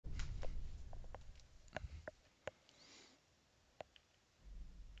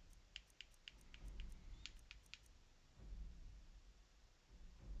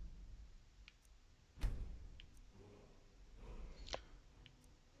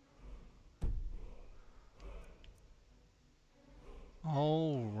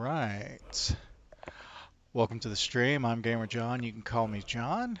All right. Welcome to the stream. I'm Gamer John. You can call me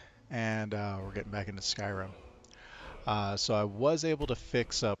John, and we're getting back into Skyrim. So I was able to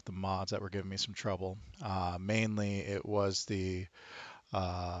fix up the mods that were giving me some trouble. Mainly, it was I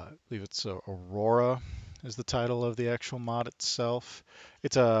believe it's Aurora is the title of the actual mod itself.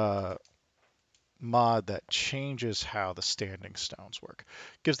 It's a mod that changes how the standing stones work.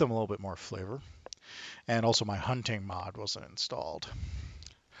 Gives them a little bit more flavor. And also my hunting mod wasn't installed,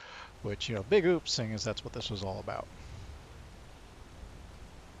 which, big oops, seeing as that's what this was all about.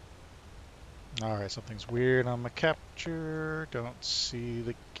 Alright, something's weird on my capture. Don't see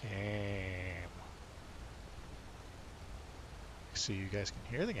the game. See, you guys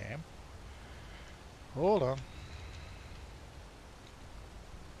can hear the game. Hold on.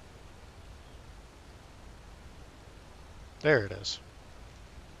 There it is.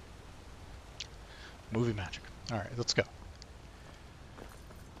 Movie magic. Alright, let's go.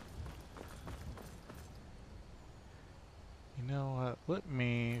 You know what? Let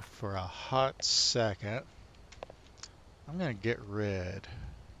me, for a hot second, I'm going to get rid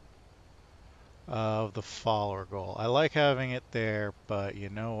of the follower goal. I like having it there, but you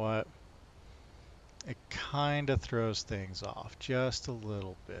know what? It kind of throws things off just a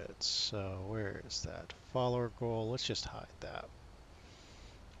little bit. So where is that follower goal? Let's just hide that.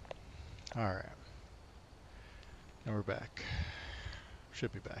 All right, and we're back.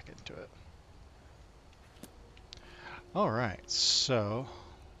 Should be back into it. All right, so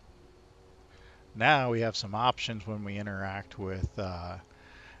now we have some options when we interact with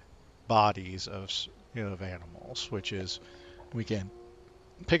bodies of animals, which is we can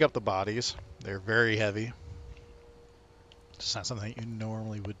pick up the bodies. They're very heavy. It's not something that you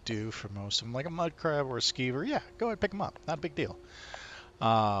normally would do for most of them, like a mud crab or a skeever. Yeah, go ahead, pick them up. Not a big deal.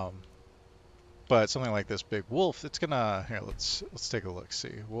 Um, but something like this big wolf, it's gonna here. Let's take a look.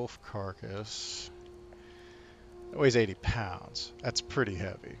 See, wolf carcass. It weighs 80 pounds. That's pretty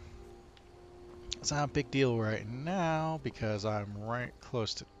heavy. It's not a big deal right now because I'm right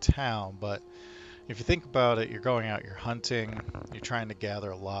close to town. But if you think about it, you're going out, you're hunting, you're trying to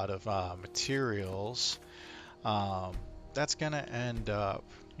gather a lot of materials. Um, that's gonna end up,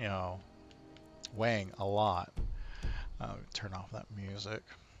 weighing a lot. Turn off that music.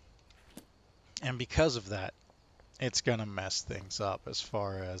 And because of that, it's gonna mess things up as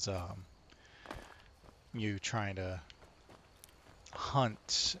far as you trying to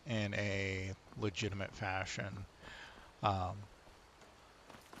hunt in a legitimate fashion. Um,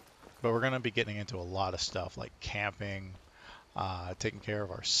 but we're going to be getting into a lot of stuff like camping, taking care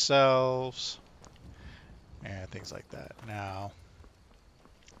of ourselves, and things like that. Now,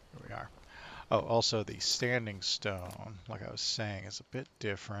 here we are. Oh, also the standing stone, like I was saying, is a bit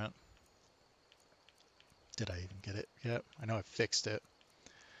different. Did I even get it yet? I know I fixed it.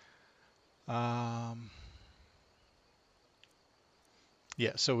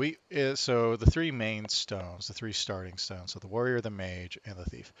 Yeah, so the three main stones, the three starting stones, so the warrior, the mage, and the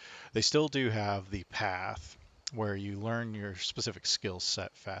thief, they still do have the path where you learn your specific skill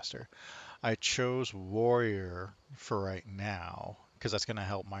set faster. I chose warrior for right now because that's going to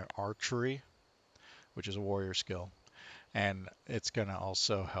help my archery, which is a warrior skill, and it's going to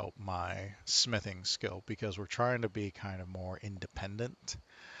also help my smithing skill because we're trying to be kind of more independent.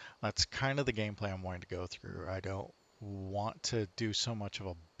 That's kind of the game plan I'm wanting to go through. I don't want to do so much of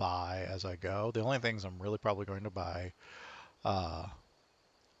a buy as I go. The only things I'm really probably going to buy uh,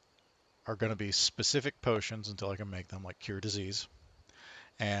 are going to be specific potions until I can make them, like cure disease,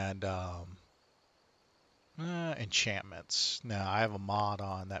 and enchantments. Now I have a mod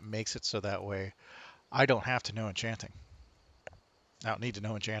on that makes it so that way I don't have to know enchanting. I don't need to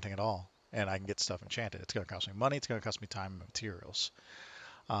know enchanting at all, and I can get stuff enchanted. It's going to cost me money. It's going to cost me time and materials.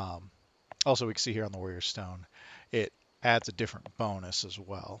 Um, Also, we can see here on the Warrior Stone, it adds a different bonus as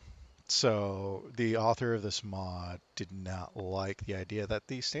well. So the author of this mod did not like the idea that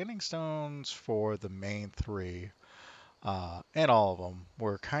the standing stones for the main three, and all of them,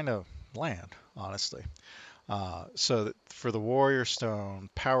 were kind of bland, honestly. So that for the Warrior Stone,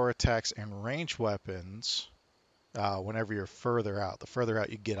 power attacks and range weapons, whenever you're further out, the further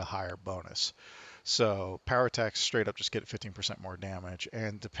out you get a higher bonus. So power attacks straight up just get 15% more damage,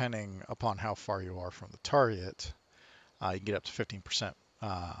 and depending upon how far you are from the target, you can get up to 15%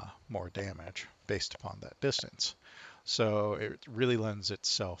 more damage based upon that distance. So it really lends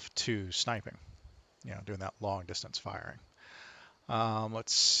itself to sniping, doing that long distance firing.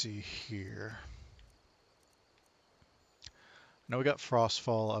 Let's see here. Now we got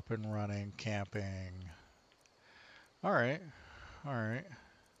Frostfall up and running, camping. All right, all right.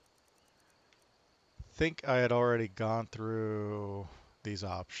 Think I had already gone through these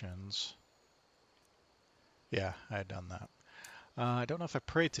options. Yeah, I had done that. I don't know if I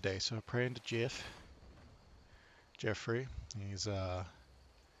prayed today, so I pray into Jeffrey. He's a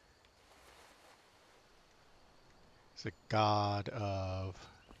god of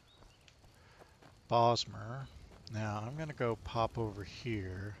Bosmer. Now I'm gonna go pop over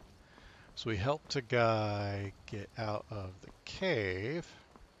here. So we helped a guy get out of the cave.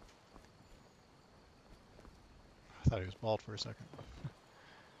 I thought he was bald for a second.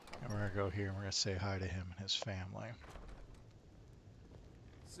 And we're gonna go here and we're gonna say hi to him and his family.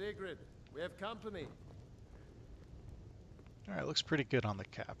 Sigrid, we have company. Alright, looks pretty good on the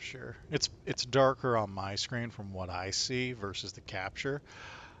capture. It's darker on my screen from what I see versus the capture.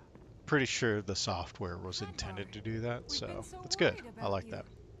 Pretty sure the software was intended to do that, so that's good. I like that.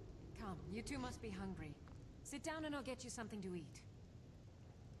 Come, you two must be hungry. Sit down and I'll get you something to eat.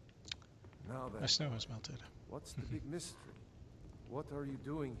 Now then, My snow has melted. what's the big mystery? What are you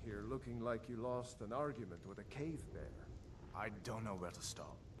doing here looking like you lost an argument with a cave bear? I don't know where to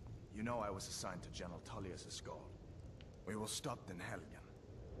start. You know I was assigned to General Tullius' guard. We were stopped in Helgen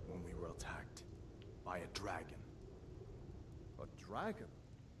when we were attacked by a dragon. A dragon?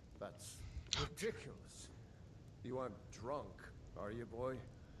 That's ridiculous. You aren't drunk, are you, boy?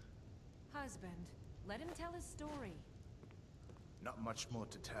 Husband, let him tell his story. Not much more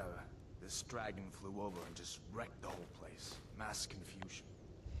to tell. This dragon flew over and just wrecked the whole place. Mass confusion.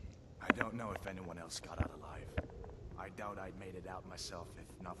 I don't know if anyone else got out alive. I doubt I'd made it out myself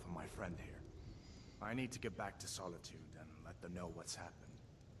if not for my friend here. I need to get back to Solitude and let them know what's happened.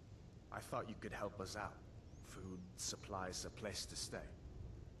 I thought you could help us out. Food, supplies, a place to stay.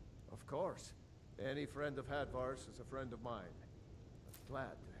 Of course. Any friend of Hadvar's is a friend of mine. I'm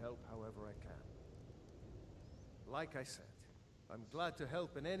glad to help however I can. Like I said, I'm glad to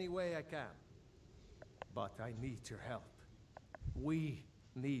help in any way I can. But I need your help. We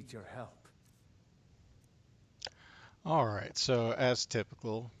need your help. Alright, so as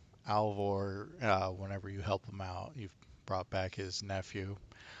typical, Alvor, whenever you help him out, you've brought back his nephew.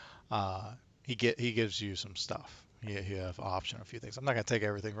 He gives you some stuff. You have option a few things. I'm not going to take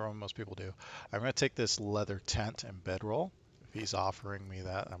everything from him, most people do. I'm going to take this leather tent and bedroll. If he's offering me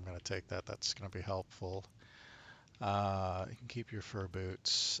that, I'm going to take that. That's going to be helpful. You can keep your fur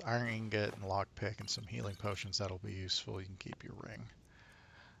boots, iron ingot and lockpick, and some healing potions. That'll be useful. You can keep your ring.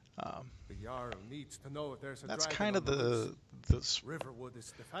 The Jarl needs to know if there's a That's dragon kind of on the loose. the Riverwood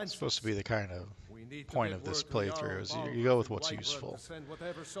is defenseless. supposed to be the kind of We need to point get of this word to the Jarl playthrough. Is Balgruuf you go with in what's Whiterun useful. to send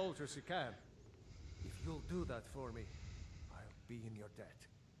whatever soldiers you can. If you'll do that for me, I'll be in your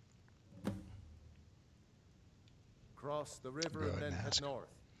debt. Cross the river and then head north.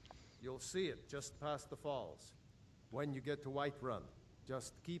 You'll see it just past the falls. When you get to Whiterun,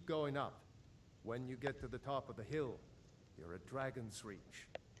 just keep going up. When you get to the top of the hill, you're at Dragon's Reach,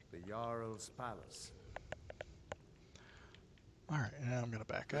 the Jarl's palace. Alright, and I'm going to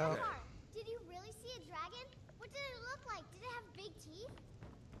back out. Did you really see a dragon? What did it look like? Did it have big teeth?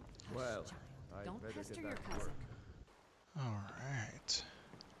 Well, Child, I'd don't better pester get your back to cousin. work. Alright.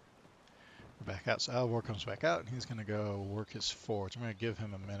 Back out. So Alvor comes back out and he's going to go work his forge. I'm going to give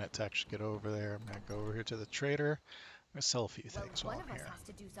him a minute to actually get over there. I'm going to go over here to the trader. I'm going to sell a few things while one I'm of us here. has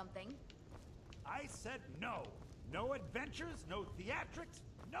to do something. I said no. No adventures, no theatrics,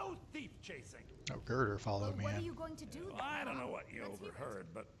 no thief chasing. Oh, Girder followed me What are in. you going to do then? Well, I don't know what you overheard,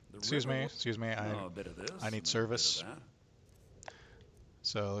 but the Excuse river me, was- excuse me. Oh, a bit of this. I and need a bit service. of that.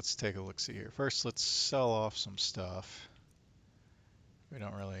 So let's take a look-see here. First, let's sell off some stuff we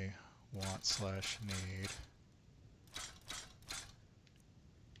don't really want/need.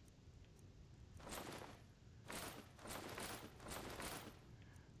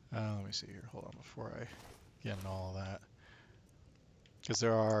 Let me see here. Hold on before I get into all of that. Because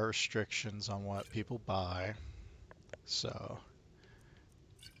there are restrictions on what people buy. So,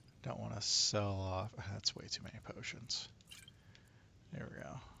 don't want to sell off. That's way too many potions. There we go.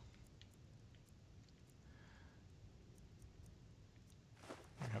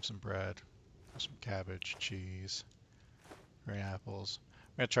 We have some bread, some cabbage, cheese, green apples.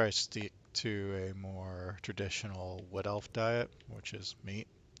 I'm going to try to stick to a more traditional wood elf diet, which is meat.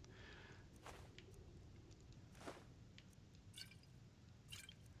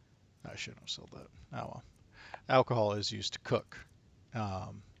 I shouldn't have sold that. Oh well. Alcohol is used to cook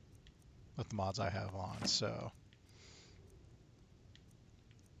with the mods I have on, so.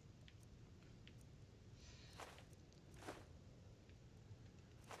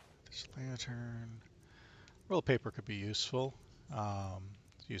 This lantern. Roll of paper could be useful.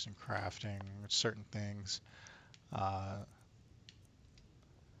 Using crafting, certain things. Alright.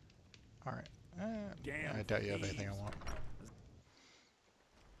 I doubt you have anything I want.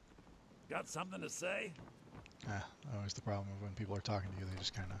 Got something to say? Always the problem of when people are talking to you, they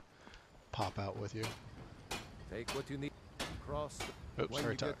just kind of pop out with you. Take what you need. Cross the... Oops, When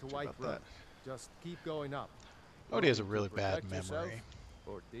sorry you to get to talk about Whiterun, that. just keep going up. Odie has a Looking to really bad protect yourself memory.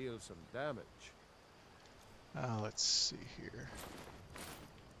 or deal some damage. Let's see here.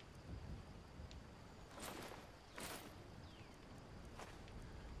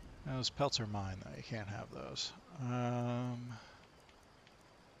 Those pelts are mine, though. You can't have those.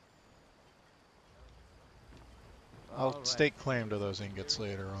 I'll All right. stake claim to those ingots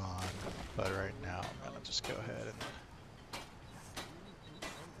later on, but right now I'm gonna just go ahead and...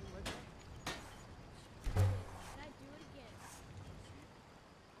 Can I do it again?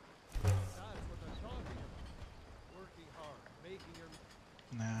 That's what I'm talking about. Working hard, making your...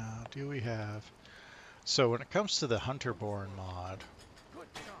 Now, do we have... So when it comes to the Hunterborn mod,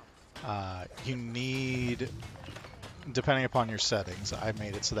 you need, depending upon your settings, I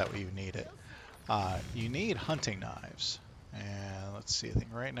made it so that way you need it. You need hunting knives. And let's see, I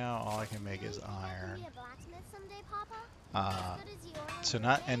think right now all I can make is iron. Be a blacksmith someday, Papa? As good as you are So on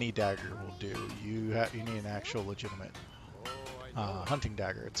not your day? any dagger will do. You need an actual legitimate Oh, I know. hunting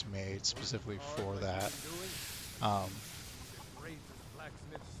dagger. It's made specifically for that. Bravest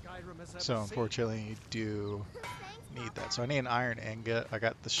blacksmith Skyrim has ever So seen. unfortunately you do Thanks, need Papa. that. So I need an iron ingot. I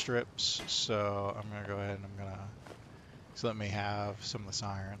got the strips, so I'm gonna go ahead and I'm gonna so let me have some of this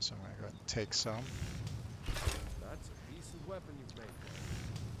iron. So I'm gonna go ahead and take some. That's a decent weapon you've made.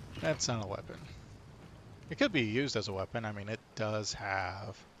 That's not a weapon. It could be used as a weapon. I mean, it does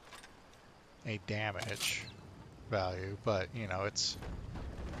have a damage value, but you know, it's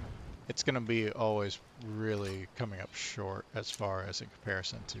gonna be always really coming up short as far as in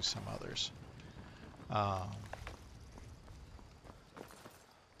comparison to some others. Now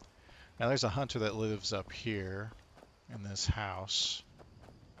there's a hunter that lives up here in this house.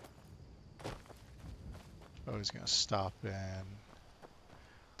 Oh, he's gonna stop and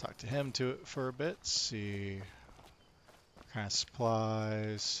talk to him for a bit, see what kind of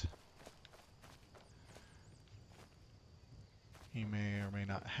supplies he may or may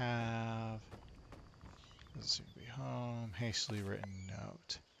not have. Doesn't seem to be home. Hastily written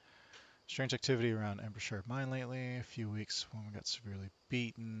note. Strange activity around Embershire Mine lately. A few weeks, woman got severely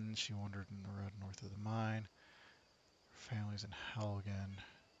beaten. She wandered in the road north of the mine. Her family's in Helgen.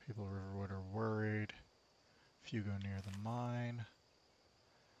 People of Riverwood are worried. Few go near the mine.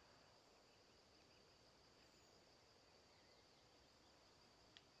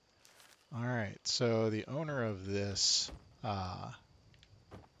 Alright, so the owner of this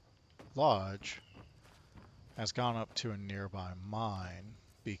lodge has gone up to a nearby mine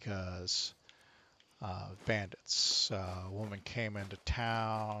because bandits. A woman came into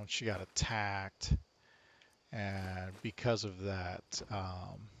town, she got attacked, and because of that,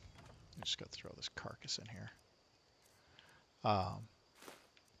 I'm just going to throw this carcass in here.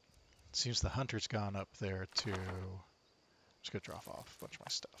 Seems the hunter's gone up there to... Just going to drop off a bunch of my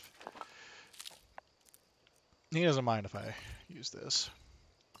stuff. He doesn't mind if I use this.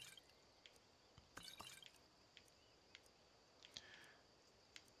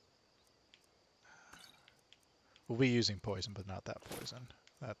 We'll be using poison, but not that poison.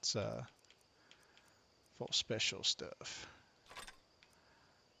 That's full special stuff.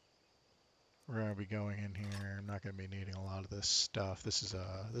 We're gonna be going in here. I'm not gonna be needing a lot of this stuff. This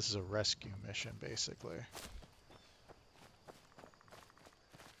is a rescue mission, basically.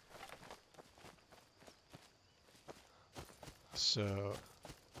 So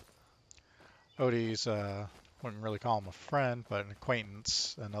Odie's wouldn't really call him a friend, but an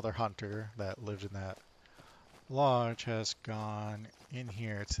acquaintance, another hunter that lived in that lodge, has gone in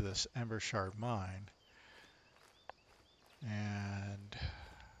here to this Ember Shard mine, and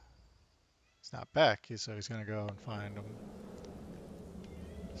he's not back, so he's gonna go and find him.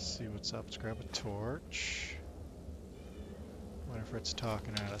 See what's up. Let's grab a torch. Wonder if it's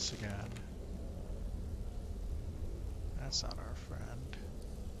talking at us again. That's not our friend.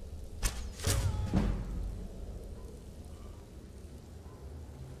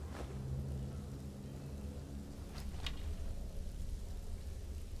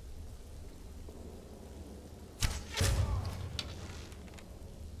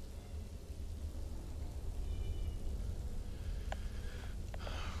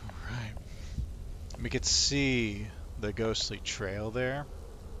 We could see the ghostly trail there,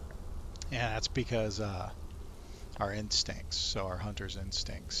 and that's because our instincts, so our hunter's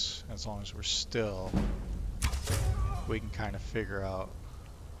instincts, as long as we're still, we can kind of figure out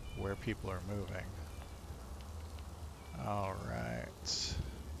where people are moving. Alright.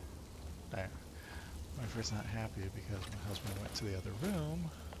 My friend's not happy because my husband went to the other room.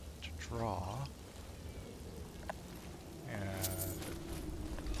 to draw. And,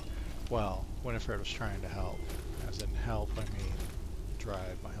 well, Winifred was trying to help. As in help, I mean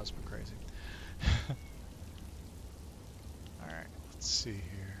drive my husband crazy. Alright, let's see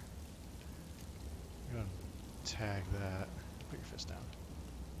here. I'm going to tag that. Put your fist down.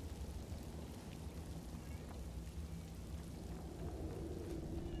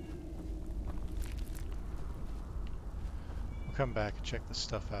 We'll come back and check this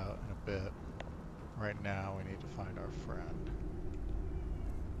stuff out in a bit. Right now, we need to find our friend.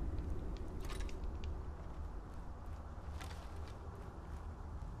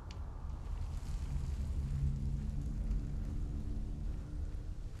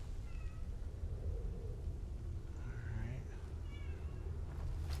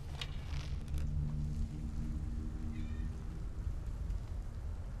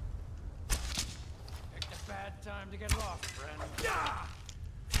 Time to get lost, friend.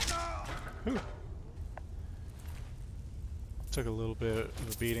 Whew. Took a little bit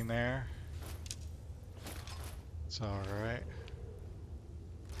of a beating there. It's alright.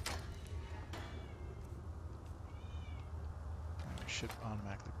 We should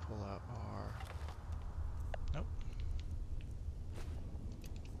automatically pull out our... Nope.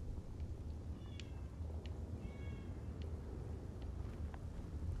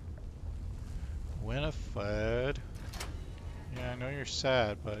 Winifred. Yeah, I know you're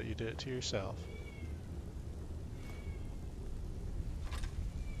sad, but you did it to yourself.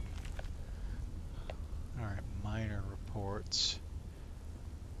 Alright, minor reports.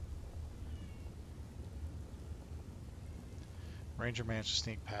 Ranger managed to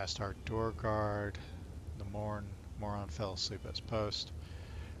sneak past our door guard. The moron fell asleep at his post.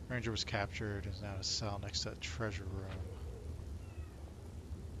 Ranger was captured and is now in a cell next to that treasure room.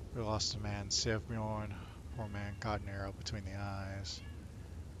 We lost a man, Sevbjorn. Poor man caught an arrow between the eyes.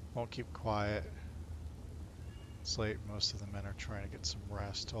 Won't keep quiet. It's late, most of the men are trying to get some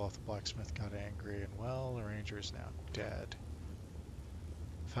rest. Olaf the blacksmith got angry, and well, the ranger is now dead.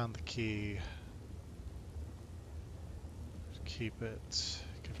 Found the key. Keep it.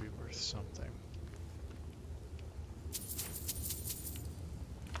 Could be worth something.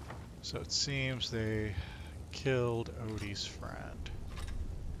 So it seems they killed Odie's friend.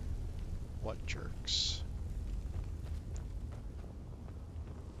 What jerks.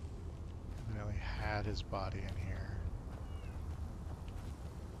 They only had his body in here.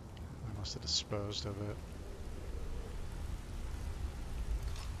 I must have disposed of it.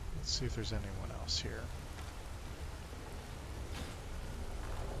 Let's see if there's anyone else here.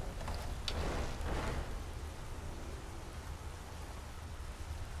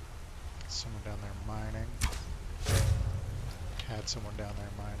 Someone down there mining. Had someone down there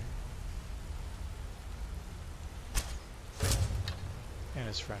mining. And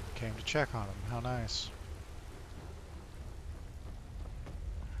his friend came to check on him. How nice.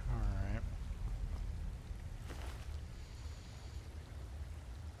 Alright.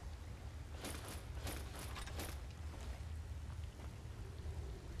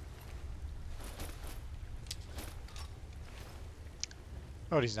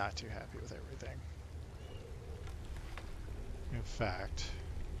 Odie's not too happy with everything. In fact,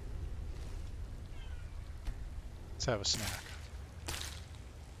 let's have a snack.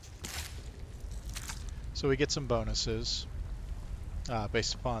 So we get some bonuses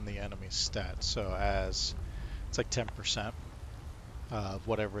based upon the enemy's stats. So as it's like 10% of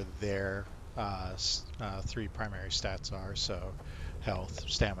whatever their three primary stats are. So health,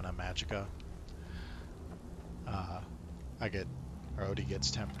 stamina, magicka. Odie gets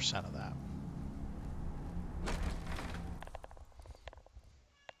 10% of that.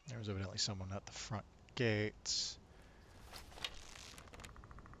 There was evidently someone at the front gates.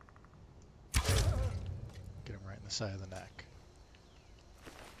 Get him right in the side of the neck.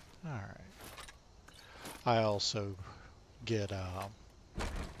 Alright. I also get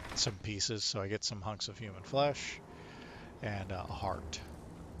some pieces, so I get some hunks of human flesh and a heart.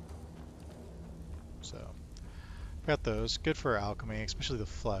 So, got those. Good for alchemy, especially the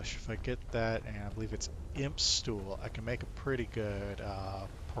flesh. If I get that, and I believe it's imp stool, I can make a pretty good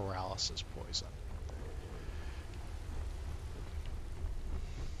paralysis poison.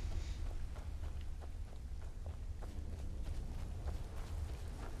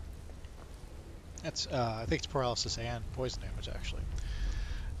 That's I think it's paralysis and poison damage actually.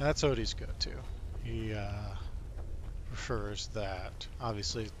 And that's Odie's go-to. He prefers that.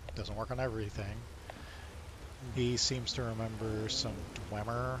 Obviously, it doesn't work on everything. He seems to remember some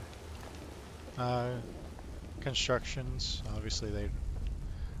Dwemer constructions. Obviously, they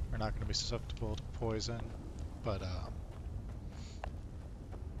are not going to be susceptible to poison, but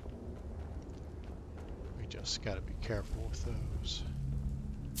just gotta be careful with those.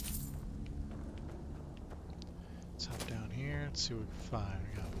 Let's hop down here. Let's see what we can find.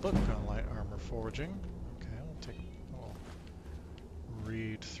 We got a book on light armor forging. Okay, we'll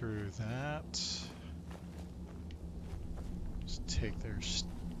read through that. Just take their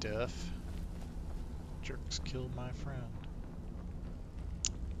stuff. Jerks killed my friend.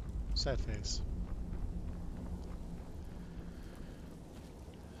 Sad face.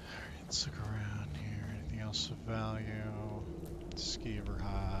 Alright, let's look around here. Anything else of value? Skeever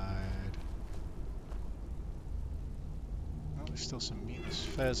hide. Oh, there's still some meatless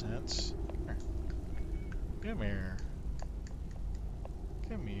pheasants. Here. Come here.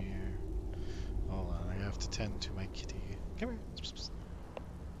 Come here. Hold on, I have to tend to my kitty. Come here.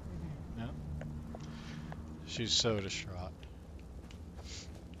 No. She's so distraught.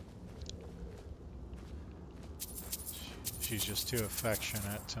 She's just too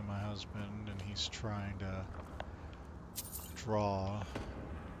affectionate to my husband, and he's trying to draw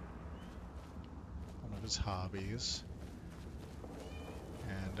one of his hobbies.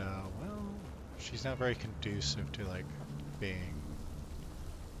 And, well, she's not very conducive to, like, being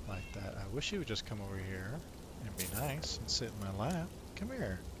like that. I wish she would just come over here and be nice and sit in my lap. Come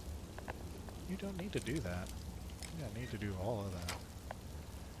here. You don't need to do that. You don't need to do all of that.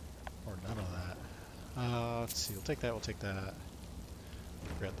 Or none of that. Let's see. We'll take that. We'll take that.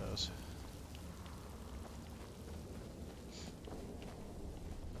 Regret those.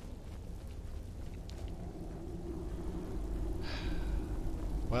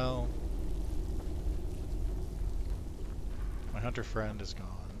 Well, my hunter friend is gone.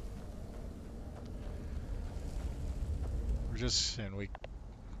 And we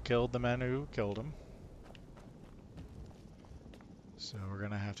killed the men who killed him. So we're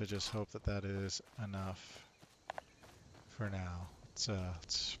gonna have to just hope that that is enough for now.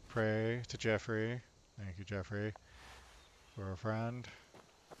 Let's pray to Jeffrey. Thank you, Jeffrey, for a friend.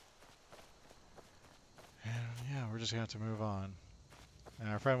 And yeah, we're just gonna have to move on. And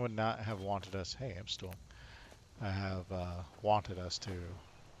our friend would not have wanted us. Hey, I'm still. I have wanted us to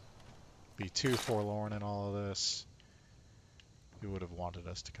be too forlorn in all of this. He would have wanted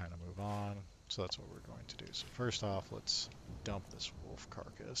us to kind of move on. So that's what we're going to do. So first off, let's dump this wolf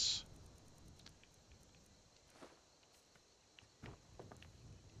carcass.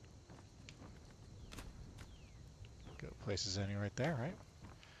 Good place is any right there, right?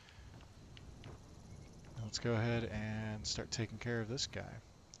 Let's go ahead and start taking care of this guy.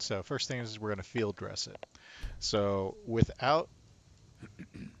 So first thing is we're going to field dress it. So without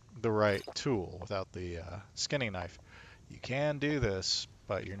the right tool, without the skinning knife, you can do this,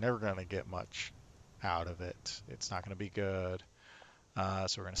 but you're never going to get much out of it. It's not going to be good.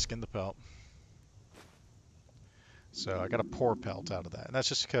 So we're going to skin the pelt. So I got a poor pelt out of that. And that's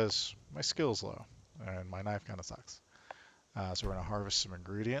just because my skill's low and my knife kind of sucks. So we're going to harvest some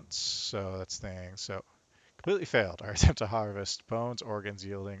ingredients. So that's things. So completely failed our attempt to harvest bones, organs,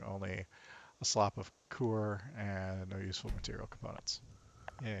 yielding only a slop of core and no useful material components.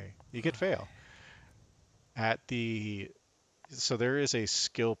 Yay. You could fail. So there is a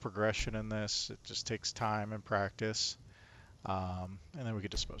skill progression in this. It just takes time and practice. And then we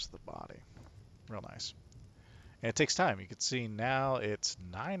could dispose of the body. Real nice. And it takes time. You can see now it's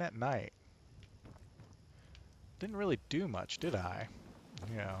 9 at night. Didn't really do much, did I?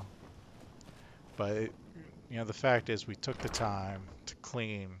 You know. But, the fact is we took the time to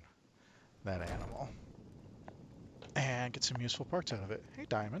clean that animal. And get some useful parts out of it. Hey,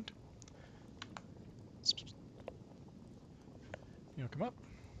 Diamond. You wanna come up?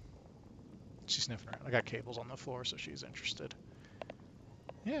 She's sniffing around. I got cables on the floor, so she's interested.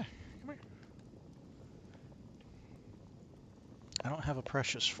 Yeah, come here. I don't have a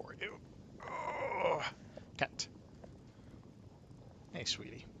precious for you. Oh, cat. Hey,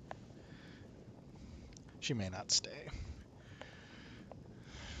 sweetie. She may not stay.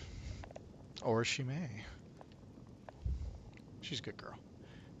 Or she may. She's a good girl.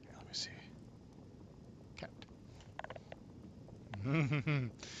 Here, let me see. Cat.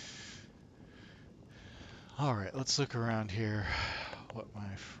 Alright, let's look around here. What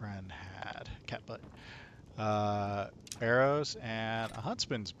my friend had. Cat butt. Arrows and a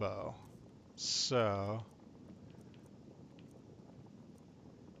huntsman's bow. So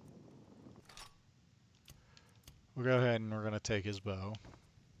we'll go ahead and we're going to take his bow.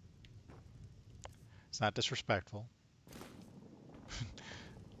 It's not disrespectful.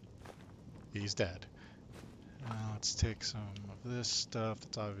 He's dead. Let's take some of this stuff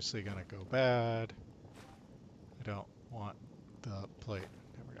that's obviously going to go bad. I don't want the plate.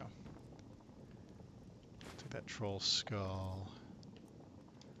 There we go. Take that troll skull.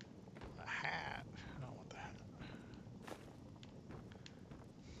 A hat. I don't want the hat.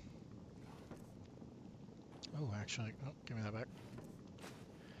 actually, oh, give me that back.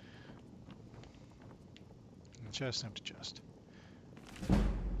 Chest, empty chest.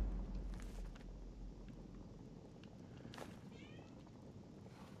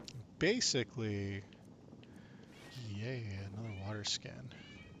 Basically, yay, another water skin.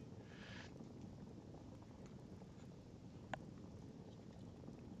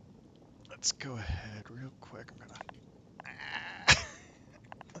 Let's go ahead real quick. I'm gonna.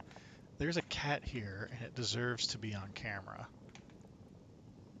 There's a cat here, and it deserves to be on camera.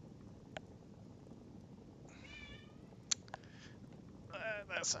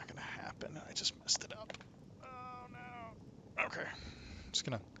 That's not gonna happen. I just messed it up. Oh no. Okay. I'm just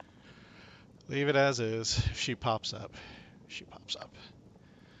gonna leave it as is. If she pops up, she pops up.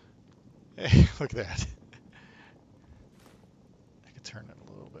 Hey, look at that. I can turn it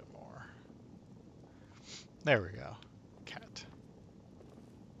a little bit more. There we go. Cat.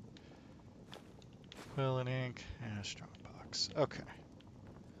 Quill and ink and a strong box. Okay.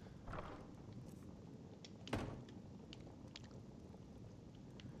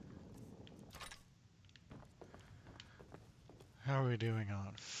 How are we doing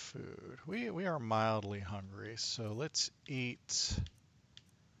on food? We are mildly hungry, so let's eat.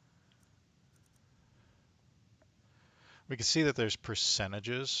 We can see that there's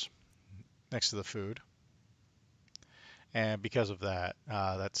percentages next to the food. And because of that,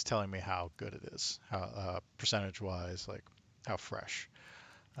 that's telling me how good it is, how percentage-wise, like how fresh.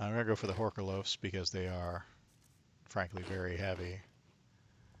 I'm gonna go for the Horka loaves because they are, frankly, very heavy.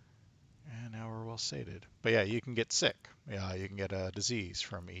 And now we're well sated. But yeah, you can get sick. Yeah, you can get a disease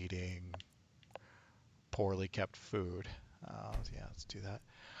from eating poorly kept food. Yeah, let's do that.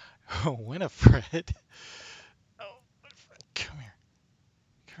 Oh, Winifred. Oh, Winifred, come here.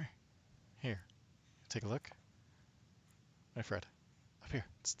 Come here. Here, take a look. Winifred, up here.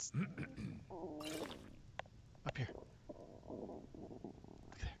 Up here.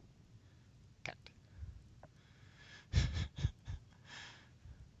 Look there. Cat.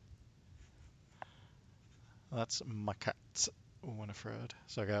 That's my cat, Winifred.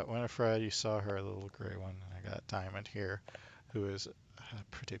 So I got Winifred, you saw her, little gray one. I got Diamond here, who is a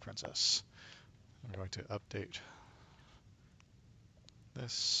pretty princess. I'm going to update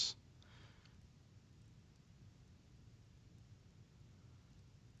this.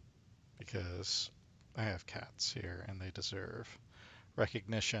 Because I have cats here and they deserve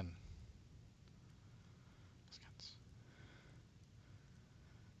recognition.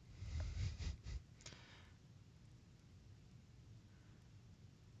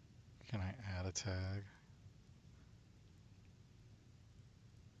 Can I add a tag?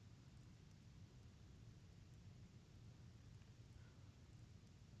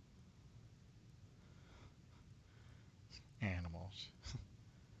 Animals.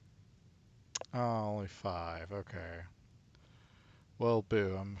 Oh, only 5. Okay. Well,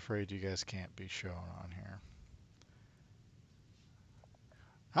 boo. I'm afraid you guys can't be shown on here.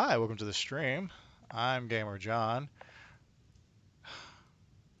 Hi, welcome to the stream. I'm Gamer John.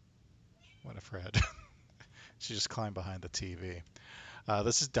 Winifred. She just climbed behind the TV.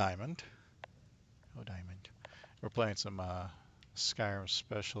 This is Diamond. Oh, Diamond. We're playing some Skyrim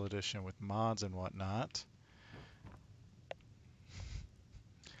Special Edition with mods and whatnot.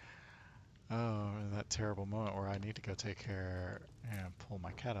 Oh, that terrible moment where I need to go take care and pull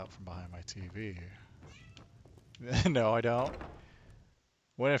my cat out from behind my TV. No, I don't.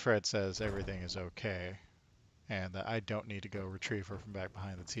 Winifred says everything is okay and that I don't need to go retrieve her from back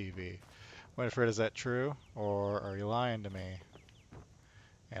behind the TV. Winifred, is that true? Or are you lying to me?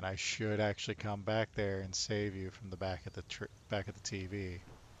 And I should actually come back there and save you from the back of the TV.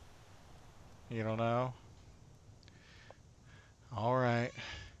 You don't know? All right.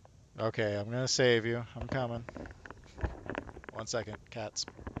 Okay, I'm gonna save you. I'm coming. 1 second, cats.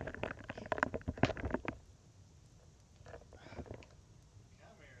 Come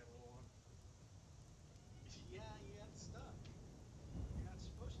here, little one. Yeah, you got stuck. You're not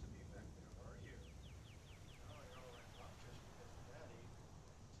supposed to be back there, are you? No, you're all rambunctious because Daddy went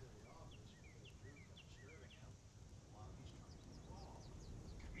to the office because Drew kept disturbing him while he's trying to crawl.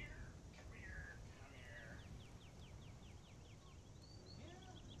 Come here, come here, come here.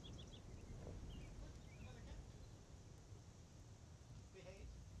 Yeah. Look, another cat.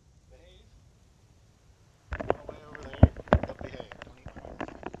 Behave. Behave. Run away over there. But behave. Don't eat my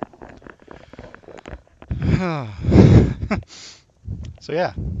Winifred. So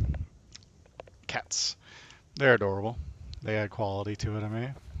yeah, cats. They're adorable. They add quality to it, I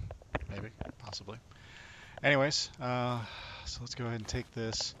mean. Maybe, possibly. Anyways, so let's go ahead and take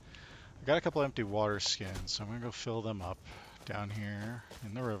this. I got a couple empty water skins, so I'm gonna go fill them up down here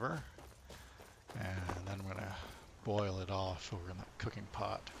in the river. And then I'm gonna boil it off over in the cooking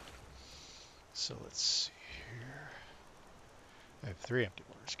pot. So let's see here. I have 3 empty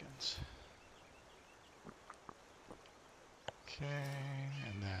water skins. Okay,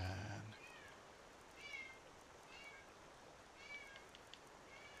 and then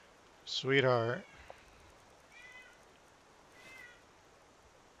sweetheart.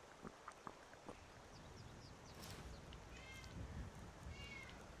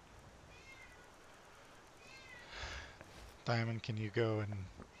 Diamond, can you go and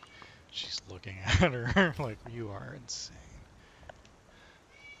she's looking at her like you are insane.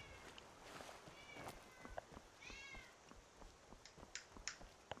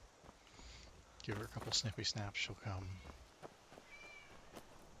 Give her a couple snippy snaps, she'll come.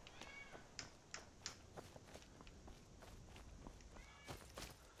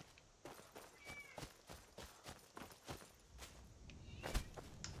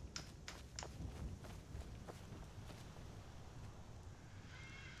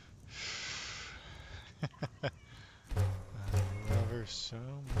 I love her so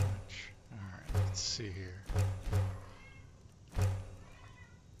much. Alright, let's see here.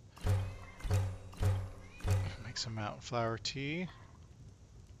 Make some mountain flower tea.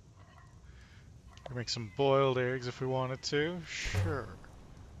 Make some boiled eggs if we wanted to. Sure.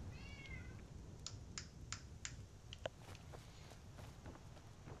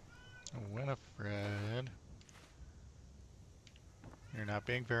 Winifred. You're not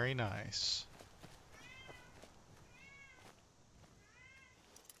being very nice.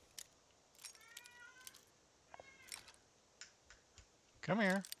 Come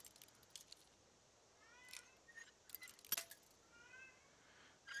here.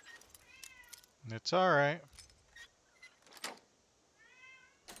 It's alright.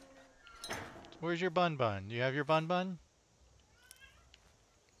 Where's your bun bun? You have your bun bun?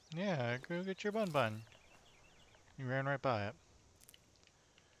 Yeah, go get your bun bun. You ran right by it.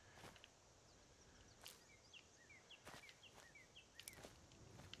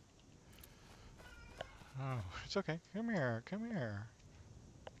 Oh, it's okay. Come here, come here.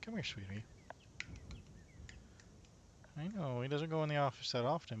 Come here, sweetie. I know, he doesn't go in the office that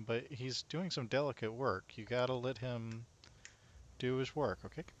often, but he's doing some delicate work. You gotta let him do his work,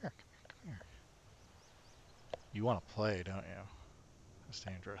 okay? Come here, come here, come here. You want to play, don't you? That's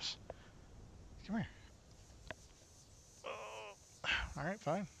dangerous. Come here. Oh. Alright,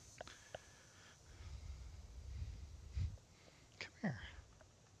 fine. Come here.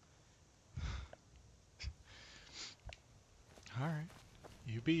 Alright.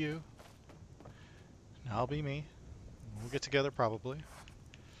 You be you. And I'll be me. We'll get together probably.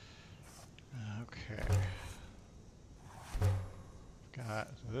 Okay. Got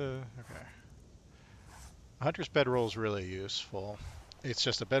okay. Hunter's bedroll is really useful. It's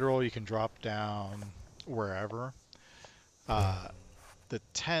just a bedroll you can drop down wherever. The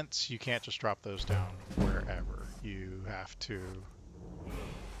tents, you can't just drop those down wherever. You have to...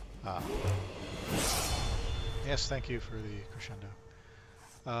 yes, thank you for the crescendo.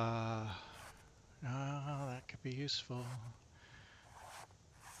 Oh, that could be useful.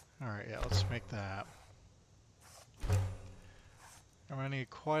 Alright, yeah, let's make that. I'm going to need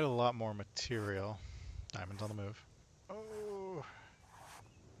quite a lot more material. Diamond's on the move. Oh!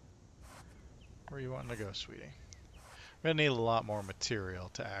 Where are you wanting to go, sweetie? I'm going to need a lot more material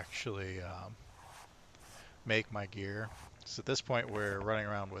to actually make my gear. So at this point we're running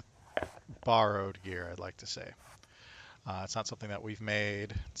around with borrowed gear, I'd like to say. It's not something that we've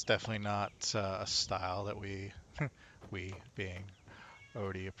made. It's definitely not a style that we being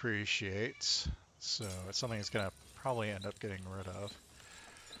Odie appreciates. So it's something that's going to probably end up getting rid of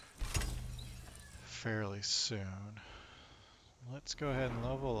fairly soon. Let's go ahead and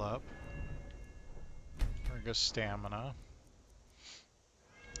level up. We're going to go stamina.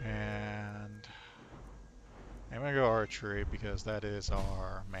 And I'm going to go archery because that is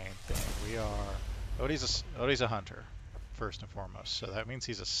our main thing. We are... Odie's a hunter, first and foremost. So that means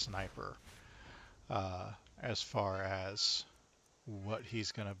he's a sniper. As far as what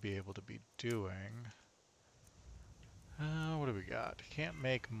he's going to be able to be doing. What do we got? Can't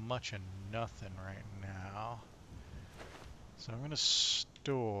make much of nothing right now. So I'm going to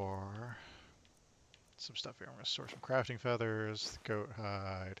store some stuff here. I'm going to store some crafting feathers, goat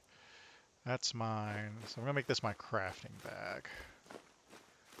hide. That's mine. So I'm going to make this my crafting bag.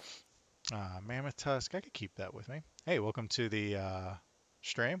 Mammoth tusk. I could keep that with me. Hey, welcome to the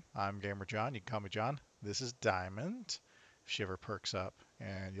stream. I'm Gamer John. You can call me John. This is Diamond. If she ever perks up,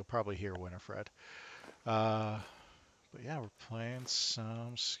 and you'll probably hear Winifred. But yeah, we're playing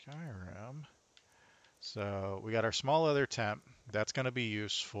some Skyrim. So we got our small leather tent. That's going to be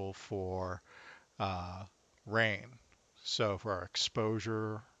useful for rain. So for our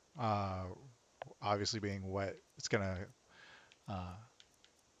exposure, uh, obviously being wet, it's gonna uh,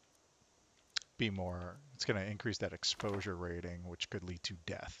 be more. It's gonna increase that exposure rating, which could lead to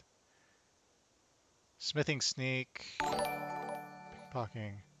death. Smithing sneak,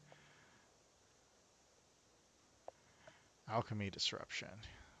 pickpocketing, alchemy disruption.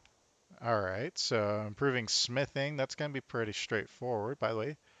 All right, so improving smithing, that's gonna be pretty straightforward. By the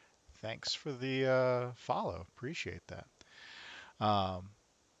way, thanks for the follow. Appreciate that. Um,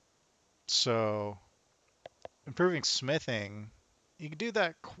 so improving smithing, you can do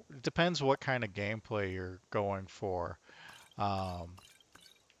that. It depends what kind of gameplay you're going for. Um,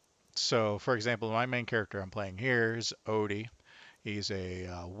 so, for example, my main character I'm playing here is Odie. He's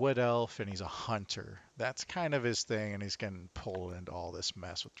a wood elf and he's a hunter. That's kind of his thing, and he's getting pulled into all this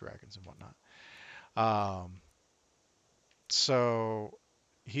mess with dragons and whatnot. Um, so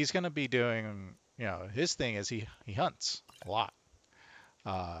he's going to be doing, his thing is he hunts a lot.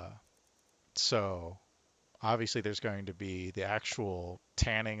 Uh, so obviously there's going to be the actual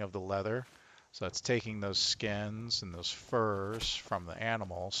tanning of the leather. So that's taking those skins and those furs from the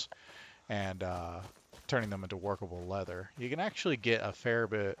animals and turning them into workable leather. You can actually get a fair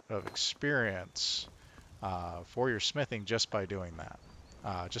bit of experience for your smithing just by doing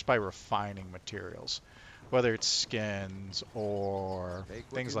that, just by refining materials, whether it's skins or Take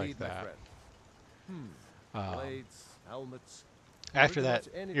what things you like need, my that. friend. Um, Blades, helmets, After pretty that,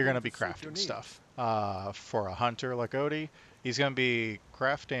 much you're anything going to be to suit your crafting needs. stuff. For a hunter like Odie, he's going to be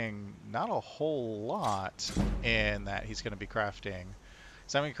crafting not a whole lot in that he's going to be crafting.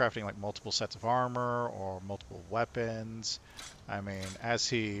 He's not going to be crafting like multiple sets of armor or multiple weapons. I mean, as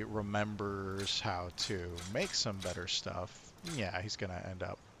he remembers how to make some better stuff, yeah, he's going to end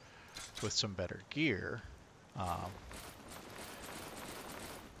up with some better gear. Um,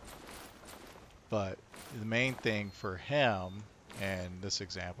 but the main thing for him in this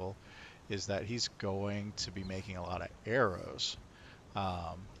example is that he's going to be making a lot of arrows.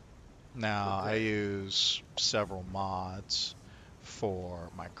 Um, now, I use several mods for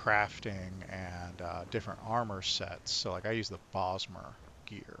my crafting and different armor sets. So, like, I use the Bosmer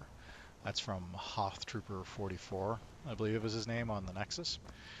gear. That's from Hoth Trooper 44, I believe it was his name on the Nexus.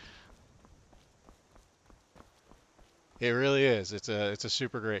 It really is. It's a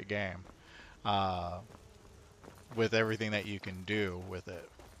super great game with everything that you can do with it.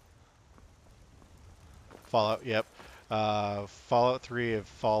 Fallout, yep. Fallout 3 and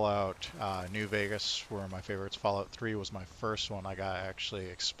Fallout New Vegas were my favorites. Fallout 3 was my first one I got actually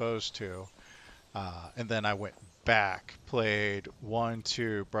exposed to. And then I went back, played 1,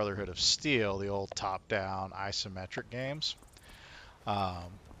 2, Brotherhood of Steel, the old top-down isometric games.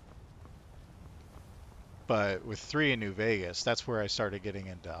 But with 3 in New Vegas, that's where I started getting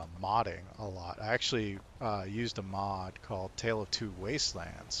into modding a lot. I actually used a mod called Tale of Two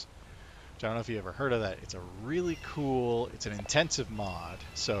Wastelands. I don't know if you ever heard of that. It's a really cool, it's an intensive mod,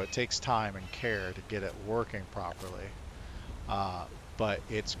 so it takes time and care to get it working properly. But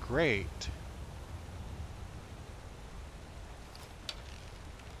it's great.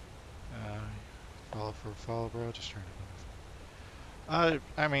 Follow, bro. Just trying to.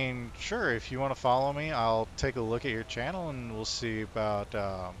 I mean, sure. If you want to follow me, I'll take a look at your channel and we'll see about,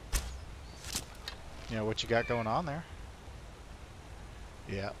 what you got going on there.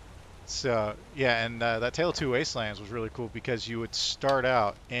 Yeah. So, yeah, and that Tale of Two Wastelands was really cool because you would start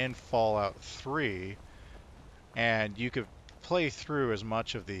out in Fallout 3 and you could play through as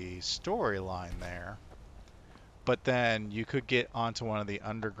much of the storyline there, but then you could get onto one of the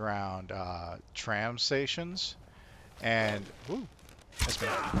underground tram stations and, woo, that's me.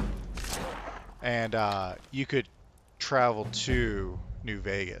 And you could travel to New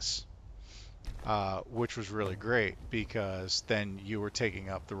Vegas. Which was really great because then you were taking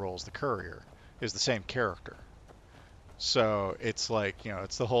up the role as the courier. Is the same character. So it's like,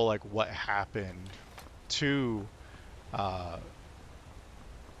 it's the whole like what happened to, uh,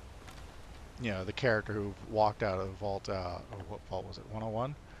 the character who walked out of Vault, what vault was it?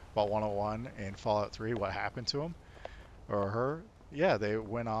 101? Vault 101 in Fallout 3. What happened to him or her? Yeah, they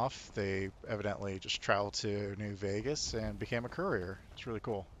went off. They evidently just traveled to New Vegas and became a courier. It's really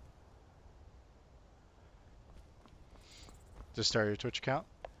cool. Just started your Twitch account?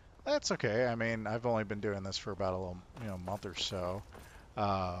 That's okay. I mean, I've only been doing this for about a little, month or so.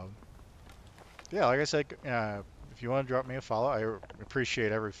 Yeah, like I said, if you want to drop me a follow, I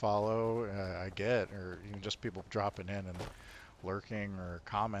appreciate every follow I get, or even just people dropping in and lurking or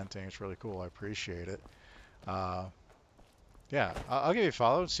commenting. It's really cool. I appreciate it. Yeah, I'll give you a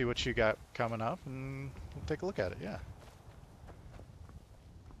follow and see what you got coming up, and we'll take a look at it. Yeah,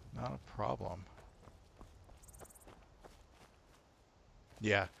 not a problem.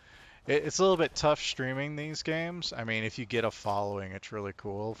 Yeah, it's a little bit tough streaming these games. I mean, if you get a following, it's really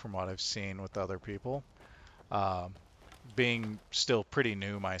cool from what I've seen with other people. Um, Being still pretty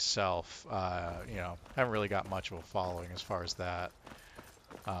new myself, haven't really got much of a following as far as that.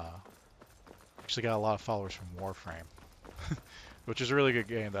 Uh, Actually got a lot of followers from Warframe, which is a really good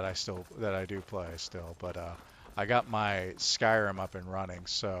game that I do play still. But I got my Skyrim up and running,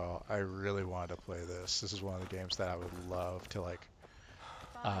 so I really wanted to play this. This is one of the games that I would love to like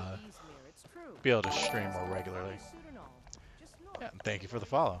uh, be able to stream more regularly. Yeah, and thank you for the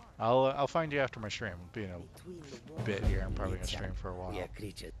follow. I'll find you after my stream. It'll be in a bit here. I'm probably gonna stream for a while.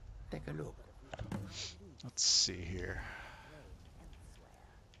 Take a look. Let's see here.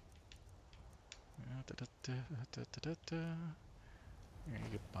 Here, you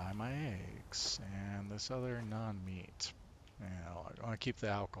could buy my eggs and this other non-meat. I want to keep the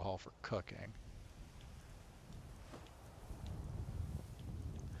alcohol for cooking.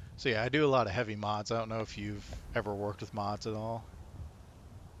 So yeah, I do a lot of heavy mods. I don't know if you've ever worked with mods at all.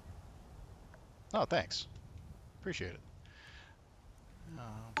 Oh, thanks. Appreciate it.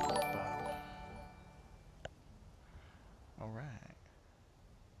 All right.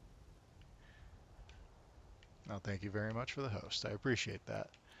 Oh, thank you very much for the host. I appreciate that.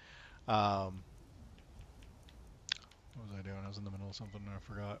 What was I doing? I was in the middle of something and I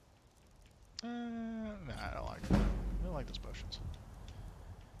forgot. Nah, I don't like that. I don't like those potions.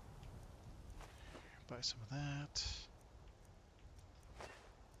 Buy some of that.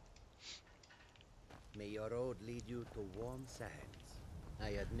 May your road lead you to warm sands. I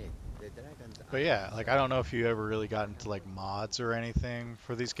admit, the dragons are... But yeah, like I don't know if you ever really got into like mods or anything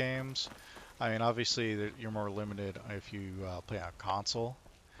for these games. I mean, obviously you're more limited if you play on console.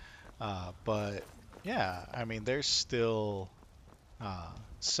 But yeah, I mean, there's still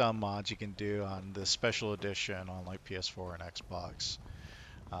some mods you can do on the special edition on like PS4 and Xbox.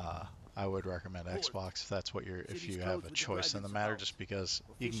 I would recommend Xbox if that's what if you have a choice in the matter, just because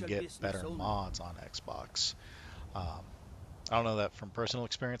you can get better mods on Xbox. I don't know that from personal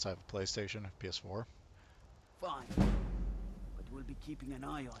experience. I have a PlayStation, PS4. Fine, but we'll be keeping an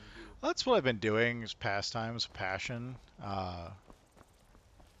eye on you. That's what I've been doing as pastimes, passion.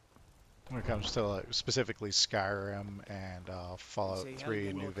 When it comes to like, specifically Skyrim and Fallout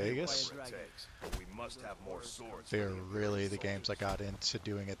 3 New Vegas, they're really the games I got into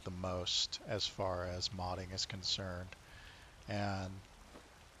doing it the most as far as modding is concerned. And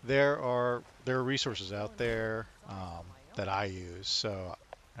there are resources out there that I use. So,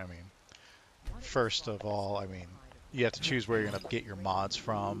 I mean, first of all, I mean, you have to choose where you're going to get your mods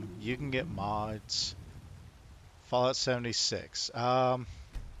from. You can get mods. Fallout 76.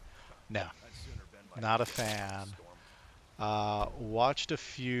 No, not a fan. Watched a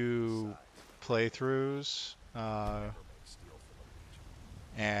few playthroughs,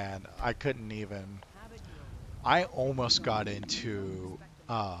 and I couldn't even. I almost got into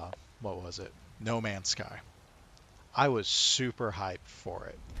what was it? No Man's Sky. I was super hyped for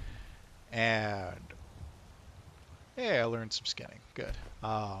it, and yeah, I learned some skinning. Good.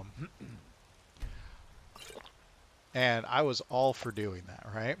 And I was all for doing that,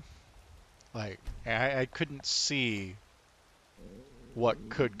 right? Like, I couldn't see what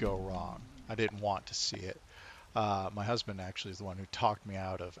could go wrong. I didn't want to see it. My husband actually is the one who talked me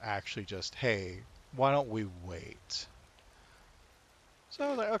out of actually just, hey, why don't we wait? So I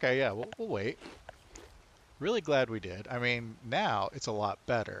was like, okay, yeah, we'll wait. Really glad we did. I mean, now it's a lot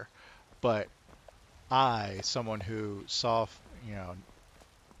better. But someone who saw,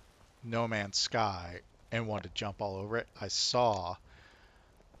 No Man's Sky and wanted to jump all over it, I saw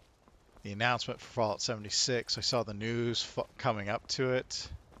the announcement for Fallout 76. I saw the news coming up to it.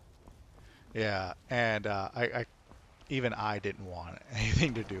 Yeah, and I didn't want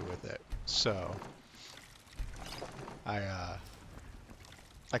anything to do with it. So I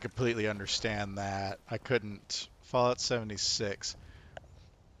completely understand that. I couldn't. Fallout 76.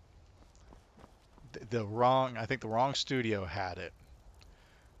 I think the wrong studio had it,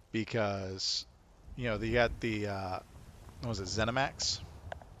 because they got the what was it, ZeniMax?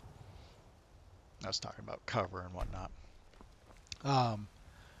 I was talking about cover and whatnot.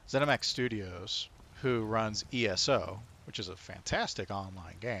 ZeniMax Studios, who runs ESO, which is a fantastic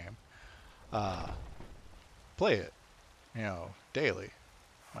online game, play it, daily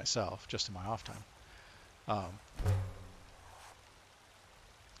myself, just in my off time.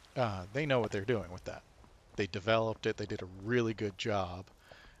 They know what they're doing with that. They developed it. They did a really good job,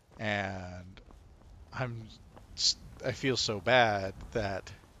 and I feel so bad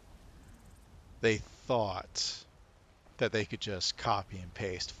that they thought that they could just copy and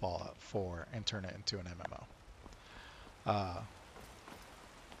paste Fallout 4 and turn it into an MMO.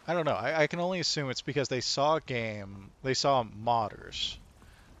 I don't know. I can only assume it's because they saw a game, they saw modders.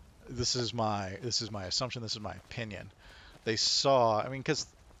 This is my assumption. This is my opinion. They saw, I mean, because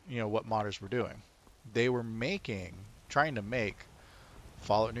what modders were doing, they were trying to make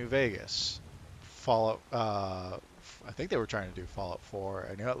Fallout New Vegas, Fallout. I think they were trying to do Fallout 4.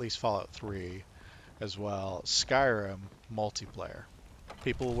 I know at least Fallout 3 as well. Skyrim multiplayer.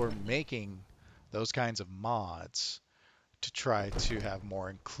 People were making those kinds of mods to try to have more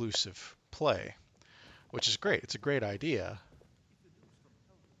inclusive play, which is great. It's a great idea.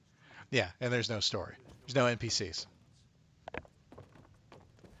 Yeah, and there's no story. There's no NPCs.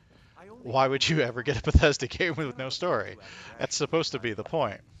 Why would you ever get a Bethesda game with no story? That's supposed to be the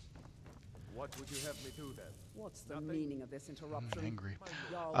point. What would you have me do then? What's the meaning of this interruption? Angry.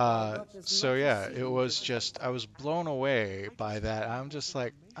 Y'all brought up as So much yeah, as it was just, I was blown away by that. I'm just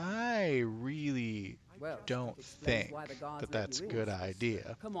like, I really Well, don't explains think why the gods that let that's a you in. good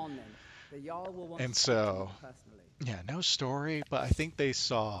idea. Come on then. The y'all will want And to speak to so, me personally. yeah, no story, but I think they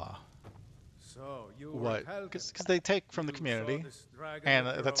saw So you were what, Helgen. because they take from the You community, saw this dragon and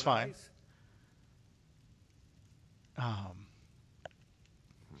with your that's own fine. eyes?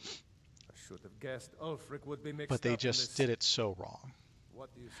 I should have guessed Ulfric would be mixed But they up in just this. did it so wrong.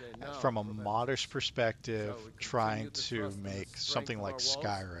 What do you say now, From a Professor? modder's perspective, Shall we trying continue to to trust in the make strength something of like our walls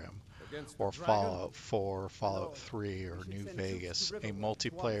Skyrim against the or dragon? Fallout 4, Fallout 3, or we should New send troops to Vegas, a Riverwood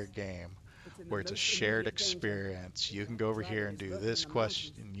at multiplayer once. game It's in the where it's a most shared immediate danger. experience. You can The go over here dragon and is do lurking this in the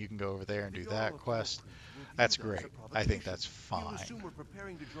quest, mountains. and you can go over there and do that quest. That's great. I think that's fine.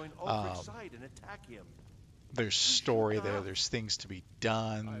 preparing to join Ulfric's side and attack him. There's story there, there's things to be I'll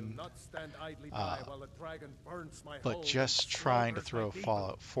done. not stand idly by while the dragon burns my But home just and trying to slaughters my throw people.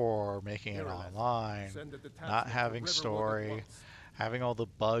 Fallout 4, making it Here, lad, online, send a detachment not to having Riverwood at story, once. having all the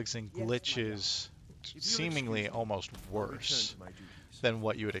bugs and Yes, my lord. glitches, seemingly almost worse my duties. than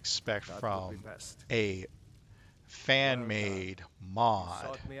what you would expect That would from be best. a fan-made mod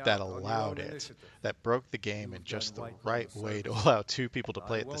sought me that out on your allowed own it, initiative. that broke the game in You've just the done white right collar way to service. allow two people to I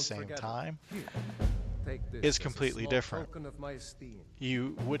play at the won't same forget it. time. Here, take this Is as a completely small different. token of my esteem.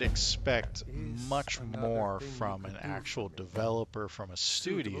 You would expect Is much another more thing you from could an do actual for me. developer from a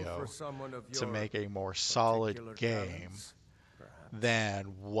Suitable studio for someone of to your make a more solid particular game talents, perhaps. than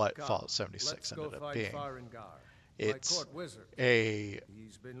what Come, Fallout 76 let's go ended up find being. Farengar, my It's court wizard.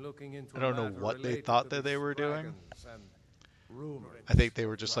 He's been looking into I don't a know matter what they related thought to that they these were doing. dragons and rumors I think they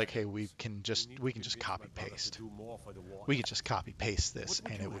were of just like, hey, we dragons. can just copy paste. We can just copy paste this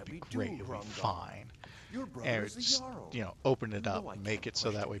and it would be great. It would be fine. And it's just, open it up, make it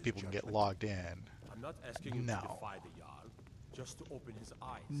so that way people can get logged in. I'm not asking you No. to defy the Jarl, just to open his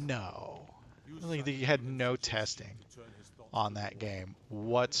eyes. No. Use Like, such they had evidence no as this testing to turn his thoughts on to that war. game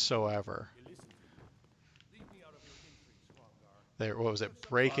whatsoever. Listen to me. Leave me out of your intrigues, Hrongar. There, what was it?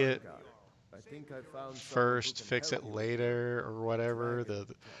 Break it Farengar, I think I found someone who first, can fix help it you later, or whatever.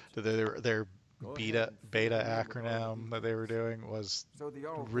 dragon Their Go beta ahead and fill beta me in with all the acronym that they were doing was So the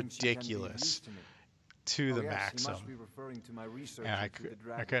Jarl thinks he can be of ridiculous use to me. to Oh, the yes, he maximum. must be referring to my research And into the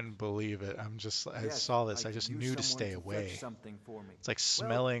I dragon. couldn't believe it. I Yes, saw this. I could just use knew to someone stay fetch away. something for me. It's like Well,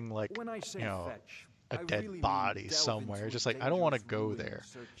 smelling like, when I say fetch, a I dead really mean body delve somewhere. into Just a like, I don't want to dangerous go ruin in there.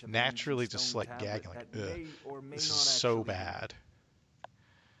 search of an Naturally ancient just stone like tablet gagging like, that ugh, may or may this not is so actually be. bad.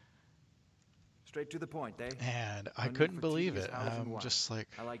 Straight to the point, eh? And No I need couldn't for believe tedious it. hows and I'm whys. just like,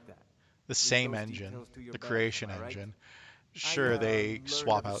 I like that. the Leave same those engine, details to your the bed, creation am I right? engine. Sure, they learned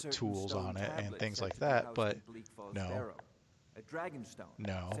swap of a out certain tools stone on it and tablet things said like to be that, housed but in Bleak Falls no. Barrow. A dragon stone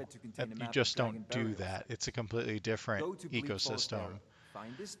no, said to contain a you map of just dragon don't do burial that. sites. It's a completely different Go to Bleak Falls ecosystem, Barrow,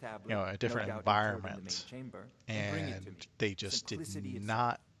 find this tablet, a different no doubt interred in the main environment, chamber, and bring it to and me. they just did Simplicity itself.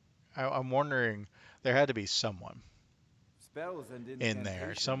 not. I'm wondering, there had to be someone Spells and in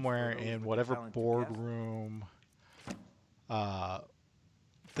there, incantations somewhere for those in with the whatever talent to guess. boardroom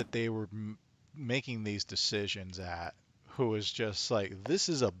that they were making these decisions at, who was just like, this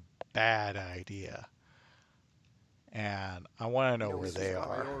is a bad idea. And I want to know where they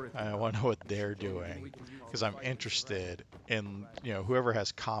are. I want to know what they're doing, because I'm interested in, whoever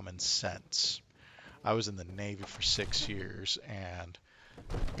has common sense. I was in the Navy for 6 years, and,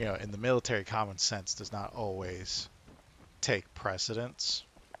 in the military, common sense does not always take precedence.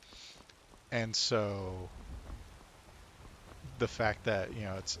 And so the fact that,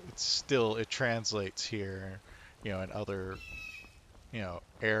 it's still, it translates here, in other,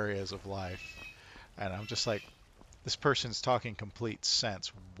 areas of life. And I'm just like, this person's talking complete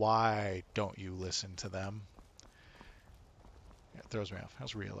sense. Why don't you listen to them? Yeah, it throws me off.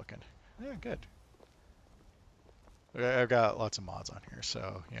 How's Rhea looking? Yeah, good. I've got lots of mods on here,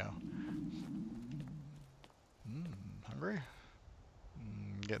 so, hungry?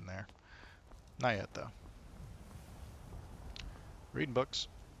 getting there. Not yet, though. Reading books.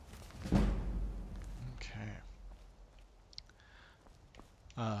 Okay.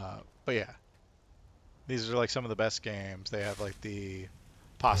 But yeah, these are like some of the best games. They have like the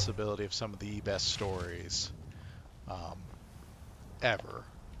possibility of some of the best stories ever.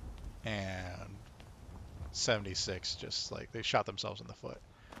 And 76 just like they shot themselves in the foot.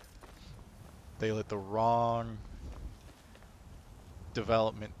 They let the wrong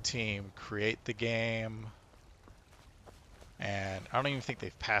development team create the game, and I don't even think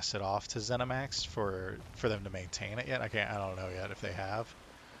they've passed it off to ZeniMax for them to maintain it yet. I don't know yet if they have.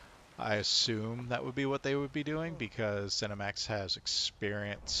 I assume that would be what they would be doing because ZeniMax has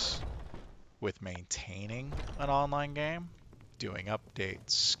experience with maintaining an online game, doing updates,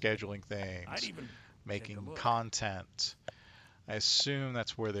 scheduling I'd things, even making take a look. content. I assume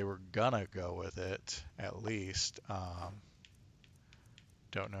that's where they were gonna go with it, at least.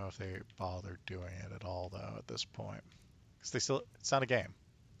 Don't know if they bothered doing it at all though at this point, because it's not a game.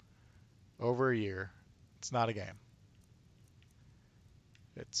 Over a year, it's not a game.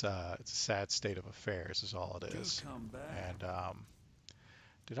 It's a sad state of affairs, is all it Do is. come back. And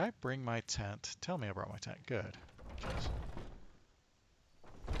did I bring my tent? Tell me I brought my tent. Good. Jeez.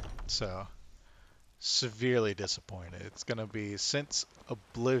 So severely disappointed. It's gonna be since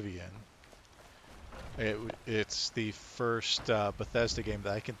Oblivion. It's the first Bethesda game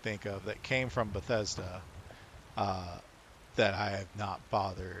that I can think of that came from Bethesda that I have not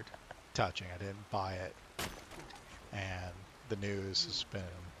bothered touching. I didn't buy it, and the news has been,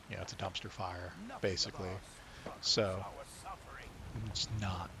 it's a dumpster fire, basically. So I'm just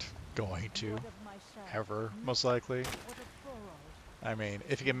not going to, ever, most likely. I mean,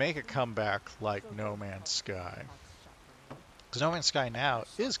 if you can make a comeback like No Man's Sky, because No Man's Sky now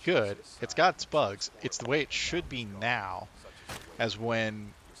is good. It's got its bugs. It's the way it should be now, or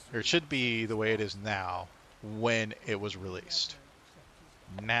it should be the way it is now when it was released.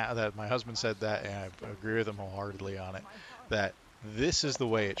 Now that my husband said that, and I agree with him wholeheartedly on it, that this is the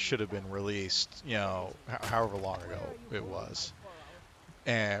way it should have been released, however long ago it was.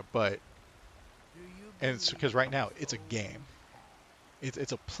 But it's because right now it's a game.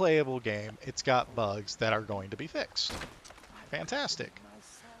 It's a playable game. It's got bugs that are going to be fixed. Fantastic.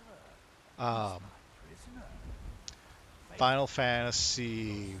 Final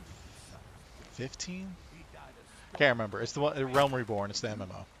Fantasy 15? Can't remember. It's the one, Realm Reborn. It's the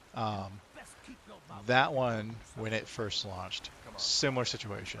MMO. That one, when it first launched, similar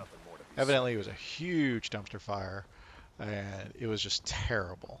situation. Evidently, it was a huge dumpster fire, and it was just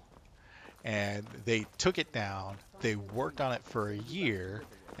terrible. And they took it down. They worked on it for a year,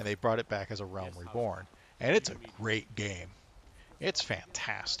 and they brought it back as a Realm Reborn. And it's a great game. It's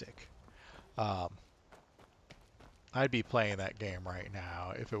fantastic. I'd be playing that game right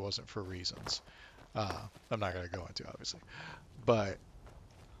now if it wasn't for reasons. I'm not going to go into, obviously. But,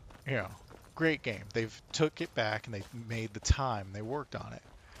 great game. They've took it back and they made the time. They worked on it.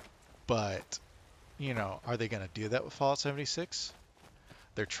 But, are they going to do that with Fallout 76?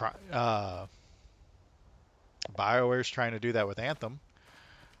 They're trying. BioWare's trying to do that with Anthem.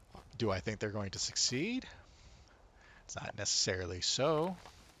 Do I think they're going to succeed? It's not necessarily so.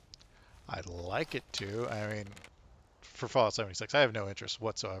 I'd like it to. I mean, for Fallout 76, I have no interest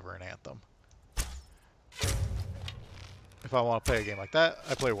whatsoever in Anthem. If I want to play a game like that,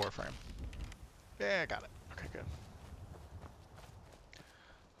 I play Warframe. Yeah, I got it. Okay, good.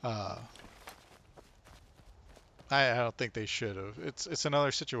 I don't think they should have. It's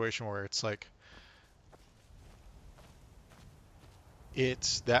another situation where it's like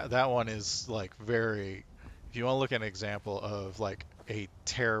that one is like very. If you want to look at an example of like a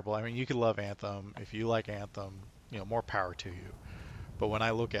terrible, I mean, you could love Anthem. If you like Anthem, more power to you. But when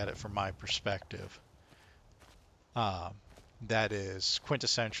I look at it from my perspective, that is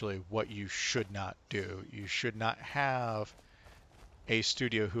quintessentially what you should not do. You should not have a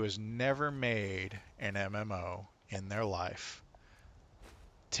studio who has never made an MMO in their life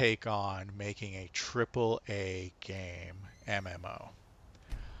take on making a triple A game MMO.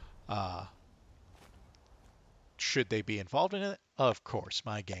 Should they be involved in it? Of course,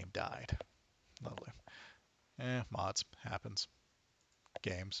 my game died. Lovely. Mods. Happens.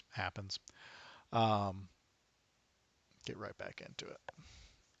 Games. Happens. Get right back into it.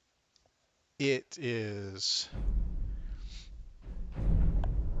 It is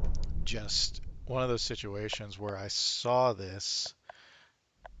just one of those situations where I saw this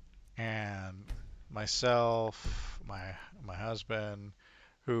and myself, my husband,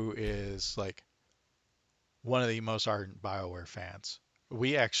 who is like one of the most ardent BioWare fans,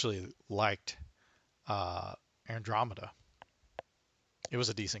 we actually liked Andromeda. it was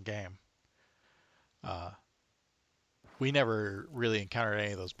a decent game. Uh, we never really encountered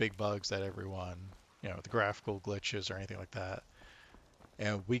any of those big bugs that everyone, the graphical glitches or anything like that.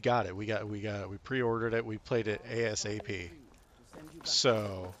 And we got it. We pre-ordered it. We played it ASAP.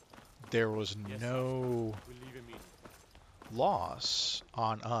 So there was no loss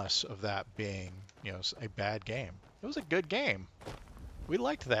on us of that being, a bad game. It was a good game. We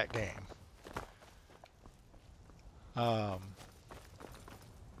liked that game.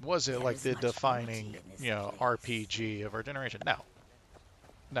 Was it like the defining, RPG of our generation? No.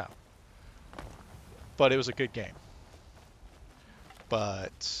 No. But it was a good game.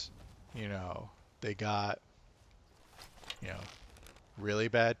 But, they got, really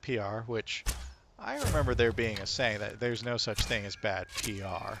bad PR, which I remember there being a saying that there's no such thing as bad PR.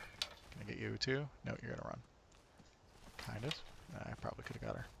 Can I get you too? No, you're gonna run. Kind of. I probably could have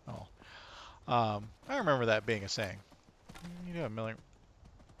got her. Oh. I remember that being a saying. You do a million.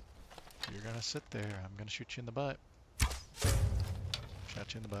 You're gonna sit there. I'm gonna shoot you in the butt.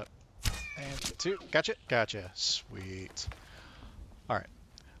 Shot you in the butt. And two. Gotcha. Gotcha. Sweet. All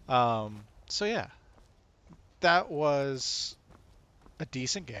right. So yeah, that was a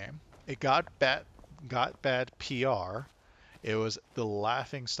decent game. It got bad PR. It was the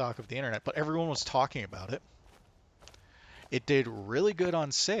laughing stock of the internet, but everyone was talking about it. It did really good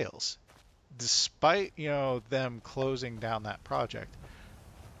on sales, despite them closing down that project.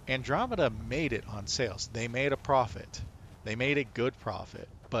 Andromeda made it on sales. They made a profit. They made a good profit,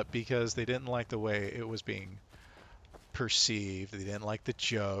 but because they didn't like the way it was being perceived, they didn't like the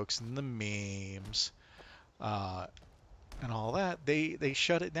jokes and the memes, and all that, they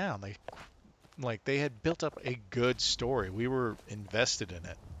shut it down. They had built up a good story. We were invested in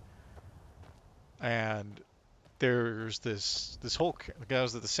it, and there's this whole,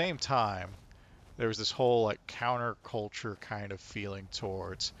 because at the same time there was this whole like counterculture kind of feeling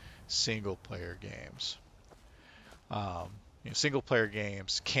towards single player games. Single player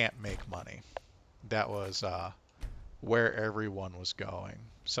games can't make money. That was where everyone was going.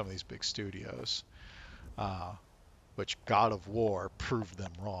 Some of these big studios, which God of War proved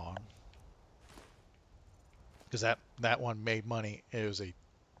them wrong, because that one made money. It was a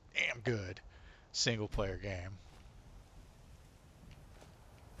damn good single player game.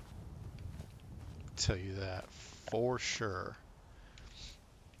 Tell you that for sure.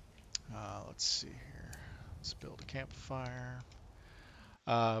 Let's see here. Let's build a campfire.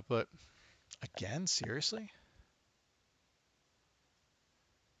 But again, seriously?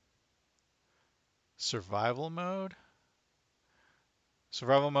 Survival mode?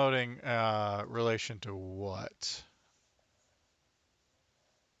 Survival moding relation to what?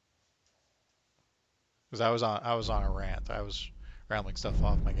 Because I was on a rant. I was rambling stuff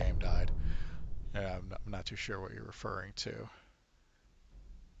off. My game died. I'm not too sure what you're referring to.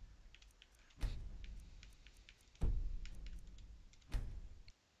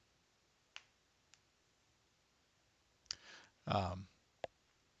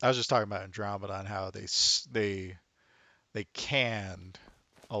 I was just talking about Andromeda and how they canned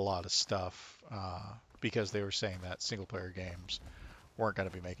a lot of stuff because they were saying that single player games weren't going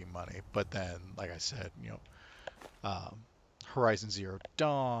to be making money. But then, like I said, Horizon Zero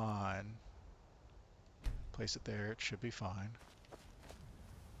Dawn, place it there. It should be fine.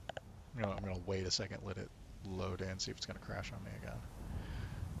 I'm going to wait a second, let it load in, see if it's going to crash on me again.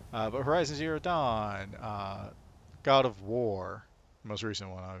 But Horizon Zero Dawn, God of War, most recent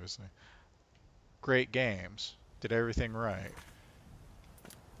one, obviously. Great games. Did everything right.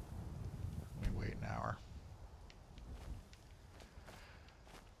 Let me wait an hour.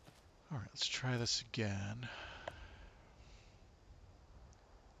 Alright, let's try this again.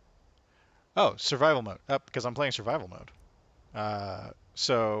 Oh, survival mode. Because I'm playing survival mode.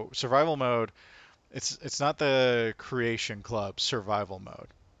 So survival mode, it's not the Creation Club survival mode.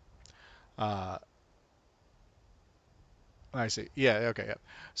 I see. Yeah, okay, yeah.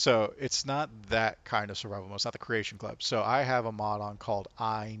 So it's not that kind of survival mode. It's not the Creation Club. So I have a mod on called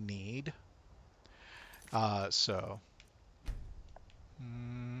I Need. So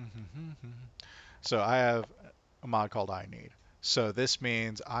I have a mod called I Need. So this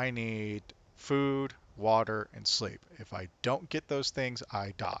means I need food, water, and sleep. If I don't get those things,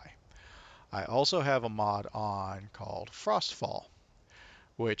 I die. I also have a mod on called Frostfall,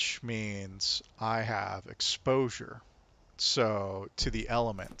 which means I have exposure. So to the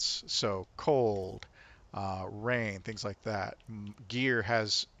elements, so cold, rain, things like that. Gear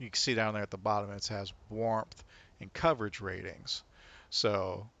has, you can see down there at the bottom, it has warmth and coverage ratings.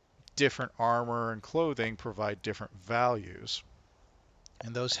 So different armor and clothing provide different values,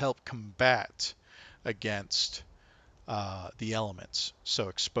 and those help combat against the elements, so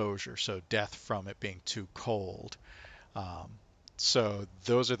exposure, so death from it being too cold. Um, so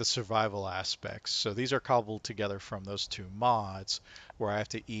those are the survival aspects. So these are cobbled together from those two mods where I have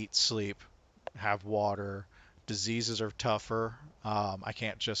to eat, sleep, have water. Diseases are tougher. I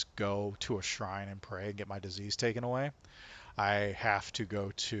can't just go to a shrine and pray and get my disease taken away. I have to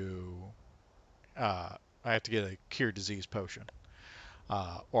go to, I have to get a cure disease potion.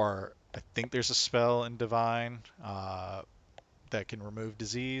 Or I think there's a spell in Divine that can remove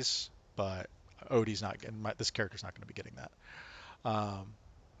disease, but Odie's not getting, this character's not going to be getting that. Um,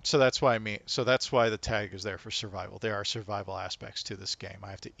 so that's why so that's why the tag is there for survival. There are survival aspects to this game.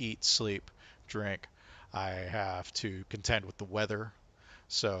 I have to eat, sleep, drink. I have to contend with the weather,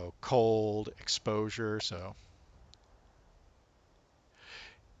 so cold, exposure. So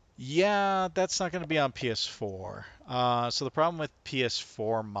yeah, that's not going to be on PS4. So the problem with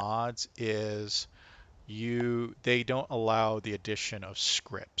PS4 mods is they don't allow the addition of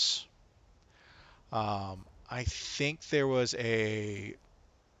scripts. I think there was a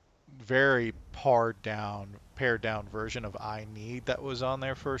very pared down version of I Need that was on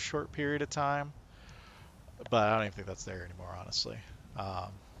there for a short period of time, but I don't even think that's there anymore, honestly,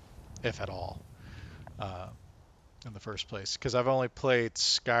 um, if at all, uh, in the first place. Because I've only played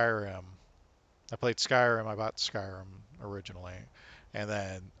Skyrim. I played Skyrim. I bought Skyrim originally, and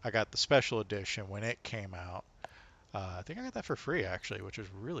then I got the special edition when it came out. I think I got that for free actually, which is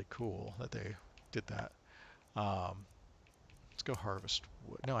really cool that they did that. Um, let's go harvest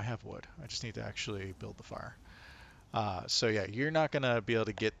wood. No, I have wood. I just need to actually build the fire. So yeah, you're not gonna be able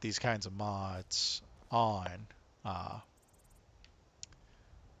to get these kinds of mods on. Uh,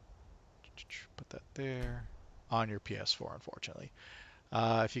 put that there on your PS4, unfortunately.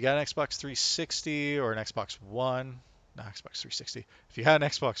 If you got an Xbox 360 or an Xbox One, not Xbox 360. If you had an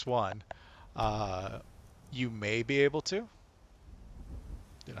Xbox One, uh, you may be able to.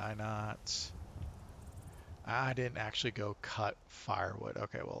 Did I not? I didn't actually go cut firewood.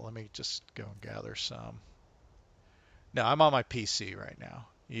 Okay, well, let me just go and gather some. No, I'm on my PC right now.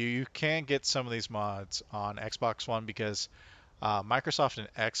 You can get some of these mods on Xbox One because Microsoft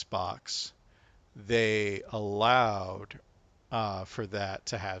and Xbox, they allowed for that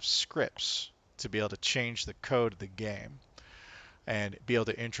to have scripts to be able to change the code of the game and be able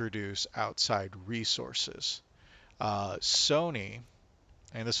to introduce outside resources. Sony,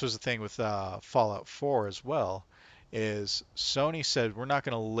 and this was the thing with Fallout 4 as well, is Sony said, we're not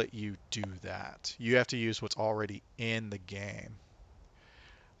going to let you do that. You have to use what's already in the game.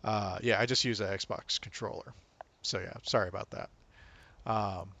 Yeah, I just use an Xbox controller. So yeah, sorry about that.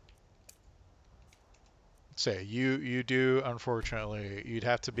 Um, say you do, unfortunately, you'd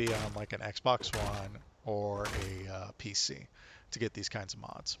have to be on like an Xbox One or a PC to get these kinds of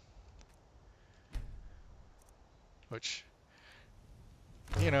mods. Which,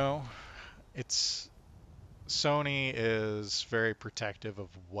 you know, it's Sony is very protective of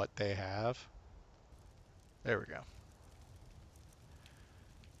what they have. There we go.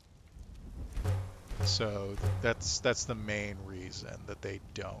 So that's the main reason that they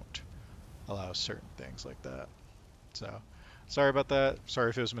don't allow certain things like that. So sorry about that. Sorry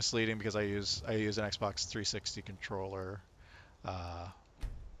if it was misleading because I use an Xbox 360 controller.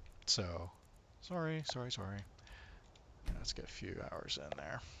 So sorry. Let's get a few hours in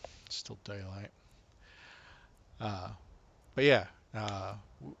there. It's still daylight. But yeah,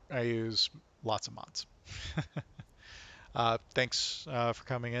 I use lots of mods. Thanks for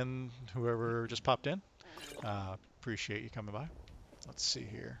coming in, whoever just popped in. Appreciate you coming by. Let's see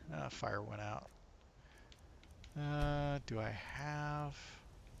here. Fire went out. Do I have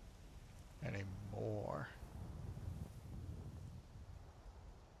any more?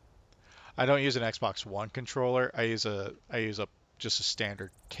 I don't use an Xbox One controller. I use just a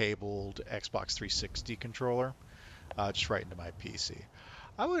standard cabled Xbox 360 controller, just right into my PC.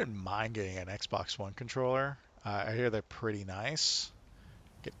 I wouldn't mind getting an Xbox One controller. I hear they're pretty nice.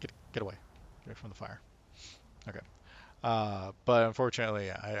 Get away from the fire. Okay. But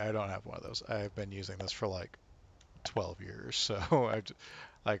unfortunately, I don't have one of those. I've been using this for like 12 years, so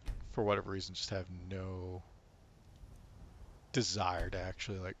like for whatever reason just have no desire to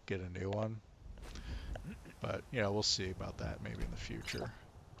actually like get a new one. But you know, we'll see about that maybe in the future.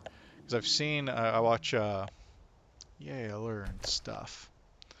 Because I've seen, I watch, yay, I learned stuff.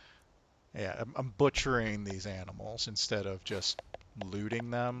 Yeah, I'm butchering these animals instead of just looting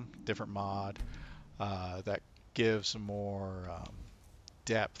them. Different mod that gives more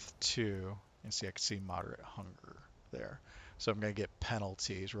depth to, and see, I can see moderate hunger there. So I'm going to get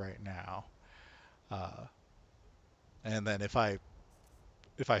penalties right now. And then if I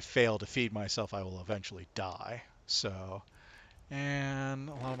fail to feed myself, I will eventually die. So, and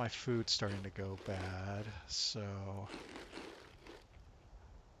a lot of my food's starting to go bad. So,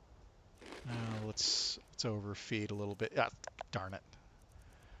 let's overfeed a little bit. Ah, darn it.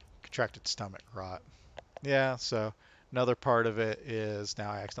 Contracted stomach rot. Yeah, so another part of it is now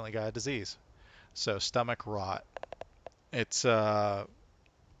I accidentally got a disease. So stomach rot. It's I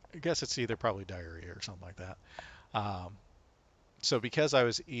guess it's either probably diarrhea or something like that. Um, so because I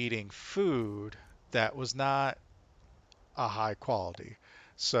was eating food that was not a high quality,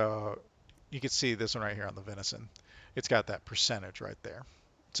 so you can see this one right here on the venison. It's got that percentage right there.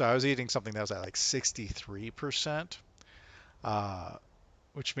 So I was eating something that was at like 63%, uh,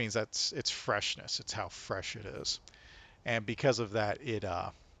 which means that's it's freshness. It's how fresh it is. And because of that,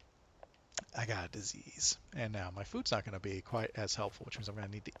 I got a disease, and now my food's not going to be quite as helpful, which means I'm going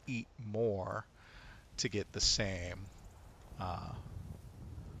to need to eat more to get the same uh,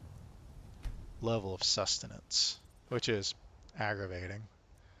 level of sustenance, which is aggravating.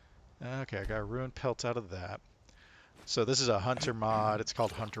 Okay, I got a ruined pelt out of that. So this is a hunter mod. It's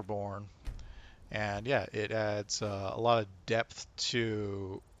called Hunterborn, and yeah, it adds a lot of depth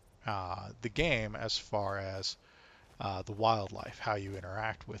to the game as far as the wildlife, how you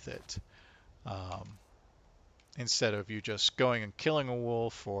interact with it. Um, Instead of you just going and killing a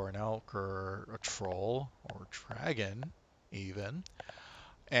wolf or an elk or a troll or a dragon, even,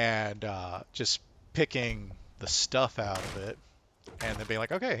 and just picking the stuff out of it and then being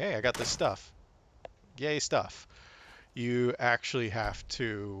like, okay, hey, I got this stuff. Yay, stuff. You actually have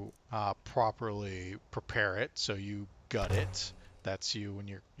to properly prepare it. So you gut it. That's you when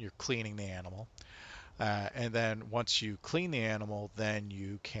you're cleaning the animal. And then once you clean the animal, then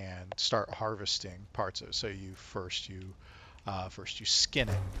you can start harvesting parts of it. So first you skin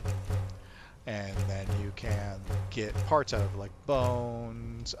it, and then you can get parts out of it, like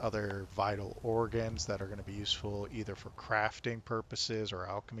bones, other vital organs that are going to be useful either for crafting purposes or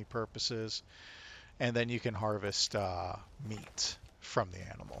alchemy purposes. And then you can harvest meat from the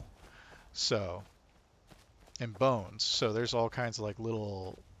animal. So, and bones. So there's all kinds of like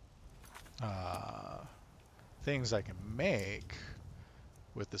little uh, things I can make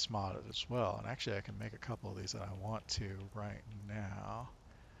with this mod as well. And actually I can make a couple of these that I want to right now.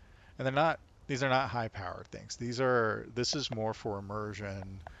 And these are not high powered things. This is more for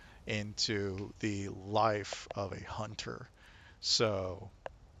immersion into the life of a hunter. So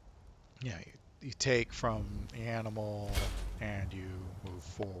yeah, you take from the animal and you move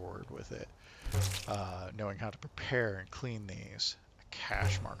forward with it. Knowing how to prepare and clean these. A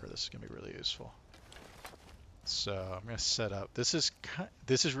cache marker, this is going to be really useful. So I'm going to set up, this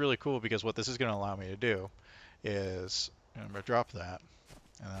is really cool because what this is going to allow me to do is, I'm going to drop that,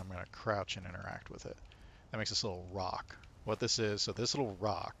 and then I'm going to crouch and interact with it. That makes this little rock. What this is, so this little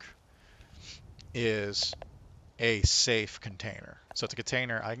rock is a safe container. So it's a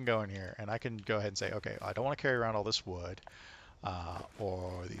container, I can go in here and I can go ahead and say, okay, I don't want to carry around all this wood,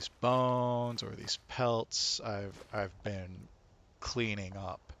 or these bones, or these pelts I've been cleaning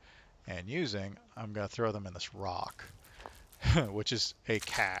up and using. I'm going to throw them in this rock, which is a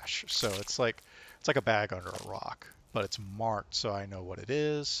cache. So it's like a bag under a rock, but it's marked so I know what it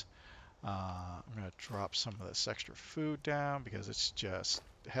is. I'm going to drop some of this extra food down because it's just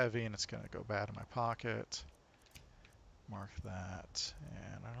heavy and it's going to go bad in my pocket. Mark that.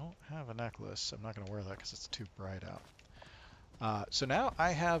 And I don't have a necklace. I'm not going to wear that because it's too bright out. So now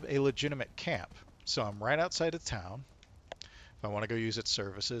I have a legitimate camp. So I'm right outside of town. If I want to go use its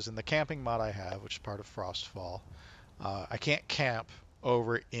services, and the camping mod I have, which is part of Frostfall, I can't camp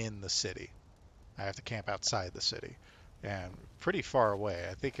over in the city. I have to camp outside the city, and pretty far away.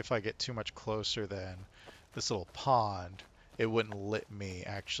 I think if I get too much closer than this little pond, it wouldn't let me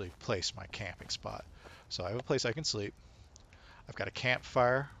actually place my camping spot. So I have a place I can sleep. I've got a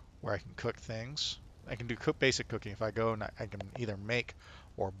campfire where I can cook things. I can do basic cooking. If I go, and I can either make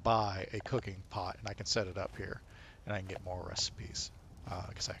or buy a cooking pot, and I can set it up here, and I can get more recipes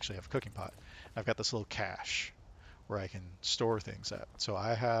because I actually have a cooking pot. I've got this little cache where I can store things at. So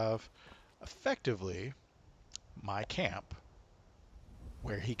I have effectively my camp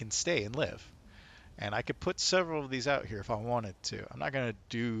where he can stay and live. And I could put several of these out here if I wanted to. I'm not going to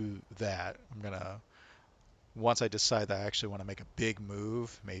do that. I'm going to, once I decide that I actually want to make a big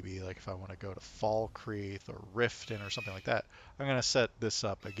move, maybe like if I want to go to Falkreath or Riften or something like that, I'm going to set this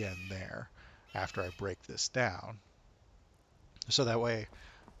up again there after I break this down. So that way,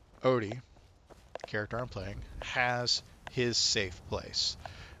 Odie, the character I'm playing, has his safe place.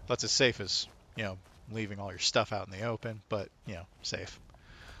 That's as safe as, leaving all your stuff out in the open, but, safe.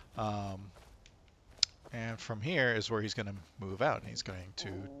 And from here is where he's going to move out, and he's going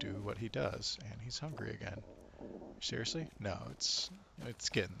to do what he does, and he's hungry again. Seriously? No, it's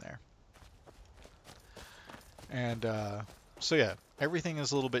getting there. And so yeah, everything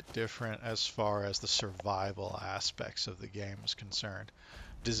is a little bit different as far as the survival aspects of the game is concerned.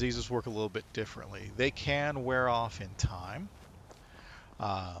 Diseases work a little bit differently. They can wear off in time,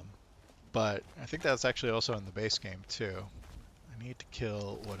 um, but I think that's actually also in the base game too. I need to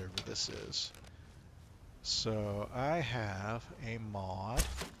kill whatever this is. So I have a mod,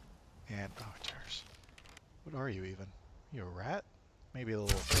 and oh, tears. What are you even? You a rat? Maybe a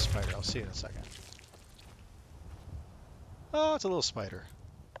little spider. I'll see you in a second. Oh, it's a little spider.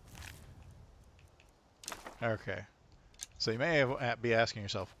 Okay. So you may be asking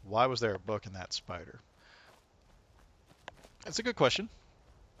yourself, why was there a book in that spider? That's a good question.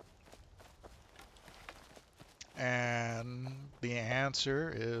 And the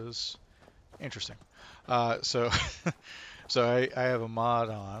answer is interesting. So so I have a mod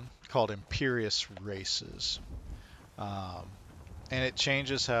on called Imperious Races. And it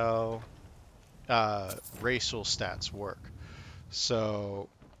changes how racial stats work. So,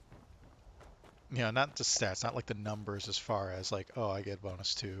 not the stats, not like the numbers as far as like, oh, I get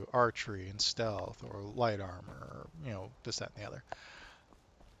bonus to archery and stealth or light armor, or, this, that, and the other.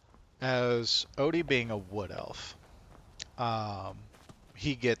 As Odie being a wood elf,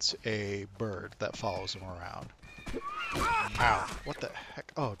 he gets a bird that follows him around. Ow, what the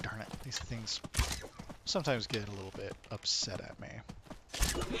heck? Oh, darn it. These things sometimes get a little bit upset at me.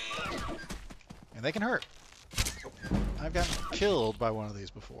 And they can hurt. I've gotten killed by one of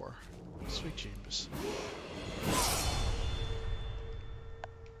these before. Sweet James.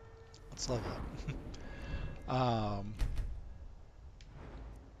 Let's level up.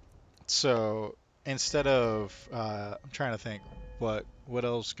 So instead of, I'm trying to think what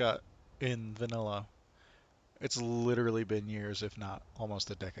else got in vanilla. It's literally been years, if not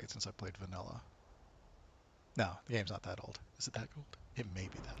almost a decade since I played vanilla. No, the game's not that old. Is it that old? It may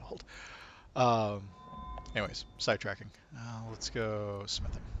be that old. Anyways, sidetracking. Let's go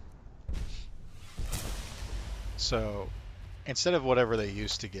smithing. So instead of whatever they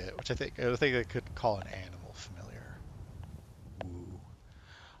used to get, which I think they could call an animal familiar. Woo.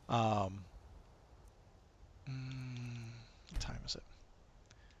 What time is it?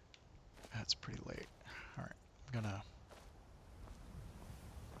 That's pretty late. All right, I'm gonna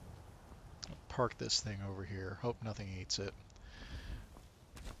park this thing over here. Hope nothing eats it.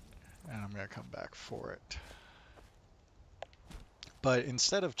 And I'm gonna come back for it. But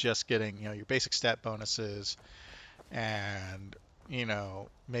instead of just getting, your basic stat bonuses and,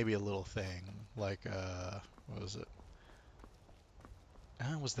 maybe a little thing like, what was it?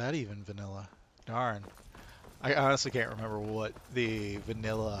 Was that even vanilla? Darn. I honestly can't remember what the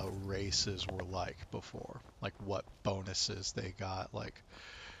vanilla races were like before. Like what bonuses they got. Like,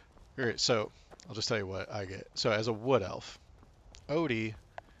 alright, so I'll just tell you what I get. So as a wood elf, Odie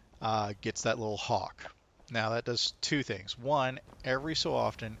gets that little hawk. Now that does two things. One, every so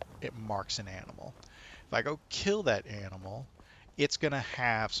often it marks an animal. If I go kill that animal, it's going to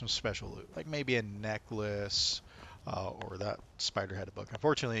have some special loot, like maybe a necklace, or that spider had a book.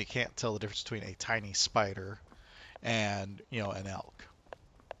 Unfortunately, you can't tell the difference between a tiny spider and, an elk.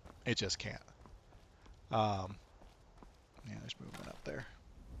 It just can't. Yeah, there's movement up there.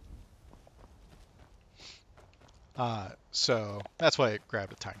 So that's why it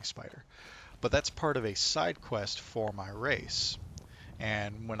grabbed a tiny spider. But that's part of a side quest for my race.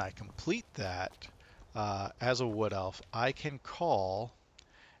 And when I complete that, as a wood elf, I can call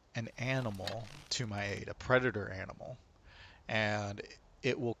an animal to my aid, a predator animal. And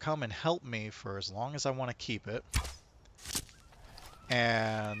it will come and help me for as long as I want to keep it.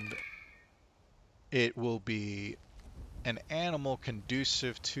 And it will be an animal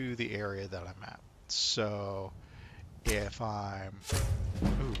conducive to the area that I'm at. So if I'm...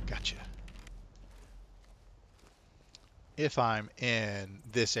 Ooh, gotcha. If I'm in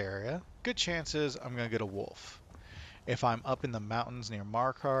this area, good chances I'm going to get a wolf. If I'm up in the mountains near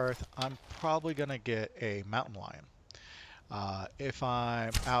Markarth, I'm probably going to get a mountain lion. If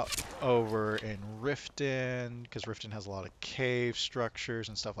I'm out over in Riften, because Riften has a lot of cave structures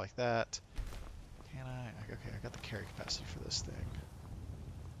and stuff like that. Can I? Okay, I got the carry capacity for this thing.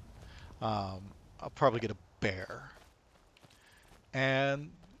 I'll probably get a bear.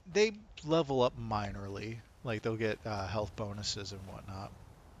 And they level up minorly. Like, they'll get health bonuses and whatnot.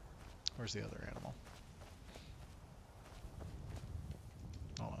 Where's the other animal?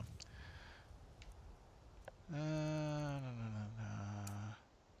 Hold on.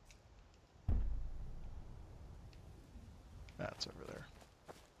 That's over there.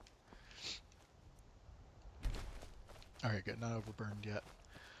 Alright, good. Not overburned yet.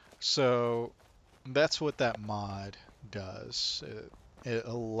 So, that's what that mod does. It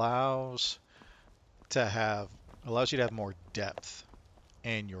allows you to have more depth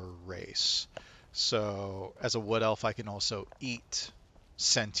in your race. So as a wood elf, I can also eat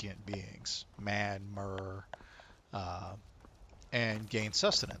sentient beings, man, mer, uh, and gain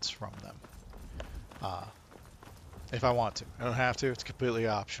sustenance from them. Uh, if I want to. I don't have to. It's a completely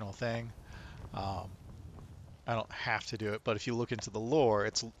optional thing. Um, I don't have to do it, but if you look into the lore,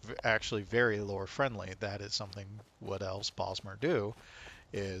 it's actually very lore friendly. That is something wood elves, Bosmer do,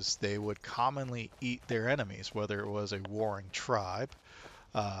 is they would commonly eat their enemies, whether it was a warring tribe,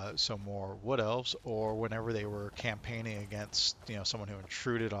 so more wood elves, or whenever they were campaigning against, someone who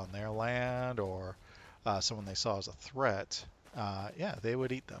intruded on their land, or someone they saw as a threat. Yeah, they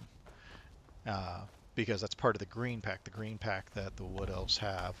would eat them, uh, because that's part of the green pact that the wood elves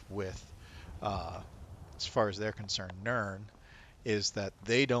have with, uh, as far as they're concerned, Nern, is that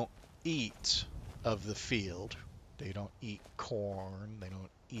they don't eat of the field. They don't eat corn. They don't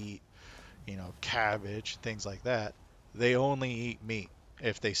eat, cabbage, things like that. They only eat meat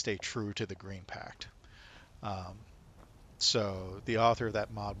if they stay true to the Green Pact. Um, so the author of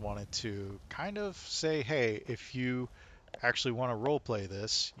that mod wanted to kind of say, hey, if you actually want to roleplay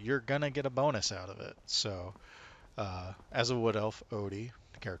this, you're gonna get a bonus out of it. So as a wood elf, Odie,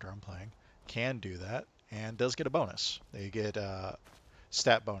 the character I'm playing, can do that and does get a bonus. They get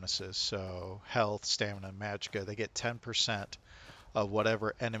stat bonuses, so health, stamina, magicka. They get 10% of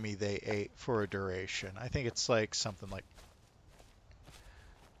whatever enemy they ate for a duration. I think it's like something like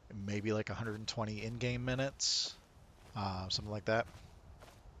maybe like 120 in-game minutes, something like that.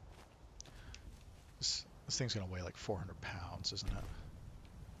 This thing's gonna weigh like 400 pounds, isn't it?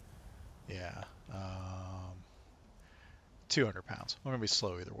 Yeah. 200 pounds. I'm gonna be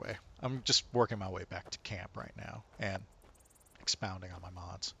slow either way. I'm just working my way back to camp right now and expounding on my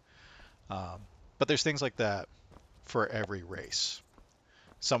mods. But there's things like that for every race.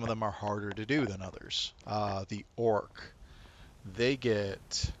 Some of them are harder to do than others. The orc, they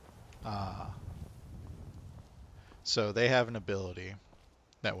get, so they have an ability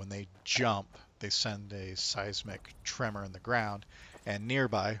that when they jump, they send a seismic tremor in the ground, and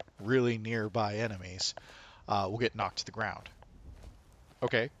really nearby enemies will get knocked to the ground.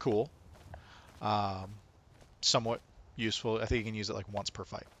 Okay, cool. Somewhat useful. I think you can use it like once per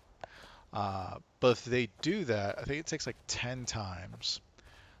fight. But if they do that, I think it takes like 10 times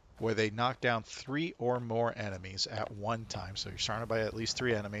where they knock down 3 or more enemies at one time. So you're surrounded by at least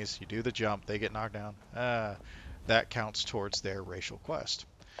 3 enemies. You do the jump, they get knocked down. That counts towards their racial quest.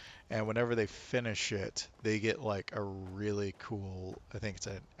 And whenever they finish it, they get like a really cool, I think it's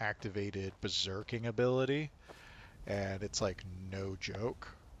an activated berserking ability. And it's like no joke,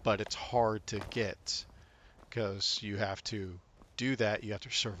 but it's hard to get because you have to do that. You have to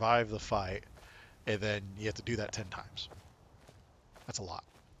survive the fight, and then you have to do that 10 times. That's a lot.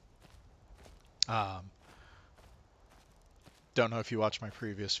 Don't know if you watched my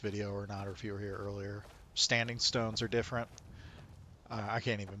previous video or not, or if you were here earlier. Standing stones are different. I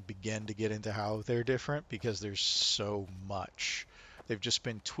can't even begin to get into how they're different because there's so much. They've just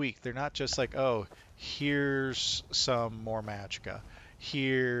been tweaked. They're not just like, oh, here's some more magicka.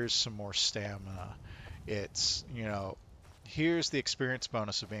 Here's some more stamina. It's, here's the experience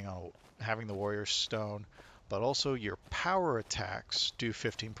bonus of having the warrior stone, but also your power attacks do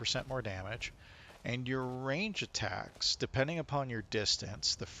 15% more damage. And your range attacks, depending upon your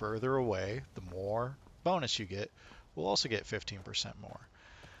distance, the further away, the more bonus you get, will also get 15% more.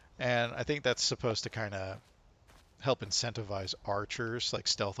 And I think that's supposed to kind of help incentivize archers, like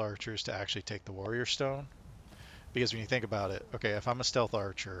stealth archers, to actually take the warrior stone. Because when you think about it, okay, if I'm a stealth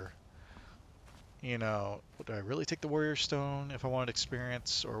archer, would I really take the warrior stone if I wanted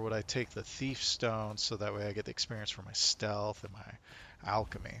experience, or would I take the thief stone so that way I get the experience for my stealth and my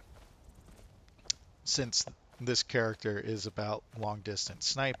alchemy? Since this character is about long distance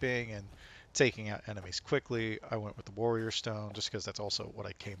sniping and taking out enemies quickly, I went with the warrior stone just because that's also what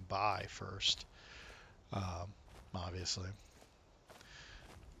I came by first, obviously.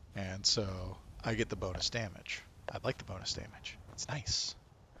 And so I get the bonus damage. I like the bonus damage. It's nice.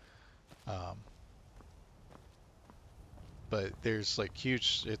 But there's like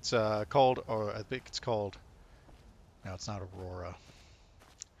huge, it's called, or I think it's called, no, it's not Aurora.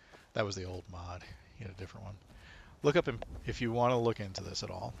 That was the old mod. You had a different one. Look up, if you want to look into this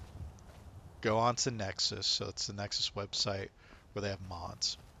at all, go on to Nexus. So it's the Nexus website where they have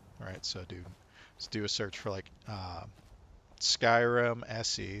mods, right? So do a search for like Skyrim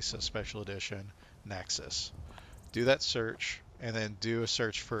SE, so Special Edition Nexus. Do that search, and then do a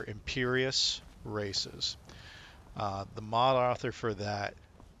search for Imperious Races. The mod author for that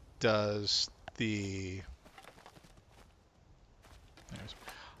does the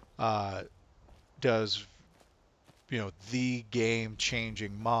does the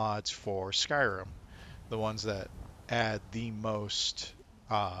game-changing mods for Skyrim, the ones that add the most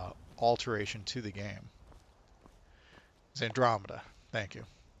alteration to the game. It's Andromeda. Thank you.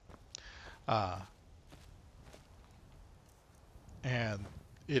 And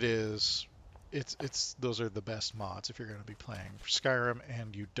it's those are the best mods if you're going to be playing for Skyrim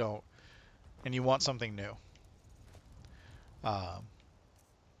and you want something new.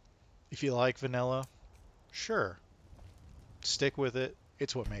 If you like vanilla, sure, stick with it.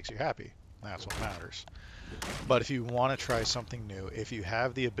 It's what makes you happy. That's what matters. But if you want to try something new, if you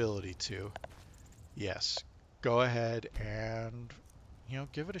have the ability to, yes, go ahead and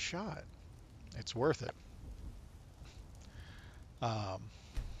give it a shot. It's worth it. I'll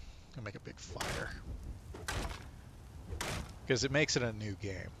make a big fire because it makes it a new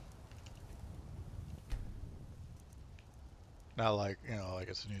game. Not like like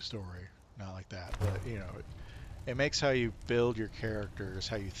it's a new story, not like that. But it makes how you build your characters,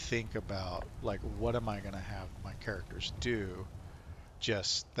 how you think about like what am I gonna have my characters do,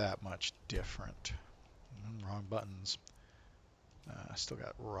 just that much different. Wrong buttons. Still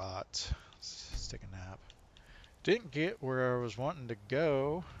got rot. Let's take a nap. Didn't get where I was wanting to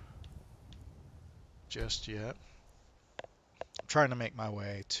go just yet. I'm trying to make my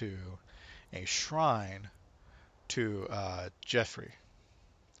way to a shrine to Jeffrey.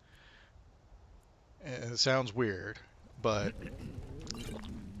 It sounds weird, but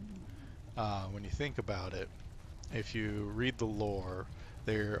when you think about it, if you read the lore,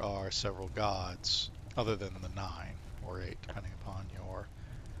 there are several gods other than the 9 or 8, depending upon your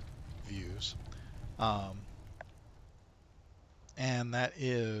views. And that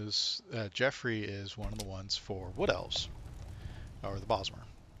is, Jeffrey is one of the ones for Wood Elves, or the Bosmer,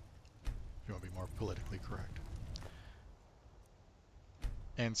 if you want to be more politically correct.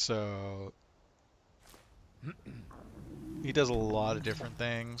 And so he does a lot of different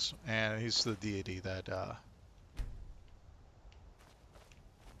things, and he's the deity that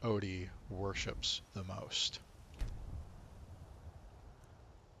Odie worships the most.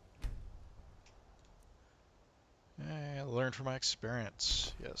 Learn from my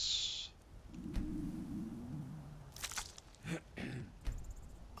experience, yes.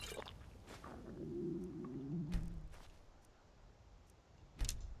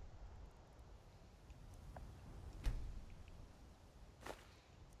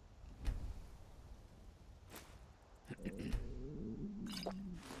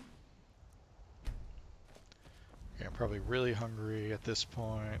 Okay, I'm probably really hungry at this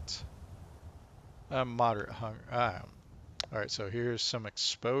point. I'm moderate hunger. Alright, so here's some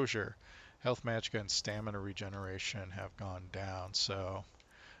exposure. Health, magicka, and stamina regeneration have gone down. So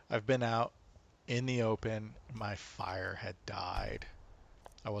I've been out in the open. My fire had died.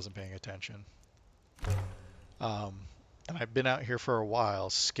 I wasn't paying attention. And I've been out here for a while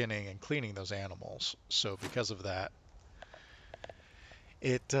skinning and cleaning those animals. So because of that,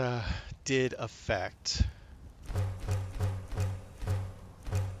 it did affect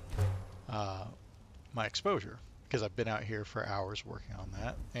my exposure, because I've been out here for hours working on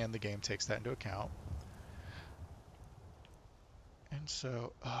that, and the game takes that into account. And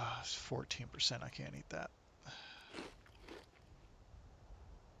so, 14%, I can't eat that.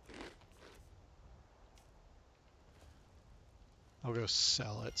 I'll go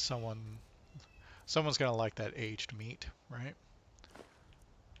sell it. Someone's gonna like that aged meat, right?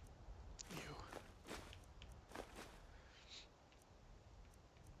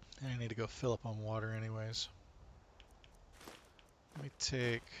 I need to go fill up on water anyways. Let me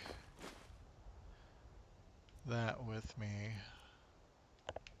take that with me.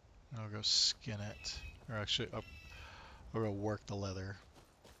 I'll go skin it. Or actually, I'll go work the leather.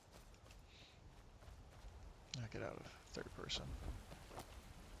 I'll get out of third person.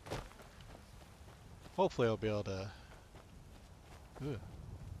 Hopefully I'll be able to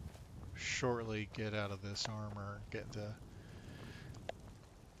shortly get out of this armor, get into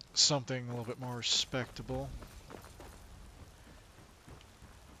something a little bit more respectable.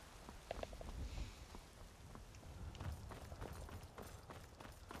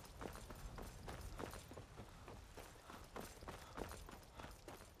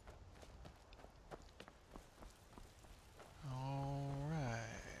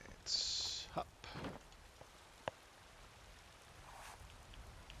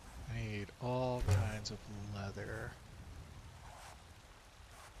 Of leather.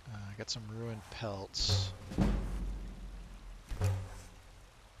 I got some ruined pelts,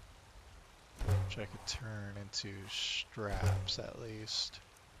 which I could turn into straps at least.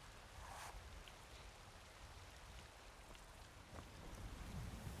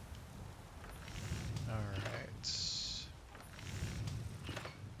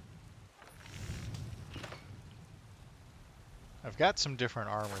 I've got some different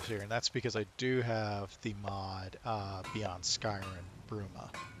armors here, and that's because I do have the mod Beyond Skyrim Bruma.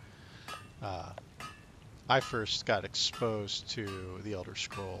 I first got exposed to the Elder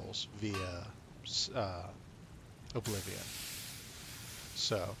Scrolls via Oblivion.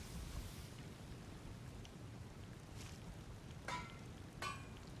 So,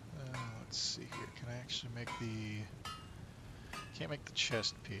 let's see here. Can I actually make can't make the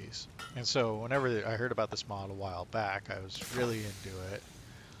chest piece. And so whenever I heard about this mod a while back, I was really into it.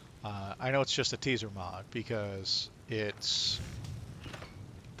 I know it's just a teaser mod because it's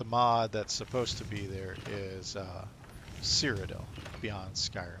the mod that's supposed to be there is Cyrodiil, Beyond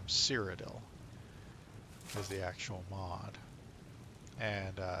Skyrim. Cyrodiil is the actual mod.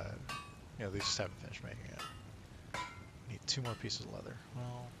 And, you know, they just haven't finished making it. Need 2 more pieces of leather.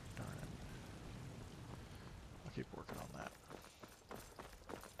 Well, darn it. I'll keep working on that.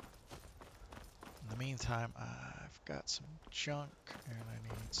 In the meantime, I've got some junk and I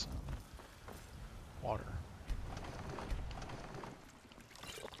need some water.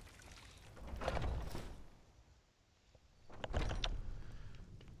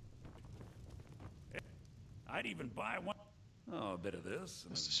 I'd even buy one. Oh, a bit of this.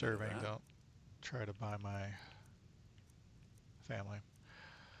 Just a serving. Don't try to buy my family.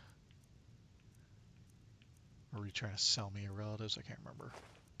 Or were you trying to sell me your relatives? I can't remember.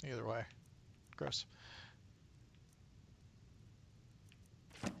 Either way. Gross.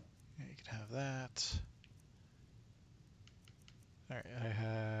 Yeah, you can have that. Alright, I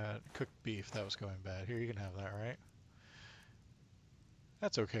had cooked beef. That was going bad. Here, you can have that, right?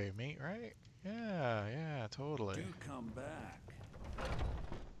 That's okay meat, right? Yeah, yeah, totally. Do come back.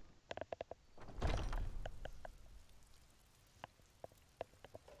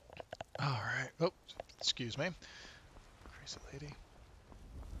 Alright. Oh, excuse me. Crazy lady.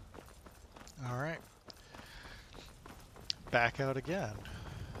 Alright. Back out again.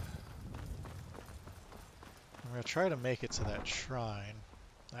 I'm going to try to make it to that shrine.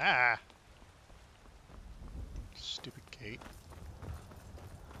 Ah! Stupid gate.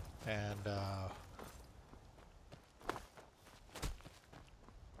 And,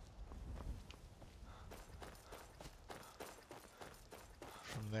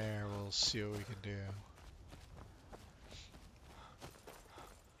 from there, we'll see what we can do.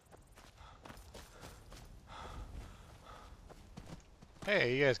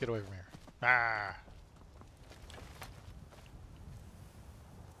 Hey, you guys get away from here. Ah!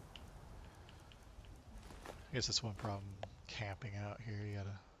 I guess that's one problem camping out here. You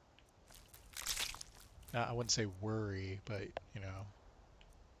gotta, I wouldn't say worry, but, you know,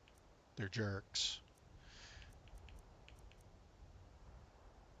 they're jerks.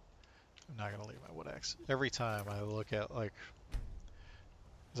 I'm not gonna leave my wood axe. Every time I look at, like,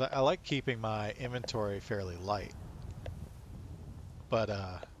 'cause I like keeping my inventory fairly light. But,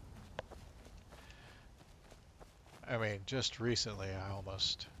 I mean, just recently I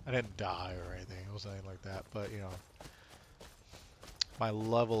didn't die or anything, it wasn't anything like that, but, you know, my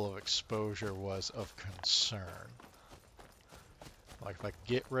level of exposure was of concern. Like, if I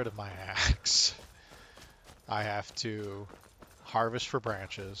get rid of my axe, I have to harvest for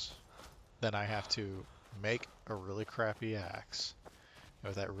branches, then I have to make a really crappy axe.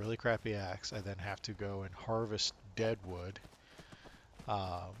 And with that really crappy axe, I then have to go and harvest dead wood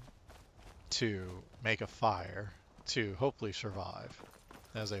to make a fire to hopefully survive.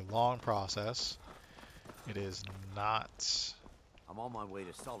 That is a long process. It is not... I'm on my way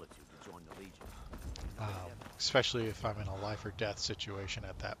to Solitude to join the Legion. Especially if I'm in a life or death situation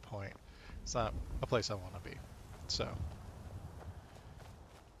at that point. It's not a place I want to be. So,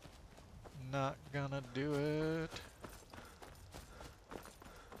 not gonna do it.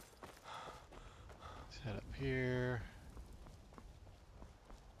 Let's head up here.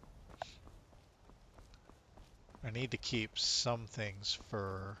 I need to keep some things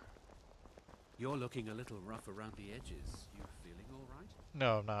for... You're looking a little rough around the edges. You feeling all right?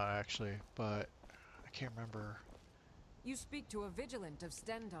 No, I'm not actually, but I can't remember. You speak to a vigilant of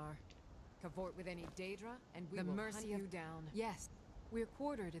Stendar. Cavort with any Daedra, and we will hunt you down. Yes, we're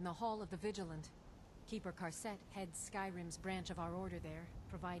quartered in the Hall of the Vigilant. Keeper Carset heads Skyrim's branch of our order there,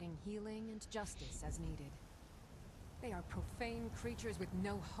 providing healing and justice as needed. They are profane creatures with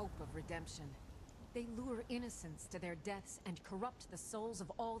no hope of redemption. They lure innocents to their deaths and corrupt the souls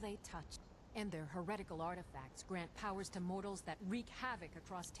of all they touch. And their heretical artifacts grant powers to mortals that wreak havoc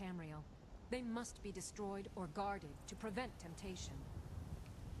across Tamriel. They must be destroyed or guarded to prevent temptation.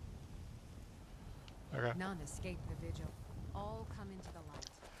 Okay. None escape the vigil. All come into the light.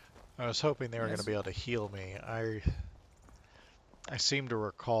 I was hoping they were going to be able to heal me. I seem to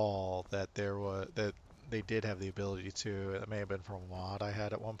recall that they did have the ability to. It may have been from a mod I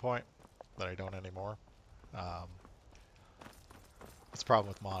had at one point, that I don't anymore. That's the problem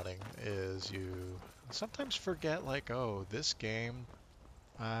with modding, is you sometimes forget, like, oh, this game,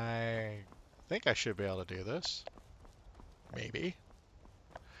 I think I should be able to do this. Maybe.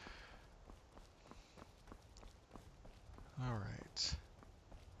 Alright.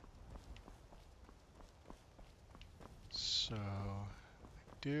 So,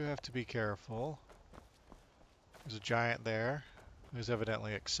 I do have to be careful. There's a giant there who's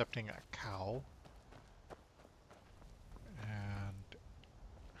evidently accepting a cow. And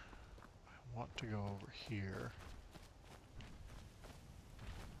I want to go over here.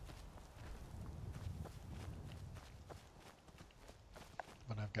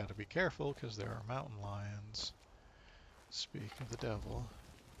 But I've got to be careful because there are mountain lions. Speak of the devil.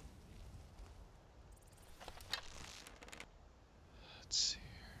 Let's see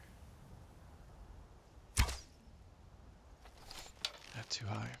here. Not too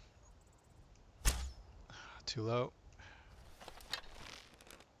high. Too low.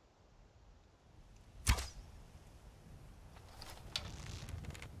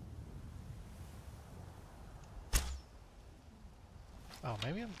 Oh,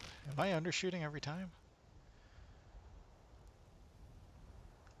 maybe am I undershooting every time?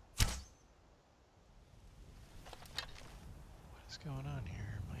 What is going on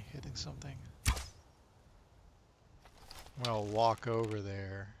here? Am I hitting something? I'm gonna walk over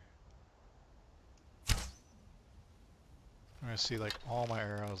there. I'm gonna see like all my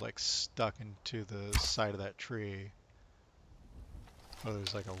arrows like stuck into the side of that tree. Oh,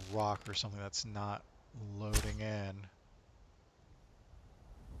 there's like a rock or something that's not loading in.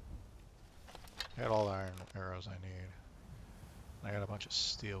 I got all the iron arrows I need. I got a bunch of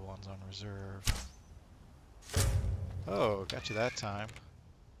steel ones on reserve. Oh, got you that time.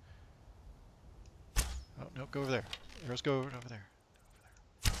 Oh, no, go over there. Arrows go over there.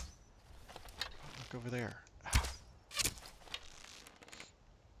 Look over there.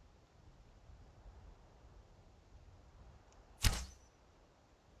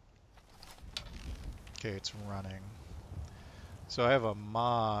 Okay, it's running. So I have a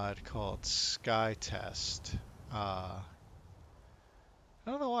mod called Sky Test. I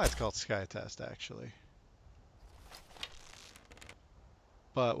don't know why it's called Sky Test actually.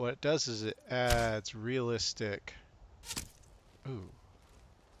 But what it does is it adds realistic... Ooh,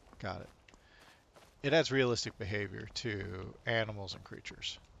 got it. It adds realistic behavior to animals and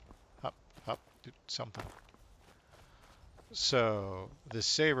creatures. Up, up, do something. So, this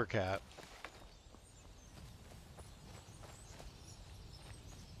saber cat...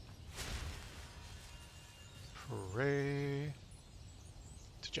 Pray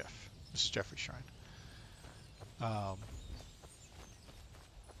to Jeff. This is Jeffrey's shrine.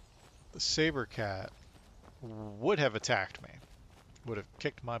 The saber cat would have attacked me. Would have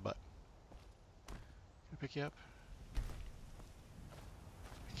kicked my butt. Can I pick you up?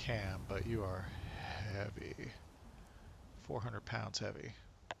 I can, but you are heavy. 400 pounds heavy.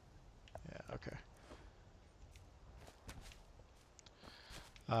 Yeah, okay.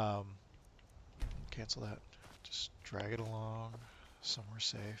 Cancel that. Just drag it along somewhere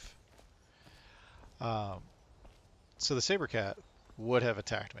safe. So the saber cat would have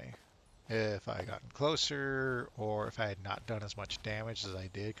attacked me if I had gotten closer, or if I had not done as much damage as I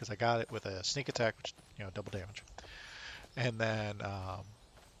did, because I got it with a sneak attack, which, you know, double damage, and then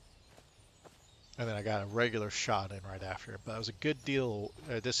I got a regular shot in right after. But I was a good deal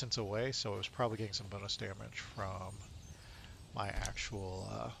distance away, so I was probably getting some bonus damage from my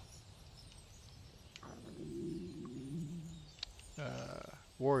actual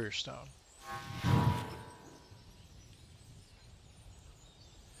warrior stone.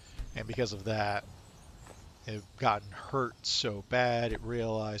 And because of that, it had gotten hurt so bad, it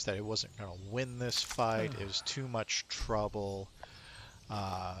realized that it wasn't going to win this fight. It was too much trouble,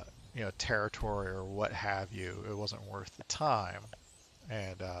 you know, territory or what have you. It wasn't worth the time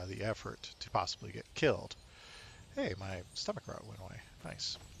and the effort to possibly get killed. Hey, my stomach rot went away.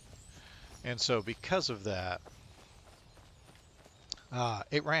 Nice. And so because of that,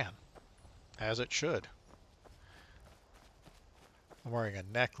 it ran, as it should. I'm wearing a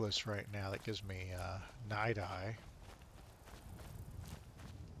necklace right now that gives me night eye.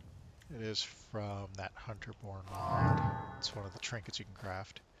 It is from that Hunterborn mod. It's one of the trinkets you can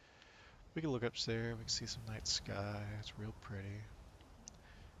craft. We can look up there, we can see some night sky. It's real pretty.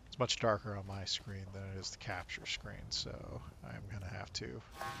 It's much darker on my screen than it is the capture screen, so I'm going to have to,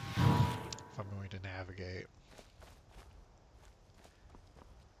 if I'm going to navigate,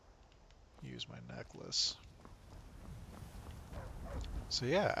 use my necklace. So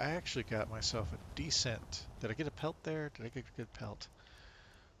yeah, I actually got myself a decent. Did I get a pelt there? Did I get a good pelt?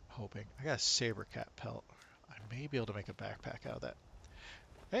 Hoping. I got a saber cat pelt. I may be able to make a backpack out of that.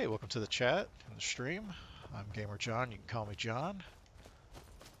 Hey, welcome to the chat and the stream. I'm Gamer John. You can call me John.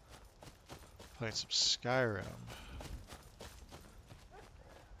 Playing some Skyrim.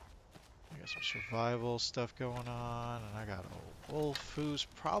 I got some survival stuff going on, and I got a wolf who's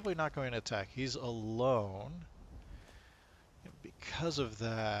probably not going to attack. He's alone. And because of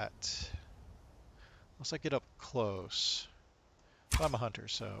that, unless I get up close, well, I'm a hunter,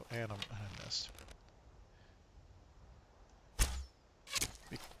 so, and I missed.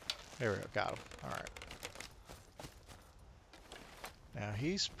 There we go, got him. Alright. Now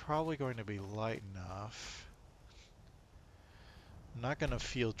he's probably going to be light enough. I'm not going to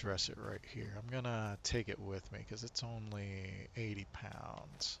field dress it right here. I'm going to take it with me because it's only 80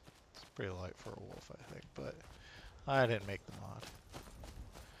 pounds. It's pretty light for a wolf, I think, but I didn't make the mod.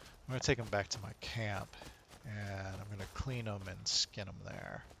 I'm going to take him back to my camp and I'm going to clean him and skin him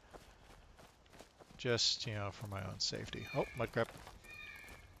there. Just, you know, for my own safety. Oh, mudcrab.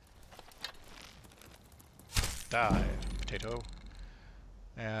 Die, potato.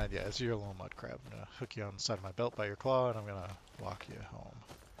 And yeah, it's your little mud crab. I'm going to hook you on the side of my belt by your claw and I'm going to walk you home.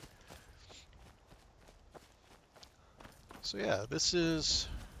 So yeah, this is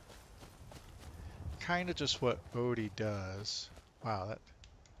kind of just what Odie does. Wow,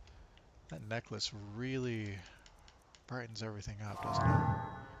 that necklace really brightens everything up, doesn't it?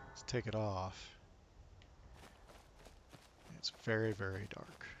 Let's take it off. It's very, very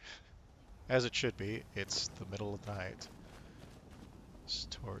dark. As it should be. It's the middle of the night. This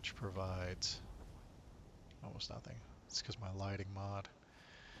torch provides almost nothing. It's because my lighting mod.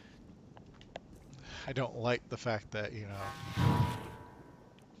 I don't like the fact that, you know,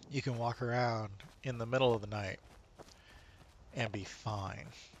 you can walk around in the middle of the night and be fine.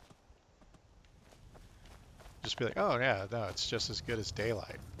 Just be like, oh yeah, no, it's just as good as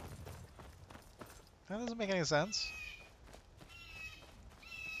daylight. That doesn't make any sense.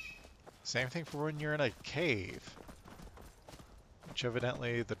 Same thing for when you're in a cave. Which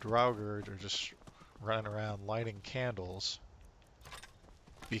evidently the Draugr are just running around lighting candles.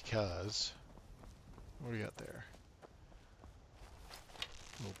 Because... what do we got there?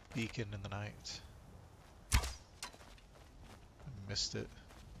 A little beacon in the night. I missed it.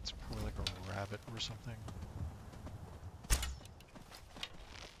 It's probably like a rabbit or something.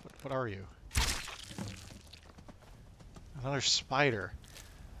 What are you? Another spider.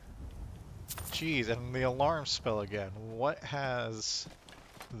 Jeez, and the alarm spell again. What has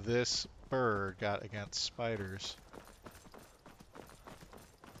this bird got against spiders?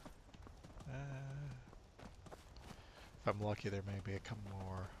 If I'm lucky, there may be a couple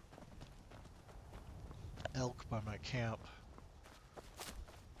more elk by my camp.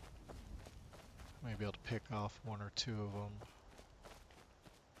 May be able to pick off one or two of them.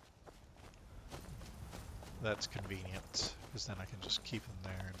 That's convenient, because then I can just keep them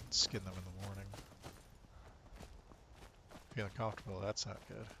there and skin them in the morning. Feeling comfortable, that's not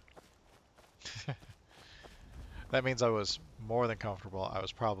good. That means I was more than comfortable, I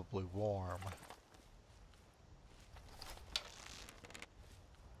was probably warm.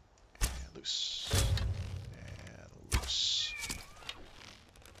 And loose. And loose.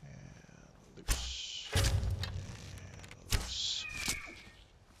 And loose. And loose.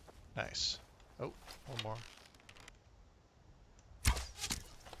 Nice. Oh, one more.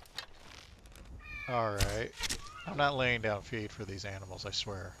 Alright. I'm not laying down feed for these animals, I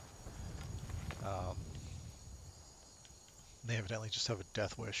swear. They evidently just have a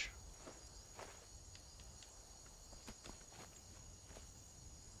death wish.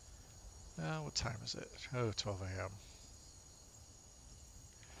 What time is it? Oh, 12 a.m.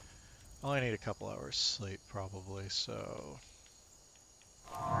 Well, I need a couple hours sleep probably, so...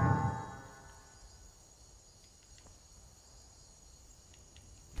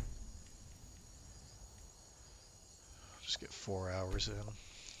 just get 4 hours in.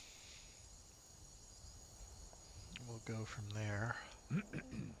 We'll go from there.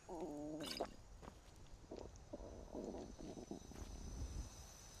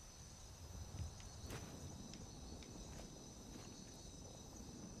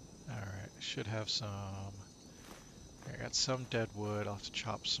 Alright, should have some... I got some dead wood, I'll have to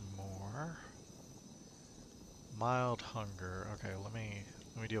chop some more. Mild hunger. Okay, let me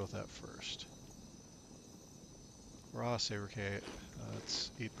deal with that first. Raw sabercate.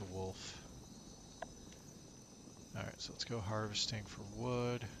 Let's eat the wolf. Alright, so let's go harvesting for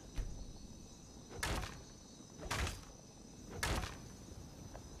wood.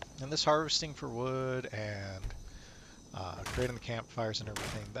 And this harvesting for wood and creating the campfires and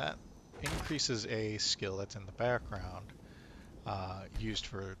everything, that increases a skill that's in the background, used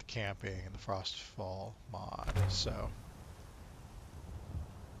for the camping and the Frostfall mod. So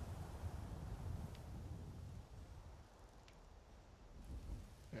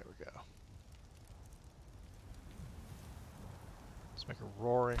there we go. Let's make a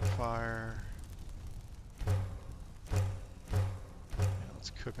roaring fire. And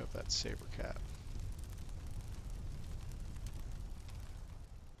let's cook up that saber cat.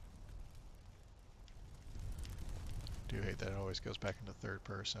 Do hate that it always goes back into third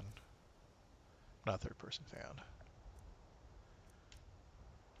person. Not third person fan.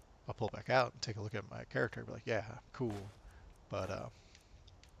 I'll pull back out and take a look at my character and be like, yeah, cool. But,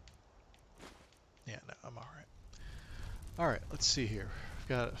 yeah, no, I'm alright. Alright, let's see here. We've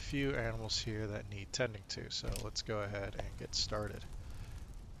got a few animals here that need tending to, so let's go ahead and get started.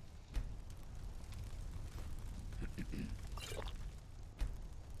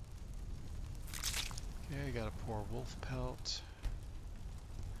 Okay, got a poor wolf pelt.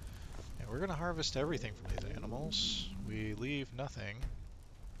 And we're gonna harvest everything from these animals. We leave nothing,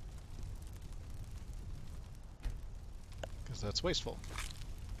 because that's wasteful.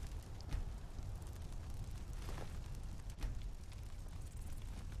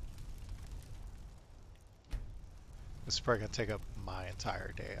 This is probably gonna take up my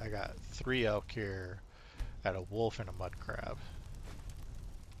entire day. I got 3 elk here, and a wolf and a mud crab.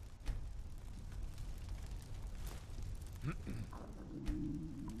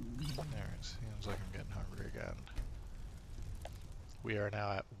 There, seems like I'm getting hungry again. We are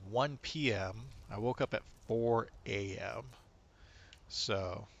now at 1 p.m. I woke up at 4 a.m.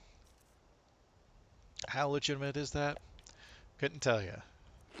 So, how legitimate is that? Couldn't tell you.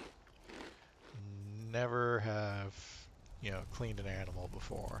 Never have, cleaned an animal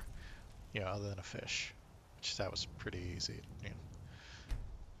before, other than a fish. Which that was pretty easy.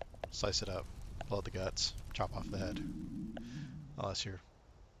 Slice it up, pull out the guts, chop off the head. Unless you're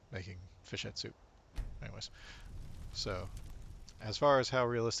making fish head soup. Anyways, so as far as how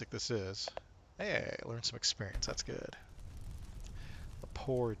realistic this is, hey, I learned some experience. That's good. A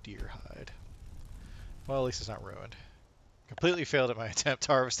poor deer hide. Well, at least it's not ruined. Completely failed at my attempt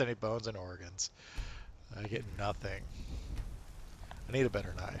to harvest any bones and organs. I get nothing. I need a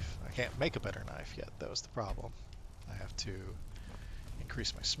better knife. I can't make a better knife yet. That was the problem. I have to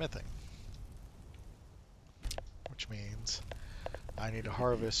increase my smithing. Which means I need to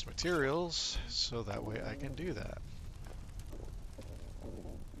harvest materials so that way I can do that.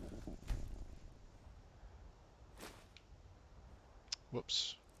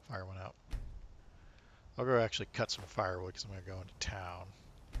 Whoops, fire went out. I'll go actually cut some firewood because I'm going to go into town.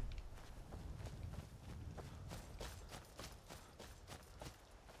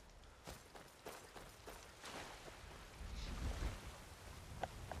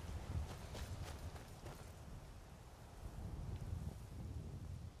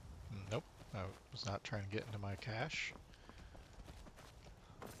 Nope, I was not trying to get into my cache.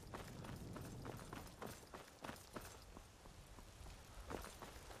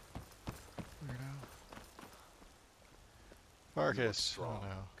 Farkas. Oh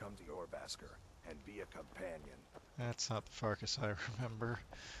no. Come to your Basker and be a companion. That's not the Farkas I remember.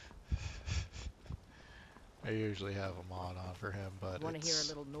 I usually have a mod on for him, but Want to hear a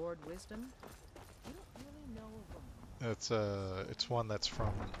little Nord wisdom? You don't really know of them. It's one that's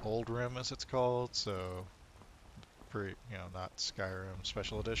from Old Rim, as it's called, so pretty, not Skyrim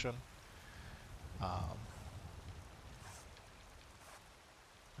Special Edition. Okay,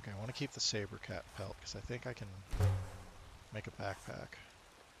 I want to keep the saber cat pelt because I think I can make a backpack.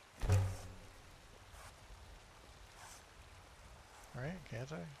 Alright,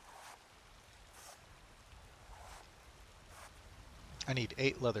 can't I? I need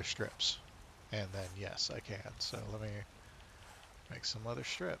 8 leather strips. And then, yes, I can. So let me make some leather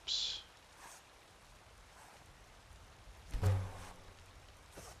strips.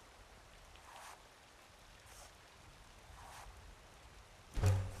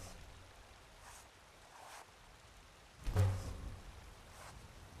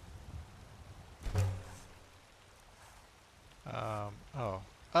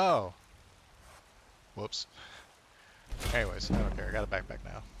 Oh. Whoops. Anyways, I don't care. I got a backpack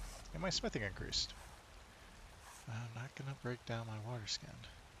now. And my smithing increased. I'm not going to break down my water skin.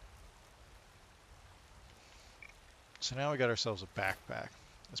 So now we got ourselves a backpack.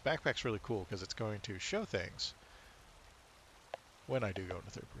 This backpack's really cool because it's going to show things when I do go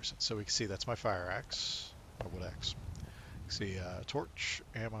into third person. So we can see that's my fire axe, or wood axe. You can see torch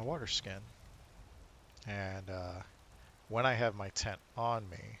and my water skin. And when I have my tent on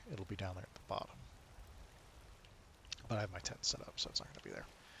me, it'll be down there at the bottom. But I have my tent set up, so it's not going to be there.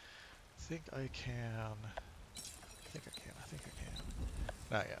 think I can. I think I can. I think I can.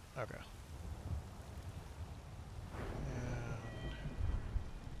 Not yet. Okay.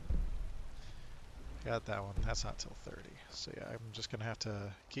 And got that one. That's not till 30. So yeah, I'm just gonna have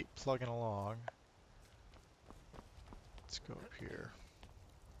to keep plugging along. Let's go up here.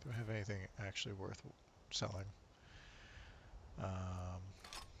 Do I have anything actually worth selling?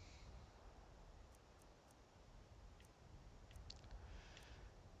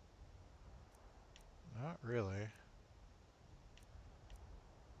 Not really.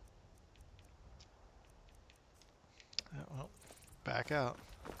 Well, back out.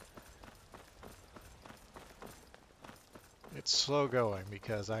 It's slow going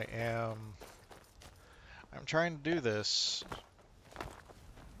because I'm trying to do this.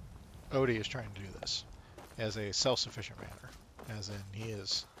 Odie is trying to do this as a self-sufficient manner, as in he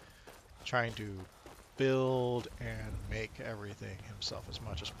is trying to build and make everything himself as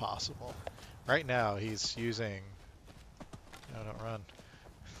much as possible. Right now he's using, no, don't run,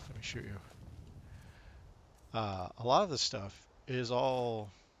 let me shoot you. A lot of this stuff is all,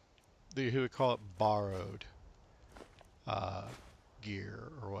 he would call it borrowed gear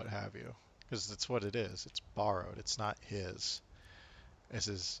or what have you, because that's what it is. It's borrowed. It's not his. This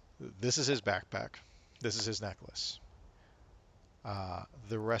is his backpack. This is his necklace.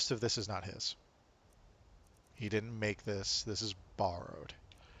 The rest of this is not his. He didn't make this. This is borrowed.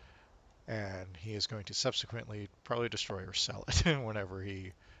 And he is going to subsequently probably destroy or sell it whenever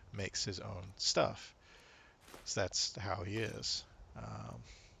he makes his own stuff. So that's how he is.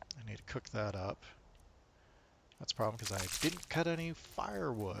 I need to cook that up. That's a problem because I didn't cut any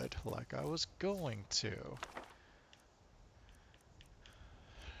firewood like I was going to.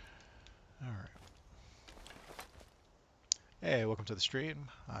 Alright. Hey, welcome to the stream.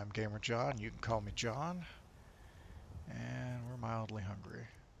 I'm Gamer John. You can call me John. And we're mildly hungry.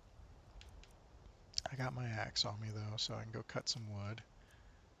 I got my axe on me though, so I can go cut some wood.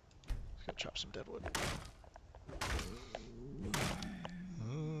 Let's go chop some dead wood.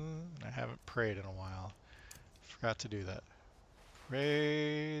 I haven't prayed in a while. Forgot to do that.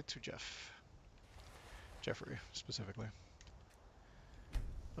 Pray to Jeffrey, specifically.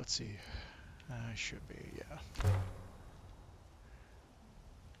 Let's see. I should be, yeah.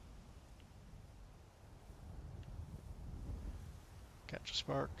 Catch a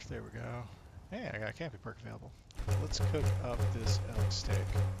spark. There we go. Hey, I got a camping perk available. Let's cook up this elk steak.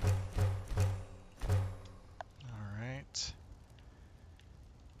 Alright.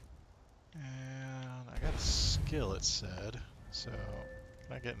 And I got a skill, it said. So,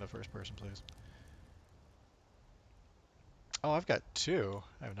 can I get into first person, please? Oh, I've got 2.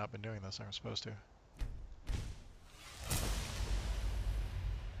 I have not been doing this like I'm supposed to.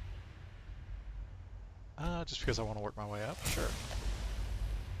 Just because I want to work my way up? Sure.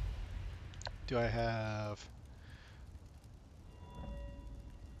 Do I have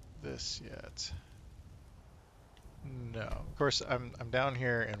this yet? No. Of course, I'm down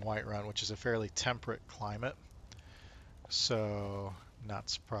here in Whiterun, which is a fairly temperate climate. So, not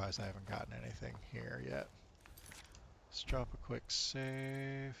surprised I haven't gotten anything here yet. Let's drop a quick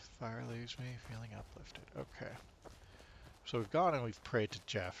save. Fire leaves me feeling uplifted. Okay. So we've gone and we've prayed to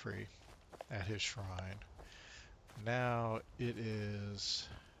Jeffrey at his shrine. Now it is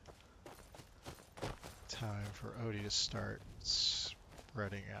time for Odie to start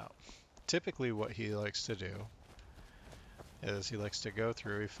spreading out. Typically what he likes to do is he likes to go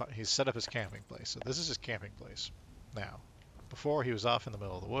through, he's set up his camping place. So this is his camping place now. Before he was off in the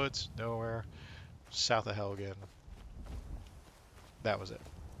middle of the woods, nowhere, south of Helgen. That was it.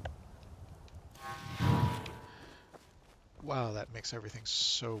 Wow, that makes everything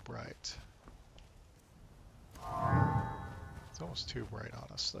so bright. It's almost too bright,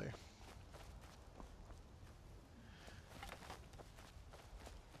 honestly.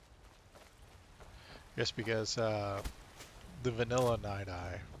 Just because the vanilla night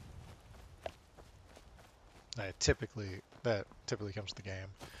eye that typically comes with the game.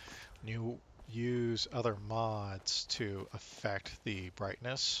 When you use other mods to affect the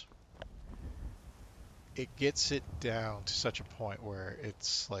brightness, it gets it down to such a point where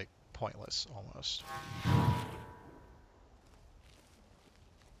it's like pointless almost.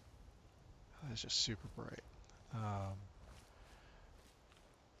 It's just super bright.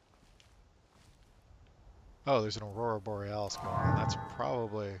 Oh, there's an Aurora Borealis going on. That's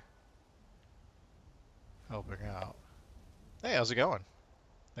probably helping out. Hey, how's it going?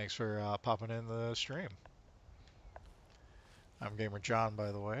 Thanks for popping in the stream. I'm Gamer John,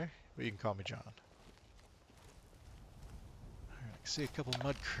 by the way, but you can call me John. Alright, I can see a couple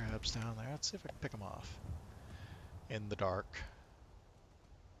mud crabs down there. Let's see if I can pick them off in the dark.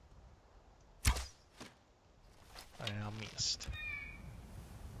 I missed.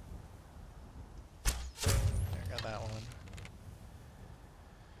 There, got that one.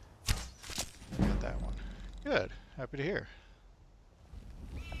 Got that one. Good. Happy to hear.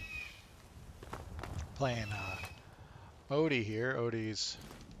 Playing Odie here. Odie's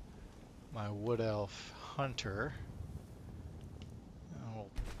my wood elf hunter. I'll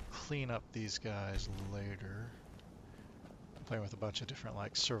clean up these guys later. I'm playing with a bunch of different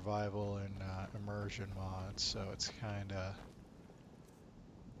like survival and immersion mods, so it's kind of.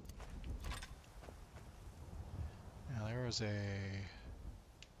 Now there was a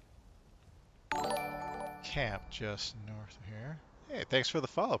camp just north of here. Hey, thanks for the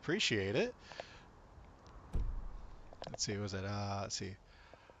follow. Appreciate it. Let's see, was it? Let's see.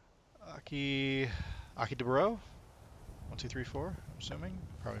 Aki DeBro? 1234, I'm assuming.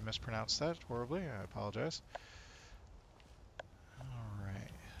 Probably mispronounced that horribly. I apologize.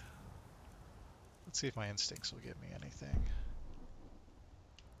 Alright. Let's see if my instincts will give me anything.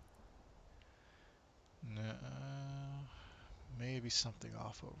 No. Maybe something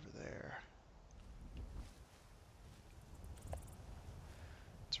off over there.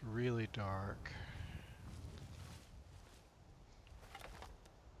 It's really dark.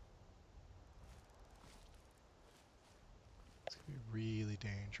 It's gonna be really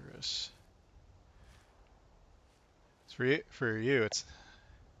dangerous. It's for you, it's...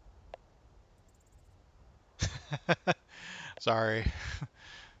 Sorry.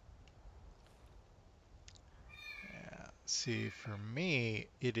 See, for me,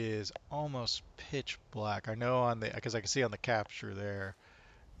 it is almost pitch black. I know on the, because I can see on the capture there,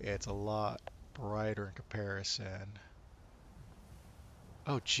 it's a lot brighter in comparison.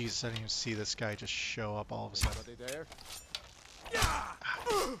 Oh, Jesus, I didn't even see this guy just show up all of a sudden. Anybody there?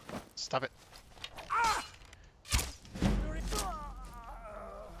 Stop it.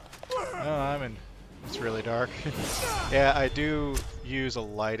 No, I'm in. It's really dark. Yeah, I do use a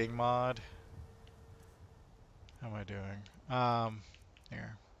lighting mod. How am I doing?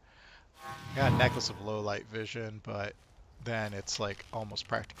 Here. I got a necklace of low light vision, but then it's like almost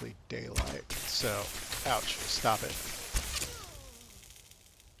practically daylight. So, ouch, stop it.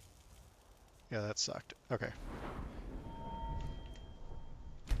 Yeah, that sucked. Okay.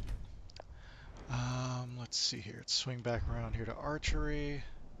 Let's see here. Let's swing back around here to archery.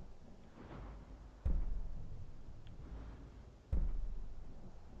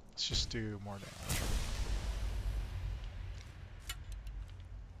 Let's just do more damage.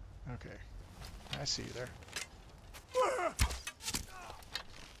 Okay. I see you there.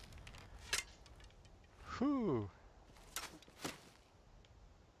 Whew.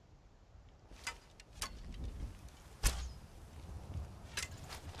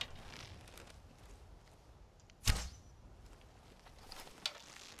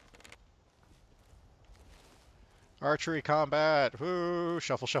 Archery combat! Whoo!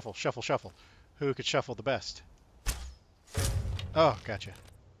 Shuffle, shuffle, shuffle, shuffle. Who could shuffle the best? Oh, gotcha.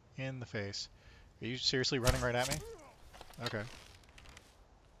 In the face. Are you seriously running right at me? Okay.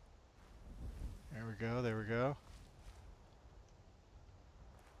 There we go, there we go.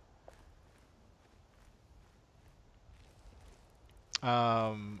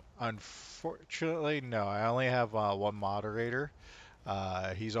 Unfortunately, no. I only have one moderator.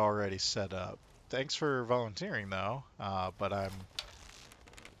 He's already set up. Thanks for volunteering, though. But I'm...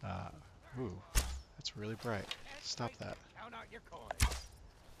 ooh, that's really bright. Stop that. Count out your coins.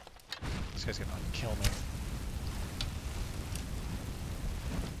 This guy's gonna kill me.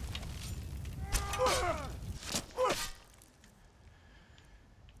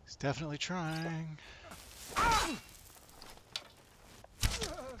 He's definitely trying.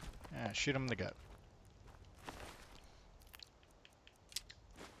 Yeah, shoot him in the gut.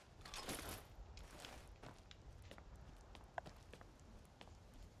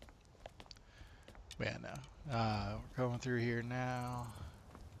 Yeah, no. We're going through here now.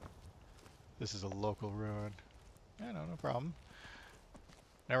 This is a local ruin. Yeah, no problem.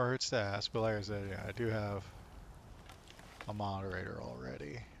 Never hurts to ask, but like I said, yeah, I do have a moderator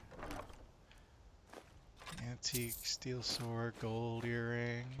already. Antique steel sword, gold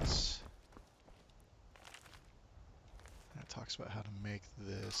earrings. That talks about how to make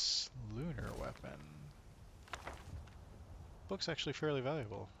this lunar weapon. Book's actually fairly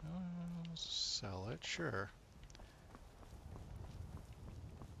valuable. Sell it, sure.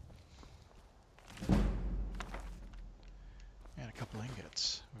 And a couple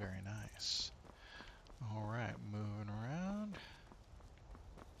ingots. Very nice. Alright, moving around.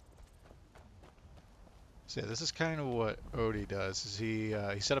 So yeah, this is kind of what Odie does. Is he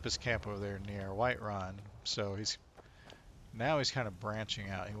set up his camp over there near Whiterun, so he's Now he's kind of branching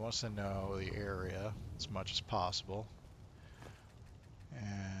out. He wants to know the area as much as possible.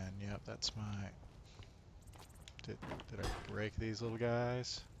 And yep, that's my... Did I break these little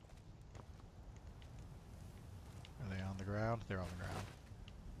guys? Are they on the ground? They're on the ground.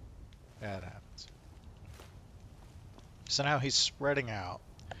 That happens. So now he's spreading out,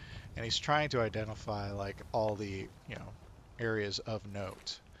 and he's trying to identify like all the, you know, areas of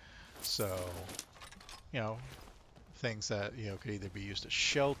note. So, you know, things that, you know, could either be used as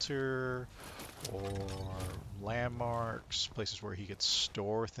shelter or landmarks, places where he could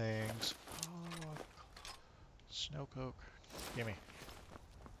store things. Oh, snow coke, gimme.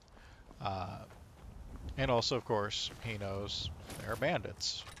 And also, of course, he knows there are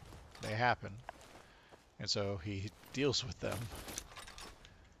bandits. They happen. And so he deals with them.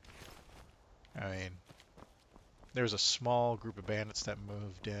 I mean, there's a small group of bandits that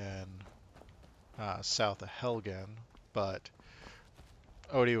moved in south of Helgen, but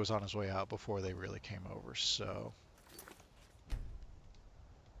Odie was on his way out before they really came over, so...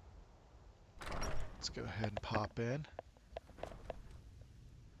 Let's go ahead and pop in.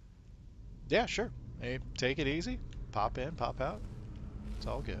 Yeah, sure. Hey, take it easy. Pop in, pop out. It's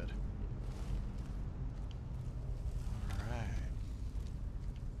all good. Alright.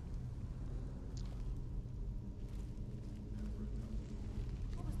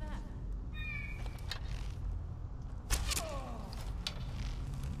 What was that? Do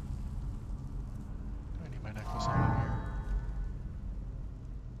I need my necklace on in here?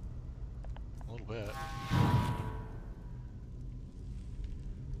 A little bit.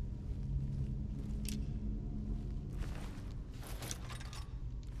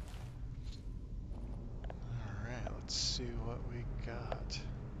 Alright, let's see what we got.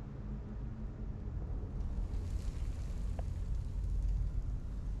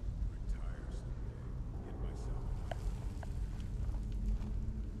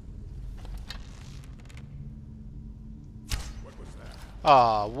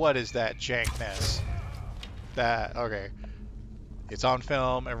 Ah, what is that jankness? That, okay. It's on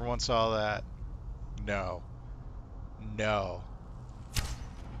film, everyone saw that. No. No.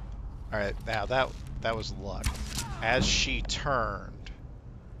 Alright, now that was luck. As she turned,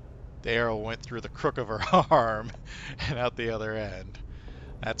 the arrow went through the crook of her arm and out the other end.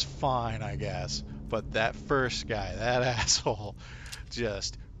 That's fine, I guess. But that first guy, that asshole,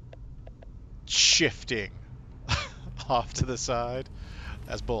 just shifting off to the side.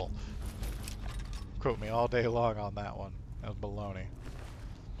 That's bull. Quote me all day long on that one. That was baloney.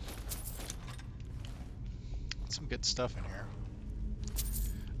 Some good stuff in here.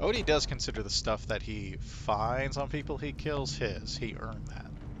 Odie does consider the stuff that he finds on people he kills his. He earned that.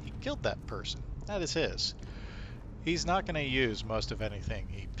 He killed that person. That is his. He's not going to use most of anything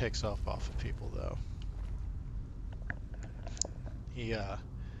he picks up off of people, though. He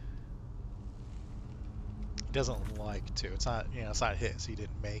doesn't like to. It's not, you know, it's not his. He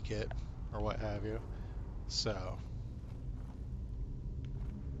didn't make it or what have you. So,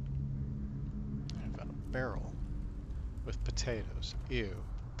 I found a barrel with potatoes. Ew,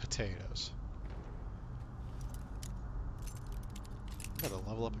 potatoes. I gotta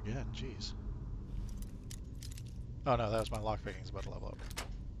level up again. Jeez. Oh no, that was my lockpicking. It's about to level up.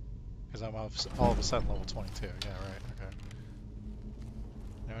 Because I'm all of a sudden level 22. Yeah, right. Okay.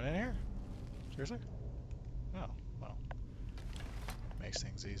 Anyone in here? Seriously? Oh, well. Makes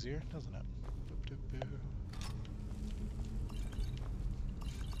things easier, doesn't it? Boop, doop, boo.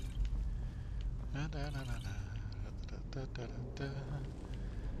 Da, da, da, da, da, da, da, da, da.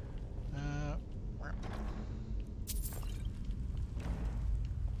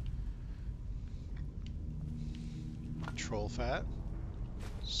 Troll fat,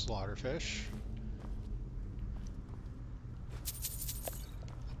 slaughterfish,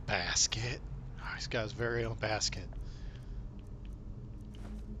 basket. Oh, he's got his very own basket.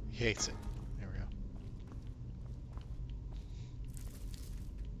 He hates it. There we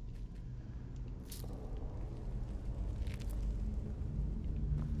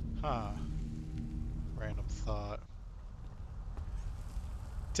go. Huh. Random thought.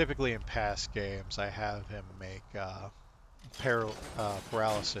 Typically in past games, I have him make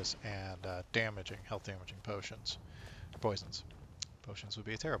paralysis and health damaging potions. Poisons. Potions would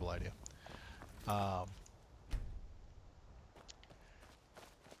be a terrible idea.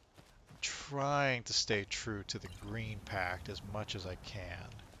 Trying to stay true to the Green Pact as much as I can.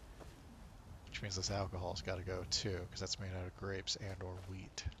 Which means this alcohol's got to go too, because that's made out of grapes and or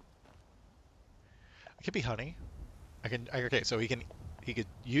wheat. It could be honey. Okay, so he could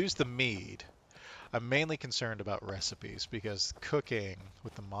use the mead. I'm mainly concerned about recipes because cooking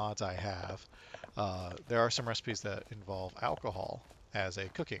with the mods I have, There are some recipes that involve alcohol as a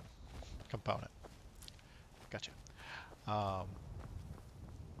cooking component. Gotcha. Um,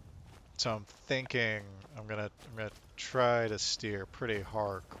 so I'm thinking I'm gonna try to steer pretty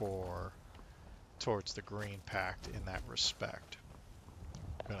hardcore towards the green pact in that respect.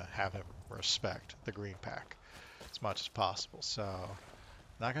 I'm gonna have him respect the green pack as much as possible. So I'm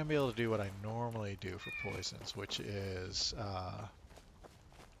not gonna be able to do what I normally do for poisons, which is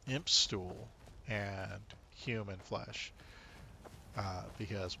imp stool and human flesh,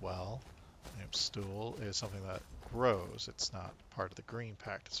 because well, imp stool is something that grows. It's not part of the green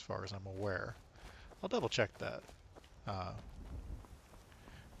pact as far as I'm aware. I'll double check that. But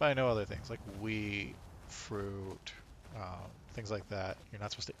I know other things like wheat, fruit, things like that. You're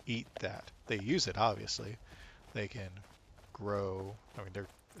not supposed to eat that. They use it, obviously. They can grow. I mean,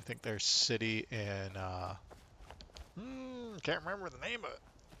 I think their city in can't remember the name of it.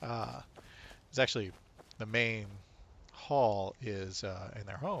 It's actually the main hall is in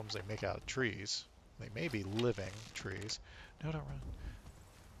their homes. They make out of trees. They may be living trees. No, don't run.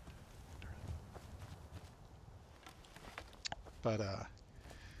 But what a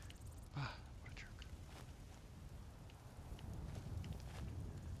jerk.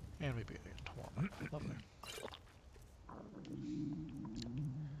 And maybe a warm up. Lovely.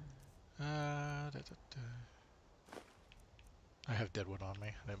 I have deadwood on me.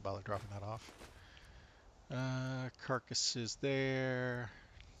 I didn't bother dropping that off. Carcasses there.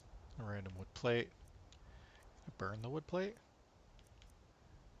 A random wood plate. Burn the wood plate?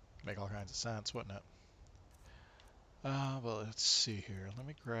 Make all kinds of sense, wouldn't it? Well, let's see here. Let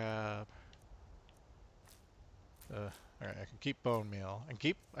me grab. All right, I can keep bone meal. I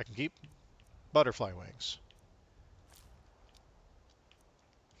can keep butterfly wings.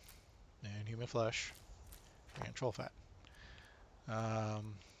 And human flesh. And troll fat.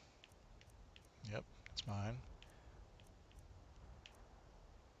 Yep, that's mine.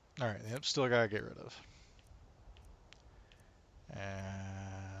 Alright, the imp still gotta get rid of.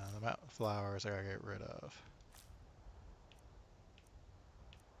 And the mountain flowers I gotta get rid of.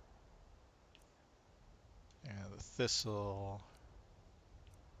 And the thistle.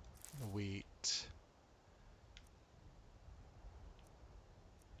 The wheat.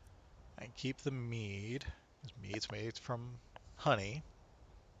 I keep the mead. Because mead's made from honey.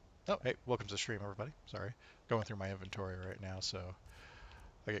 Oh, hey, welcome to the stream, everybody. Sorry. Going through my inventory right now, so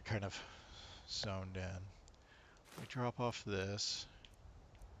I get kind of zoned in. Let me drop off this.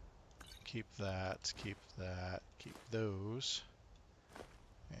 Keep that, keep that, keep those.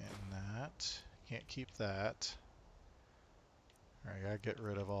 And that. Can't keep that. Alright, I gotta get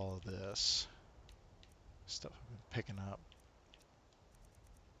rid of all of this stuff I've been picking up.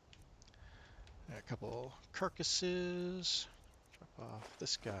 A couple carcasses. Drop off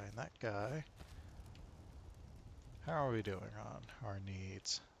this guy and that guy. How are we doing on our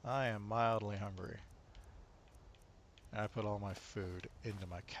needs? I am mildly hungry. And I put all my food into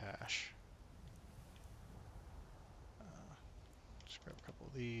my cache. Just grab a couple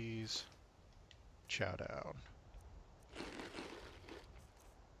of these. Chow down. It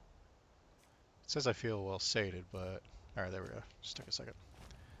says I feel well sated, but... Alright, there we go. Just took a second.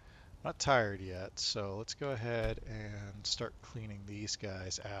 Not tired yet, so let's go ahead and start cleaning these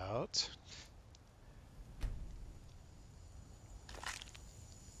guys out.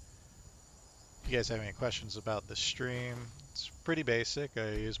 If you guys have any questions about the stream, it's pretty basic.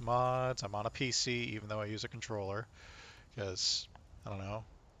 I use mods. I'm on a PC, even though I use a controller, because, I don't know,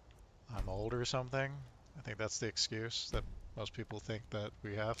 I'm old or something. I think that's the excuse that most people think that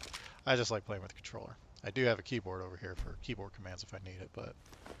we have. I just like playing with the controller. I do have a keyboard over here for keyboard commands if I need it, but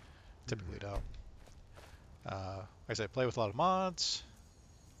typically don't. Like I said, I play with a lot of mods.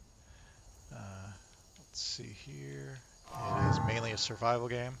 Let's see here. It is mainly a survival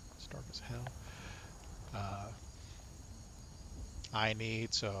game. It's dark as hell. I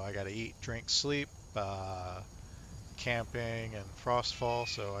need, so I gotta eat, drink, sleep, camping and frostfall,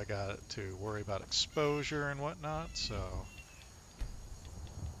 so I got to worry about exposure and whatnot, so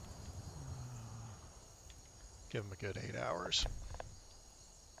give them a good 8 hours.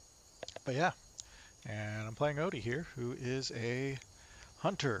 But yeah, and I'm playing Odie here, who is a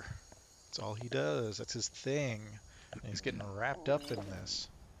hunter. That's all he does, that's his thing, and he's getting wrapped up in this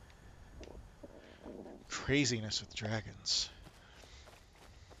craziness with dragons.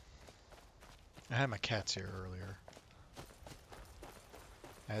 I had my cats here earlier.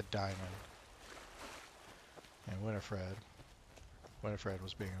 I had Diamond and Winifred. Winifred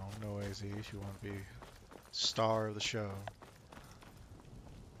was being all noisy. She wanted to be star of the show.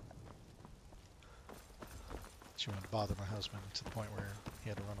 She wanted to bother my husband to the point where he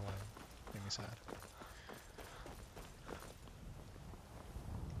had to run away. Made me sad.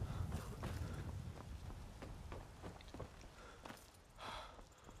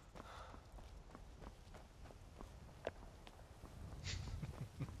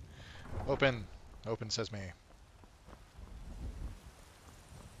 Open. Open sesame.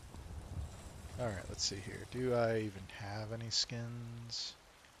 Alright, let's see here. Do I even have any skins?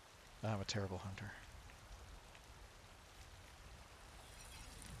 I'm a terrible hunter.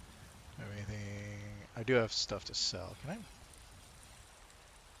 Do I have anything? I do have stuff to sell. Can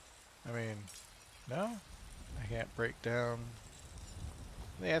I mean, no? I can't break down.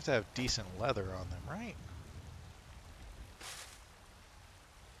 They have to have decent leather on them, right?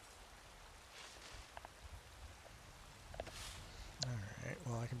 Alright,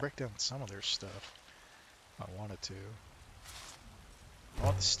 well I can break down some of their stuff if I wanted to. I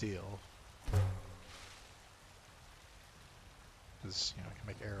want the steel. Because, you know, I can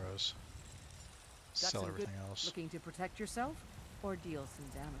make arrows. Sell everything else. Looking to protect yourself or deal some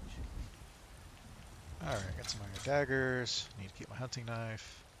damage? Alright, got some iron daggers. Need to keep my hunting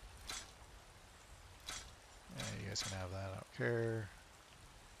knife. Yeah, you guys can have that, I don't care.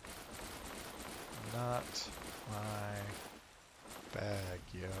 Not my bag,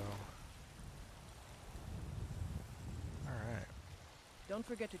 yo. Alright. Don't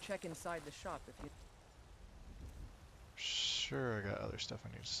forget to check inside the shop if you... Sure, I got other stuff I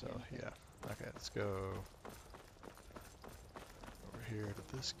need to sell. Yeah. Okay, let's go over here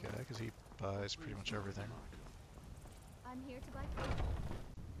to this guy, because he buys pretty much everything. I'm here to buy food.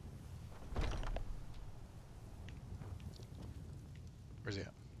 Where's he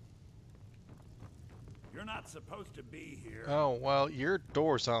at? You're not supposed to be here. Oh, well, your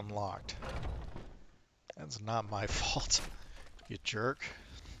door's unlocked. That's not my fault, you jerk.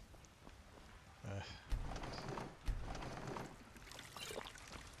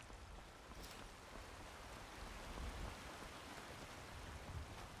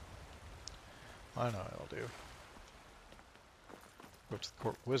 I know what I'll do. Go to the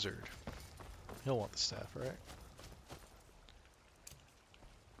court wizard. He'll want the staff, right?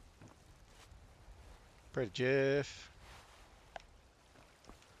 Pray to Jeff.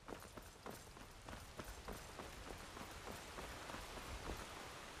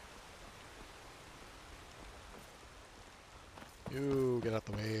 You get out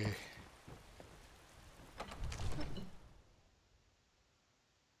the way.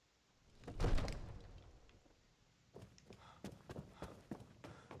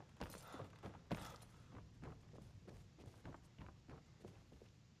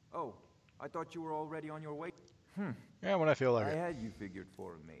 Oh, I thought you were already on your way. Yeah, when I feel like I it. had you figured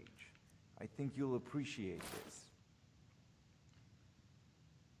for a mage. I think you'll appreciate this.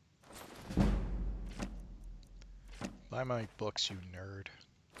 Buy my books, you nerd.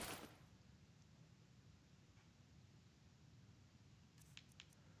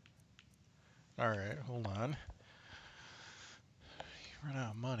 Alright, hold on. You run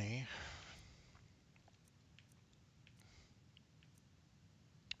out of money.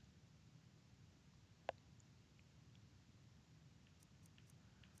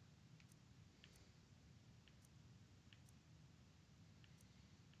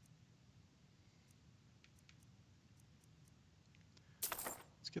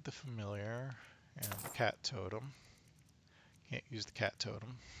 Let's get the familiar and the cat totem. Can't use the cat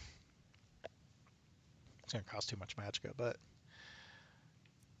totem. It's going to cost too much magicka, but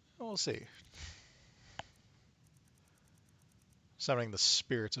we'll see. Summoning the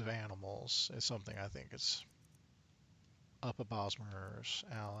spirits of animals is something I think is up a Bosmer's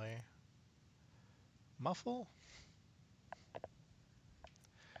alley. Muffle?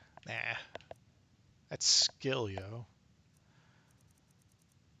 Nah. That's skill, yo.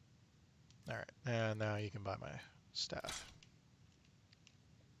 Alright, and now you can buy my staff.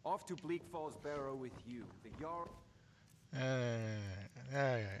 Off to Bleak Falls Barrow with you. The Jarl... Yeah.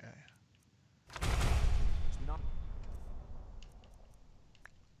 It's not...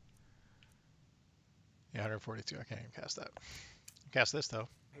 Yeah, 142. I can't even cast that. Cast this, though.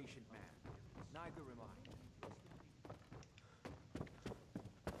 Patient man. Neither am I.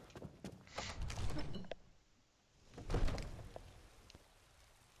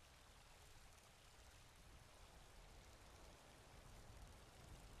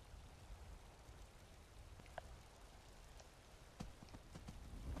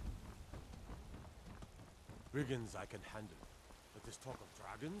 Brigands I can handle, but this talk of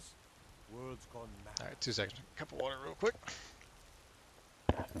dragons? World's gone mad. Alright, 2 seconds. Cup of water real quick.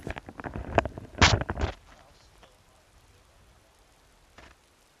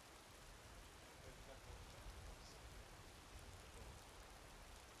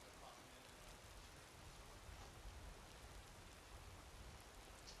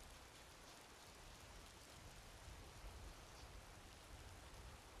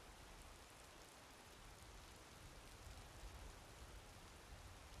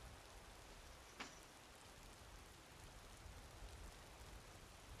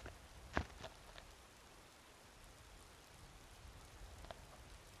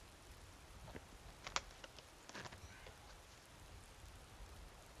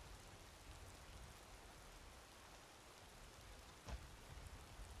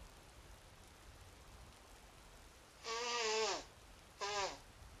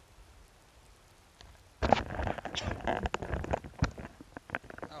 Oh,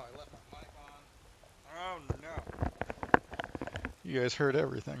 I left my mic on. Oh no. You guys heard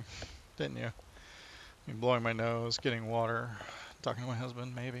everything, didn't you? Me blowing my nose, getting water, talking to my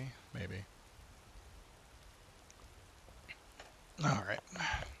husband, maybe. Maybe. Alright.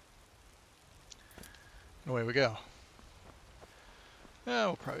 Away we go. Yeah,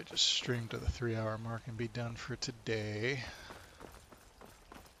 we'll probably just stream to the 3-hour mark and be done for today.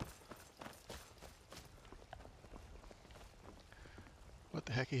 What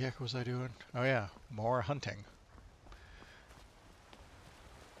the heck was I doing? Oh yeah, more hunting.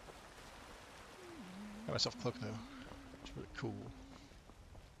 Got myself cloaked though. It's really cool.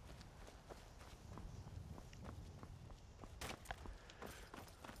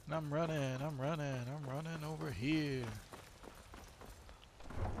 And I'm running over here.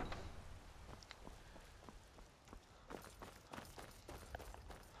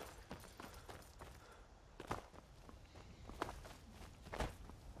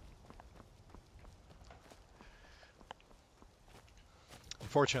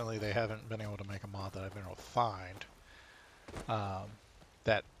 Unfortunately, they haven't been able to make a mod that I've been able to find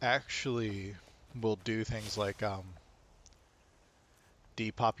that actually will do things like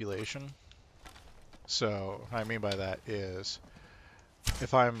depopulation. So what I mean by that is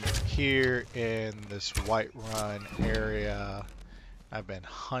if I'm here in this Whiterun area, I've been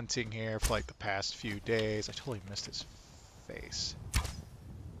hunting here for like the past few days. I totally missed his face.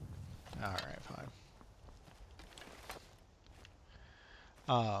 Alright, fine.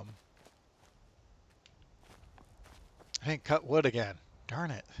 I didn't cut wood again.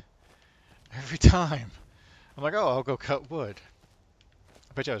 Darn it. Every time. I'm like, oh, I'll go cut wood.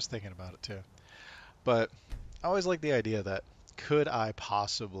 I bet you I was thinking about it too. But I always like the idea that could I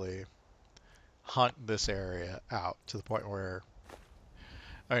possibly hunt this area out to the point where,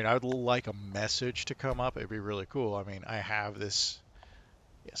 I mean, I would like a message to come up. It'd be really cool. I mean, I have this,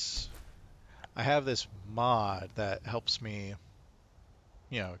 yes, I have this mod that helps me,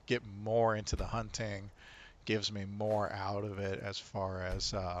 you know, get more into the hunting, gives me more out of it as far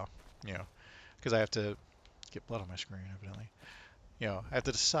as, you know, because I have to get blood on my screen, evidently. You know, I have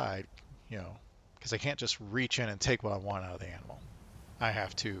to decide, you know, because I can't just reach in and take what I want out of the animal. I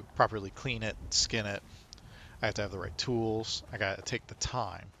have to properly clean it, skin it. I have to have the right tools. I got to take the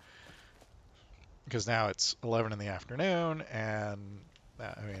time. Because now it's 11 in the afternoon, and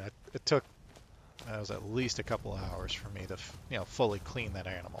I mean, it took, it was at least a couple of hours for me to, you know, fully clean that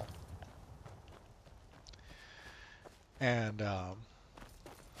animal. And,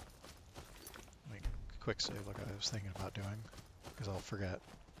 quick save like I was thinking about doing, because I'll forget,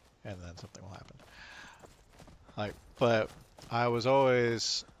 and then something will happen. Like, but I was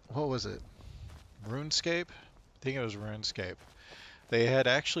always, what was it? RuneScape? I think it was RuneScape. They had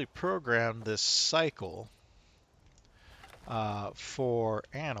actually programmed this cycle for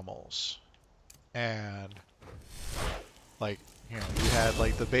animals, and like, you know, you had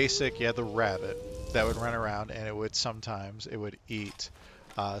like the basic, you had the rabbit that would run around, and it would sometimes it would eat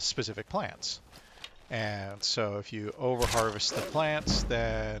specific plants. And so if you over-harvest the plants,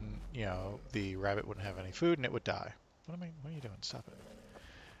 then, you know, the rabbit wouldn't have any food and it would die. What are you doing? Stop it.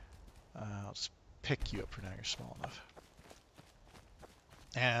 I'll just pick you up for now. You're small enough.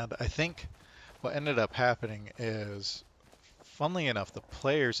 And I think what ended up happening is, funnily enough, the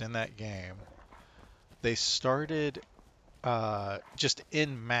players in that game, they started just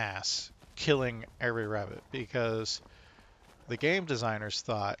en masse killing every rabbit because the game designers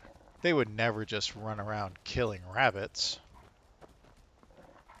thought they would never just run around killing rabbits.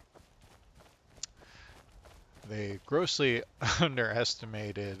 They grossly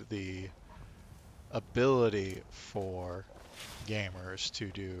underestimated the ability for gamers to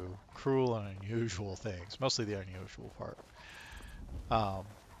do cruel and unusual things, mostly the unusual part,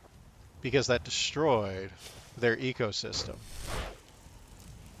 because that destroyed their ecosystem.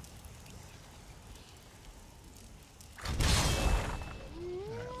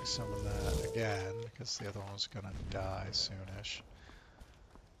 Summon that again, because the other one's gonna die soonish.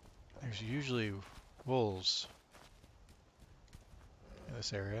 There's usually wolves in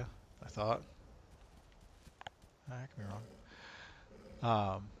this area, I thought. I could be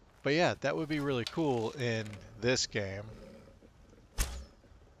wrong. But yeah, that would be really cool in this game.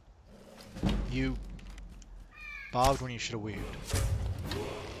 You bobbed when you should have weaved.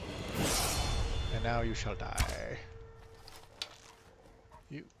 And now you shall die.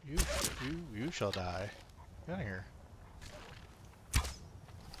 You shall die. Get out of here.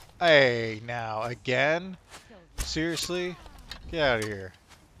 Hey, now, again? Seriously? Get out of here.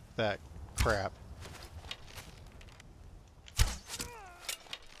 That crap.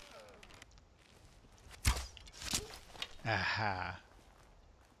 Aha.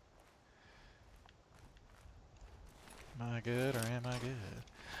 Am I good or am I good?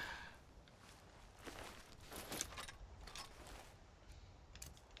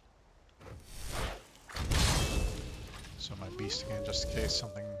 So my beast again, just in case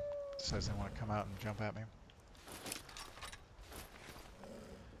something says they want to come out and jump at me.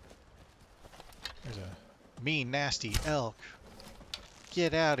 There's a mean, nasty elk.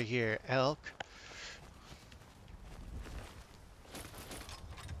 Get out of here, elk.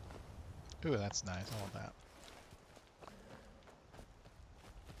 Ooh, that's nice. I want that.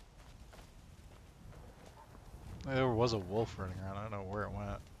 There was a wolf running around. I don't know where it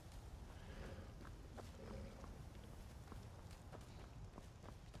went.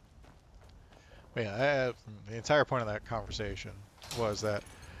 But yeah, the entire point of that conversation was that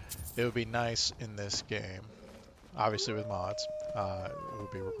it would be nice in this game, obviously with mods, it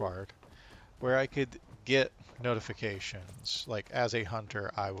would be required, where I could get notifications. Like as a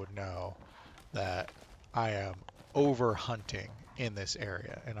hunter, I would know that I am over hunting in this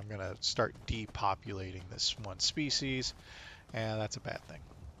area and I'm gonna start depopulating this one species, and that's a bad thing.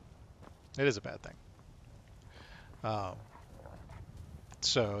 It is a bad thing.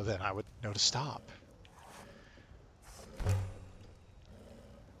 So then I would know to stop.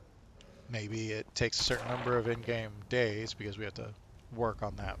 Maybe it takes a certain number of in-game days because we have to work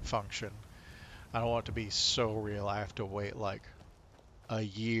on that function. I don't want it to be so real I have to wait like a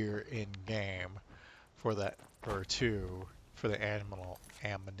year in-game for that, or two, for the aminal.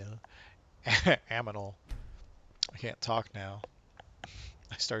 I can't talk now.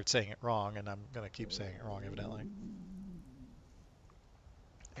 I started saying it wrong and I'm going to keep saying it wrong evidently.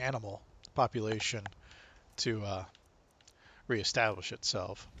 Animal population to reestablish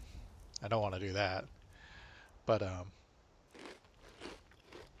itself. I don't want to do that, but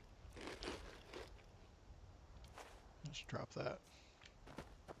let's drop that.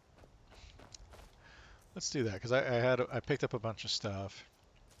 Let's do that because I picked up a bunch of stuff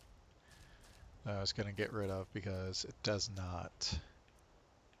that I was going to get rid of because it does not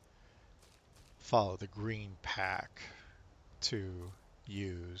follow the green pack to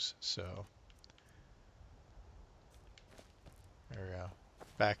use. So there we go.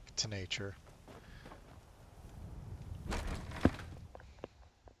 Back to nature.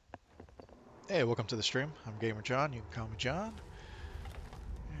 Hey, welcome to the stream. I'm Gamer John. You can call me John.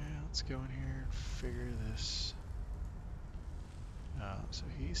 Yeah, let's go in here and figure this. So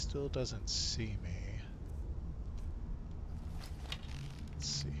he still doesn't see me. Let's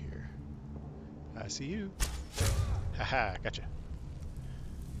see here. I see you. Haha, gotcha.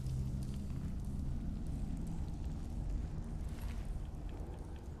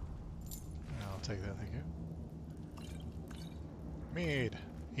 I'll take that, thank you. Mead.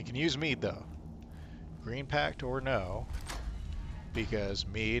 He can use mead though. Green packed or no, because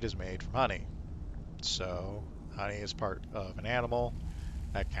mead is made from honey. So honey is part of an animal.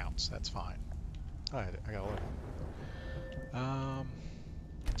 That counts. That's fine. Alright, I got a little.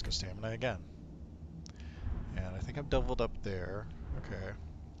 Let's go stamina again. And I think I'm doubled up there. Okay.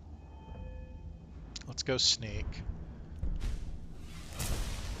 Let's go sneak.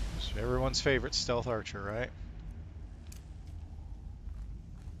 It's everyone's favorite stealth archer, right?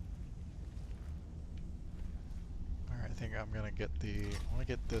 Alright, I think I'm gonna get I wanna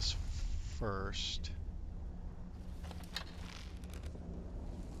get this first.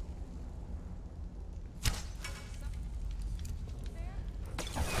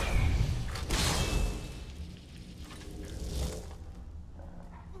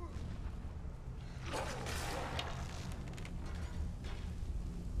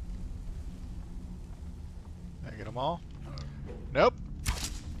 All? Nope.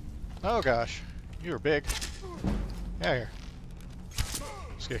 Oh gosh, you were big. Yeah, here.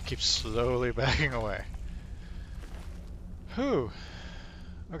 Just gonna keep slowly backing away. Whew.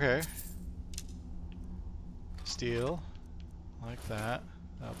 Okay. Steel, like that.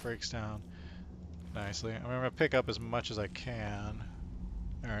 That breaks down nicely. I'm gonna pick up as much as I can.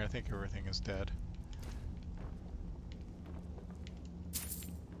 All right, I think everything is dead.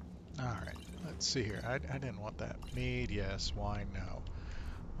 All right. Let's see here. I didn't want that. Mead, yes. Wine, no.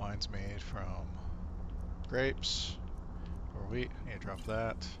 Wine's made from grapes or wheat. I need to drop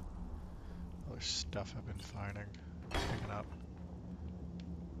that. Other stuff I've been finding. Picking up.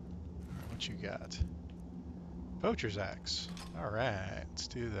 Alright, what you got? Poacher's axe. Alright, let's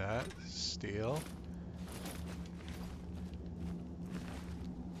do that. Steel.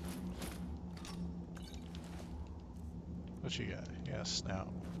 What you got? Yeah,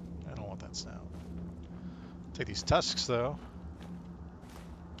 snout. I don't want that snout. Take these tusks though.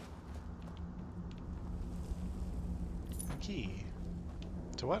 key.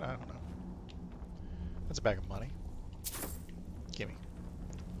 To what? I don't know. That's a bag of money. Gimme.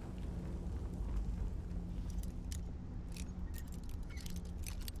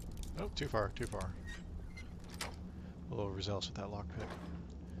 Oh, too far, too far. A little overzealous with that lockpick.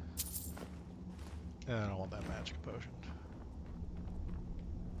 I don't want that magic potion.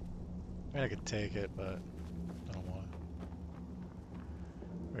 I mean, I could take it, but I don't want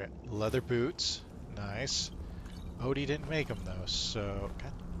it. Okay, leather boots. Nice. Odie didn't make them, though, so...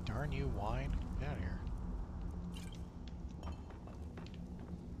 God darn you, wine. Get out of here.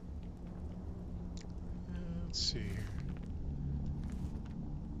 Let's see here.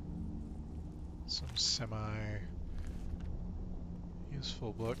 Some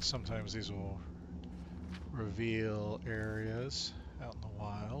semi-useful books. Sometimes these will reveal areas out in the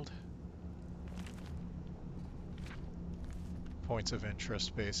wild. Points of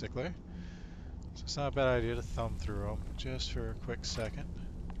interest, basically. So it's not a bad idea to thumb through them just for a quick second.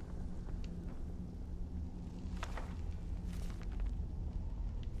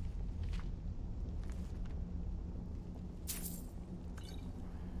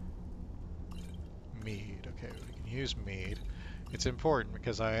 Mead. Okay, we can use mead. It's important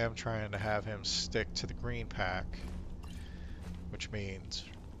because I am trying to have him stick to the green pack, which means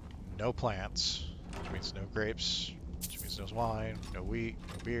no plants, which means no grapes, which means no wine, no wheat,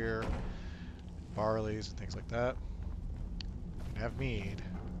 no beer, barleys, and things like that. We can have mead.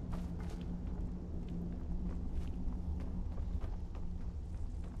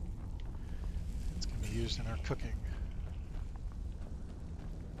 It's going to be used in our cooking.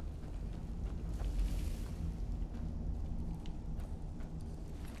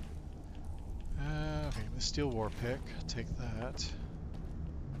 Okay, the steel war pick. Take that.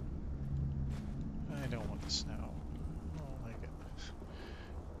 I don't want the snow. I don't like it.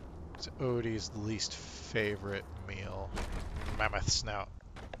 It's Odie's least favorite meal. Mammoth snout.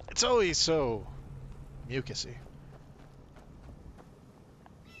 It's always so mucusy.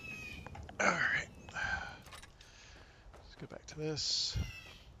 Alright. Let's go back to this.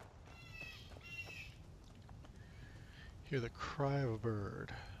 Hear the cry of a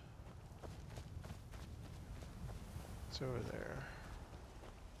bird. It's over there.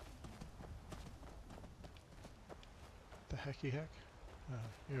 The hecky heck? Oh,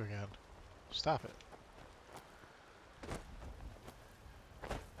 you again. Stop it.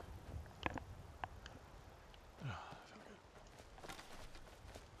 Oh,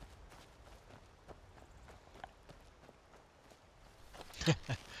 that felt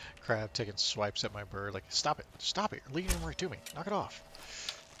good. Crab taking swipes at my bird like, stop it, stop it, you're leading him right to me, knock it off.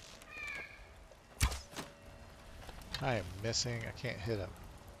 I am missing, I can't hit him.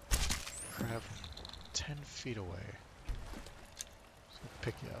 Crab from 10 feet away. Just gonna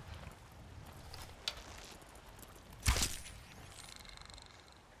pick you up.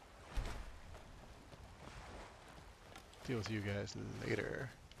 Deal with you guys later.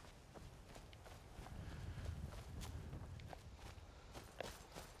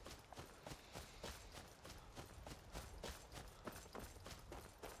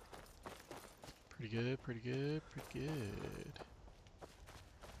 Pretty good, pretty good, pretty good.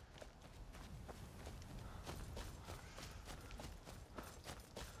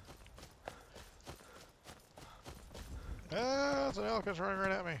 Ah, it's an elk that's running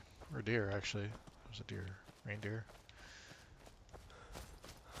right at me. Or a deer, actually. It was a deer. Reindeer.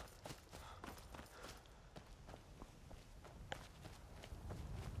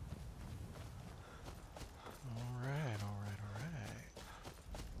 Alright, alright, alright.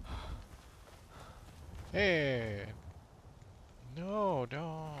 Hey! No, don't.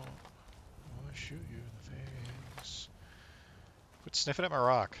 I want to shoot you in the face. Quit sniffing at my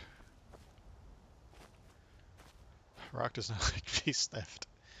rock. Rock does not like to be sniffed.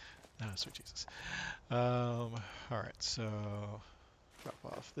 No, sweet Jesus. Alright, so drop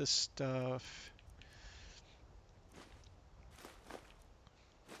off this stuff.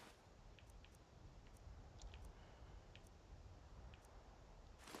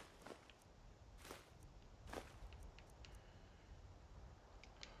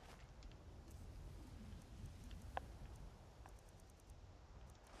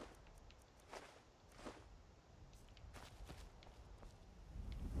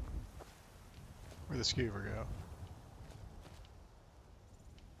 Where'd the skewer go?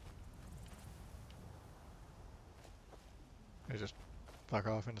 They just fuck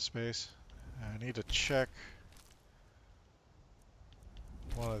off into space. I need to check.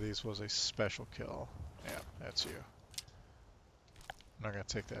 One of these was a special kill. Yeah, that's you. I'm not going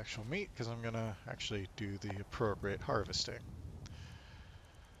to take the actual meat because I'm going to actually do the appropriate harvesting.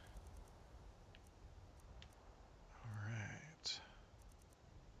 Alright.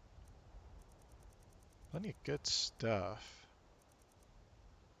 Plenty of good stuff.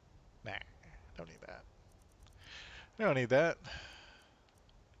 Nah, don't need that. I don't need that.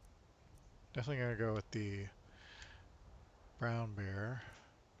 Definitely gonna go with the brown bear,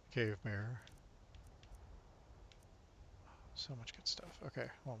 cave bear. So much good stuff. Okay,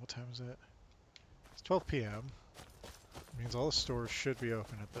 well, what time is it? It's 12 p.m. Means all the stores should be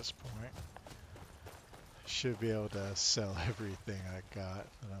open at this point. Should be able to sell everything I got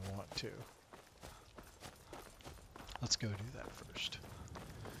that I want to. Let's go do that first.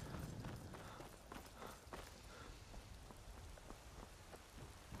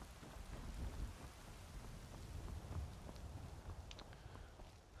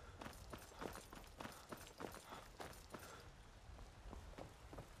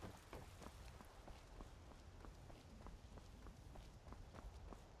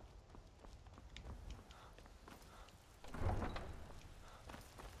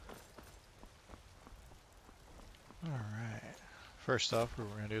 Alright. First off, what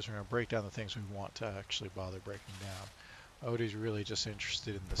we're going to do is we're going to break down the things we want to actually bother breaking down. Odie's really just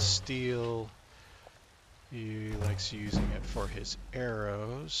interested in the steel. He likes using it for his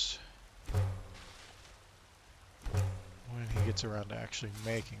arrows. When he gets around to actually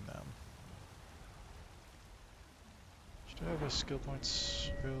making them. Should I have skill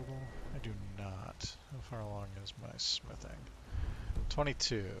points available? I do not. How far along is my smithing?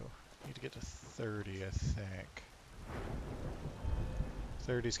 22. Need to get to 30, I think.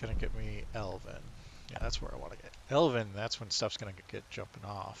 30 is going to get me Elven. Yeah, that's where I want to get. Elven, that's when stuff's going to get jumping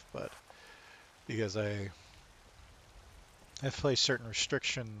off, but because I have placed certain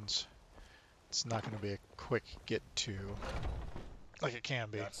restrictions, it's not going to be a quick get to like it can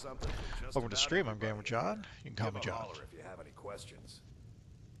be. Welcome to stream, I'm Gamer John. You can call me John. If you have any questions.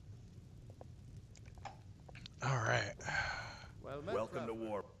 Alright. Welcome to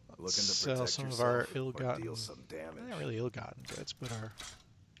war. Let's sell some of our ill-gotten, not really ill-gotten goods, but our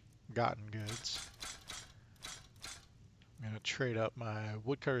gotten goods. I'm going to trade up my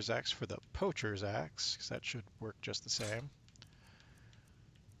woodcutter's axe for the poacher's axe, because that should work just the same.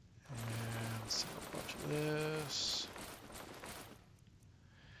 And sell a bunch of this.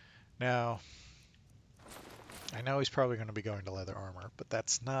 Now, I know he's probably going to be going to leather armor, but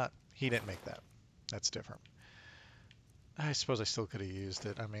that's not, he didn't make that. That's different. I suppose I still could have used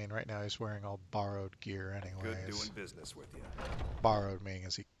it. I mean, right now he's wearing all borrowed gear anyways. Good doing business with you. Borrowed meaning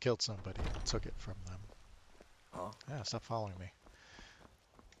as he killed somebody and took it from them. Huh? Yeah, stop following me.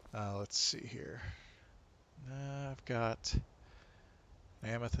 Let's see here. I've got an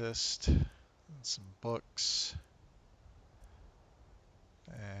amethyst and some books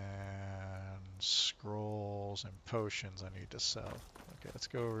and scrolls and potions I need to sell. Okay, let's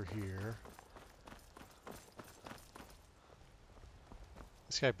go over here.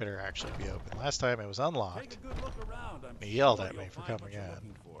 This guy better actually be open. Last time it was unlocked. He yelled at me for coming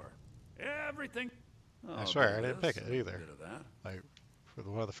in. Everything. I swear, I didn't pick it either. Like, for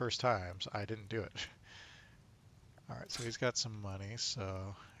one of the first times, I didn't do it. Alright, so he's got some money, so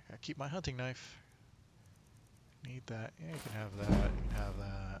I gotta keep my hunting knife. Need that. Yeah, you can have that. You can have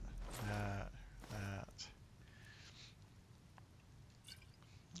that. That.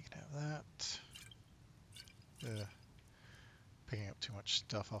 You can have that. Ugh. Picking up too much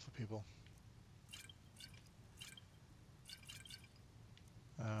stuff off of people.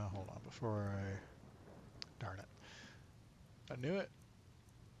 Hold on, before I... Darn it. I knew it.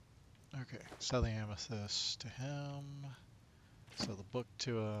 Okay, sell the amethyst to him. Sell the book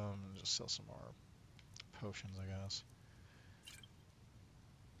to him. Just sell some more potions, I guess.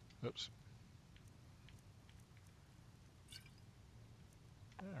 Oops.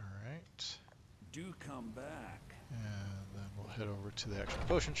 Alright. Do come back. And then we'll head over to the actual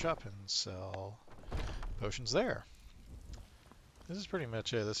potion shop and sell potions there. This is pretty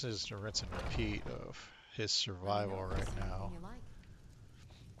much it. This is a rinse and repeat of his survival right now.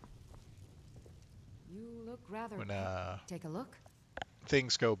 You look rather When take a look.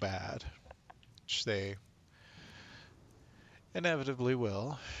 Things go bad, which they inevitably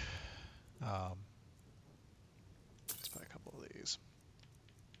will. Let's buy a couple of these.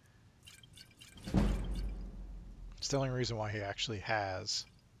 It's the only reason why he actually has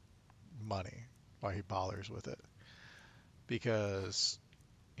money, why he bothers with it. Because,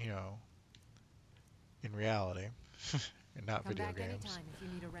 you know, in reality, and not video games,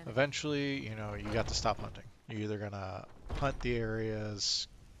 eventually, you know, you got to stop hunting. You're either going to hunt the areas,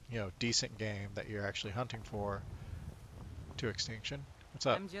 you know, decent game that you're actually hunting for to extinction. What's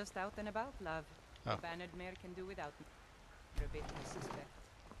up? I'm just out and about, love. Oh. The Bannered Mare can do without me. For a bit, I suspect.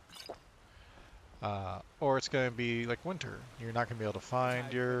 Or it's going to be like winter. You're not going to be able to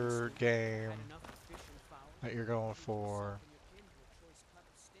find your game. that you're going for.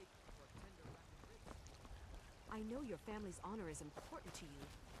 I know your family's honor is important to you.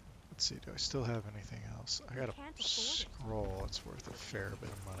 Let's see, do I still have anything else? I got a scroll that's worth a fair bit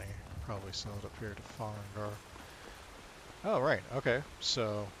of money. Probably sell it up here to Farengar. Oh, right, okay.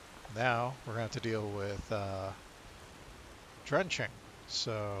 So now we're going to have to deal with drenching.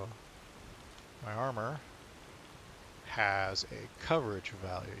 So my armor has a coverage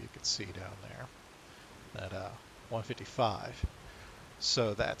value you can see down there at 155.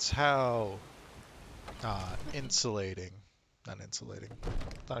 So that's how insulating, not insulating,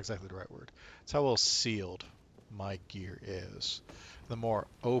 not exactly the right word. It's how well sealed my gear is. The more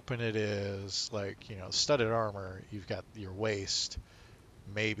open it is, like, you know, studded armor, you've got your waist,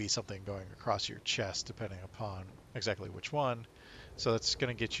 maybe something going across your chest, depending upon exactly which one. So that's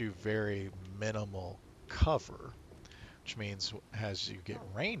going to get you very minimal cover, which means as you get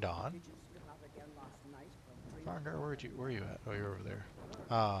rained on. Farengar, where are you at? Oh, you're over there.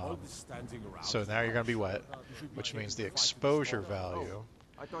 So now you're going to be wet, which means the exposure value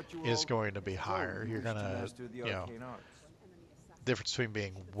is going to be higher. You're going to, you know, the difference between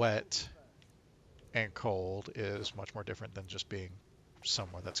being wet and cold is much more different than just being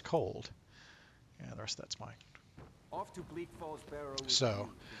somewhere that's cold. And the rest of that's mine. So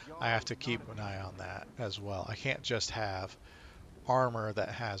I have to keep an eye on that as well. I can't just have armor that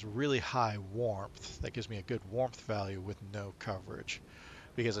has really high warmth, that gives me a good warmth value with no coverage.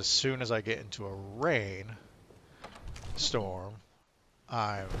 Because as soon as I get into a rain storm,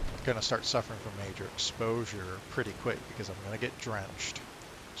 I'm going to start suffering from major exposure pretty quick because I'm going to get drenched.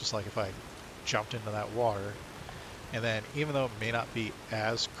 Just like if I jumped into that water. And then even though it may not be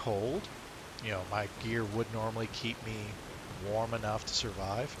as cold, you know, my gear would normally keep me warm enough to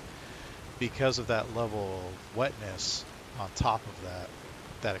survive. Because of that level of wetness on top of that,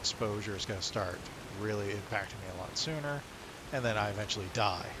 that exposure is going to start really impacting me a lot sooner. And then I eventually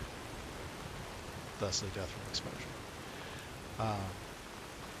die. Thusly death from exposure.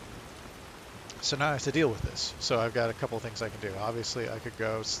 So now I have to deal with this. So I've got a couple of things I can do. Obviously, I could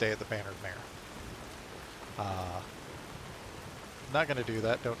go stay at the Bannered Mare. Not going to do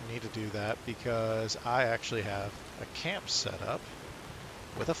that. Don't need to do that because I actually have a camp set up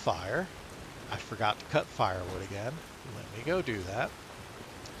with a fire. I forgot to cut firewood again. Let me go do that.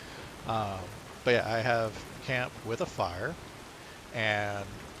 But yeah, I have camp with a fire and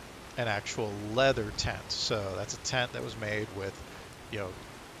an actual leather tent. So that's a tent that was made with, you know,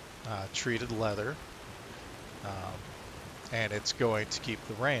 treated leather, and it's going to keep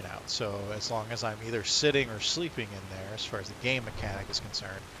the rain out. So as long as I'm either sitting or sleeping in there, as far as the game mechanic is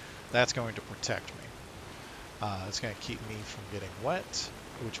concerned, that's going to protect me. It's going to keep me from getting wet,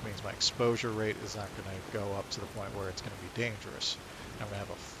 which means my exposure rate is not going to go up to the point where it's going to be dangerous. I'm going to have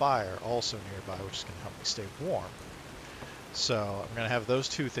a fire also nearby, which is going to help me stay warm. So I'm going to have those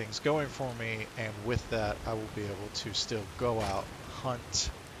two things going for me, and with that I will be able to still go out,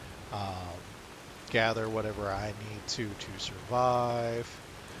 hunt, gather whatever I need to survive,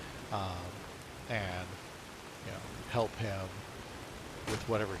 and, you know, help him with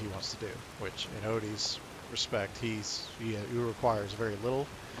whatever he wants to do, which in Odie's respect, he requires very little.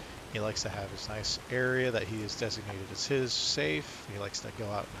 He likes to have his nice area that he has designated as his safe. He likes to go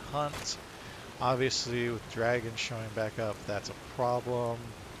out and hunt. Obviously, with dragons showing back up, that's a problem.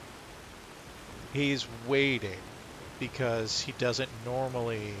 He's waiting because he doesn't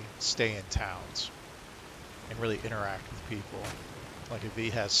normally stay in towns and really interact with people. Like if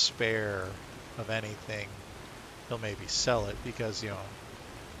he has spare of anything, he'll maybe sell it because, you know,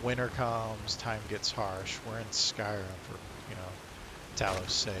 winter comes, time gets harsh. We're in Skyrim for, you know,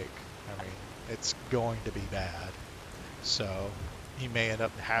 Talos' sake. I mean, it's going to be bad. So he may end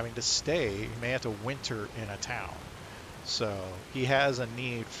up having to stay. He may have to winter in a town. So he has a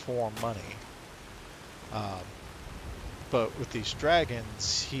need for money. But with these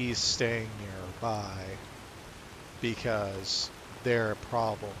dragons, he's staying nearby because they're a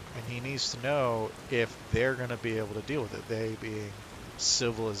problem. And he needs to know if they're going to be able to deal with it. They being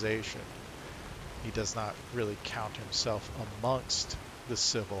civilization. He does not really count himself amongst the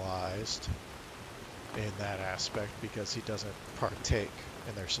civilized in that aspect because he doesn't partake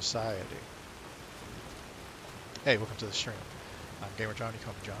in their society. Hey, welcome to the stream. I'm Gamer John, you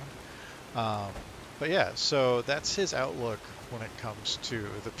call me John. But yeah, so that's his outlook when it comes to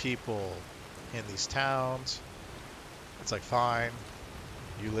the people in these towns. It's like, fine,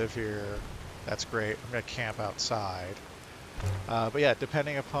 you live here, that's great, I'm going to camp outside. But yeah,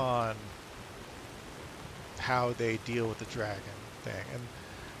 depending upon how they deal with the dragon thing,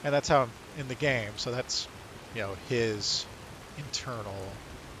 and that's how in the game, so that's, you know, his internal,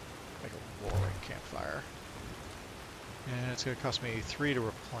 like a roaring campfire. And it's going to cost me 3 to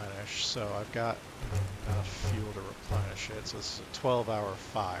replenish, so I've got enough fuel to replenish it. So this is a 12-hour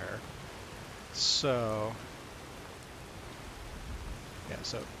fire. So, yeah,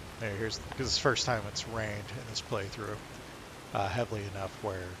 so there, here's, because it's the first time it's rained in this playthrough heavily enough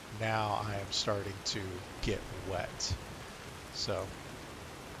where now I am starting to get wet. So,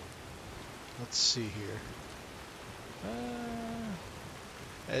 let's see here.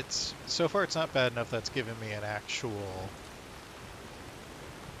 It's so far it's not bad enough that's given me an actual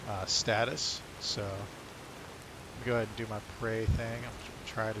status. So let me go ahead and do my pray thing. I'm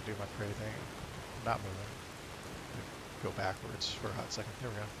try to do my pray thing. I'm not moving. Go backwards for a hot second. There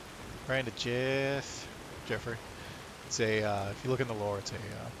we go. Praying to Jeffrey. It's a if you look in the lore, it's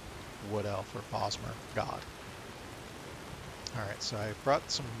a wood elf or Bosmer god. All right, so I brought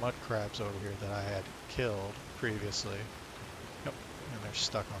some mud crabs over here that I had killed previously. Nope, and they're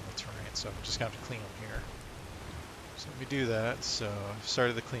stuck on the terrain, so I'm just going to have to clean them here. So let me do that. So I've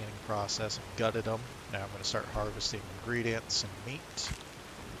started the cleaning process and gutted them. Now I'm going to start harvesting ingredients and meat.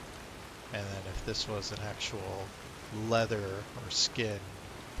 And then if this was an actual leather or skinned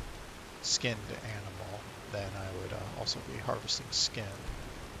animal, then I would also be harvesting skin.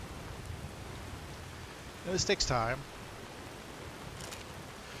 Now this takes time.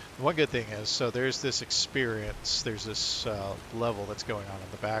 One good thing is, so there's this experience, there's this level that's going on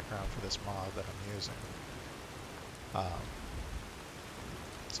in the background for this mod that I'm using.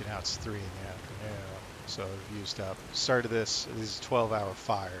 See, now it's 3 in the afternoon, so I've used up, started these 12-hour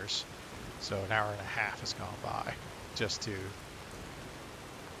fires, so an hour and a half has gone by just to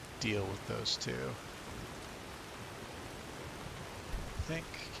deal with those two. I think,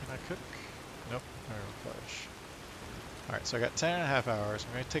 can I cook? Nope, I don't flesh. Alright, so I got 10 and a half hours.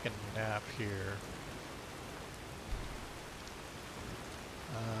 I'm going to take a nap here.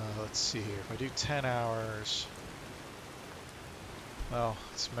 Let's see here. If I do 10 hours, well,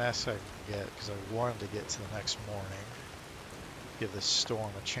 it's a mess I can get because I wanted to get to the next morning. Give this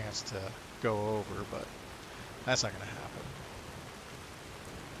storm a chance to go over, but that's not going to happen.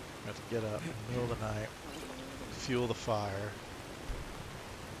 I have to get up in the middle of the night, fuel the fire.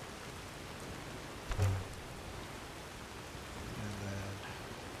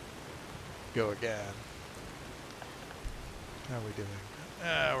 Go again. How are we doing?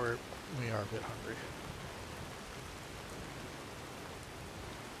 We are a bit hungry.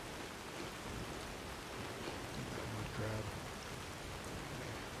 Mud crab.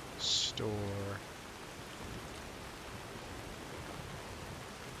 Store.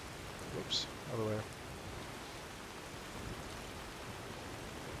 Whoops, other way.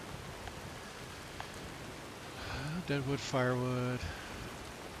 Deadwood, firewood.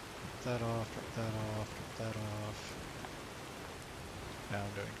 Drop that off, drop that off, drop that off. Now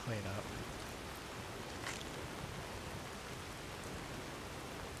I'm doing cleanup.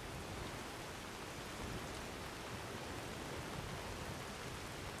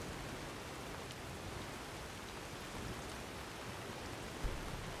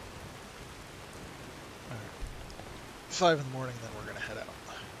 All right. 5 in the morning, then we're gonna head out.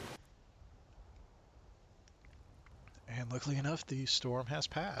 And luckily enough, the storm has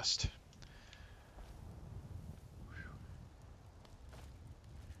passed.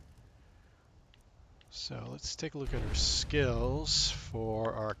 So let's take a look at our skills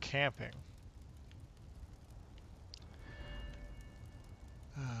for our camping.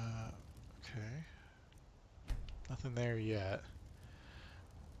 Okay. Nothing there yet.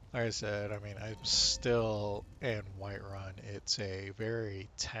 Like I said, I mean, I'm still in Whiterun. It's a very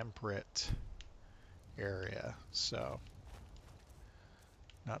temperate area, so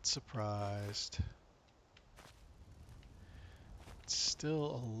not surprised. It's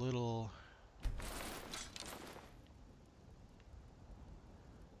still a little...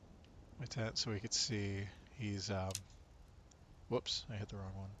 My tent, so we could see he's, whoops, I hit the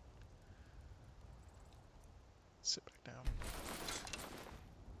wrong one. Sit back down.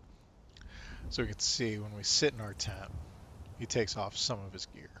 So we can see when we sit in our tent, he takes off some of his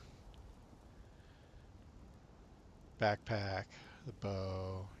gear. Backpack, the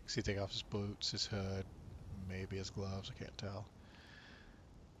bow, you can see he take off his boots, his hood, maybe his gloves, I can't tell.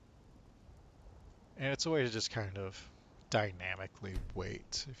 And it's a way to just kind of dynamically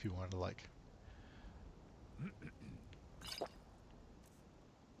wait if you want to like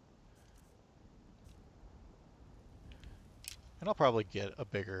and I'll probably get a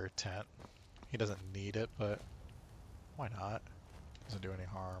bigger tent. He doesn't need it, but why not? Doesn't do any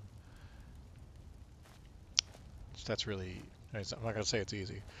harm. That's really, I'm not gonna say it's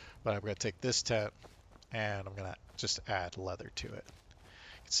easy, but I'm gonna take this tent and I'm gonna just add leather to it.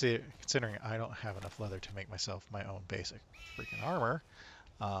 considering I don't have enough leather to make myself my own basic freaking armor,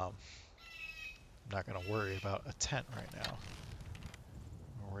 I'm not going to worry about a tent right now.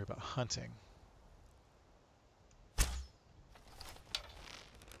 I'm going to worry about hunting.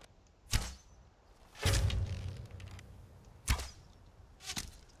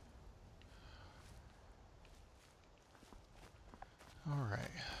 Alright,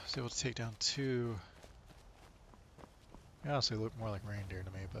 I was able to take down 2. They honestly look more like reindeer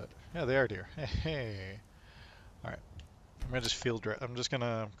to me, but yeah, they are deer. Hey, hey. Alright, I'm going to just I'm just going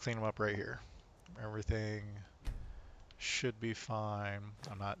to clean them up right here. Everything should be fine.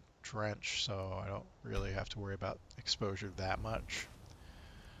 I'm not drenched, so I don't really have to worry about exposure that much.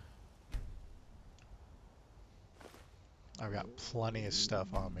 I've got plenty of stuff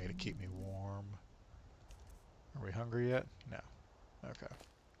on me to keep me warm. Are we hungry yet? No. Okay.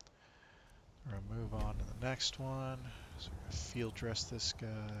 We're going to move on to the next one. So we're going to field dress this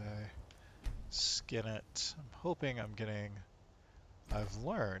guy. Skin it. I'm hoping I'm getting... I've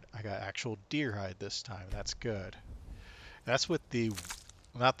learned I got actual deer hide this time. That's good. That's with the...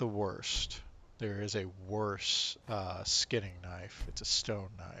 Not the worst. There is a worse skinning knife. It's a stone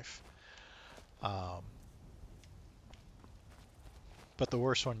knife. But the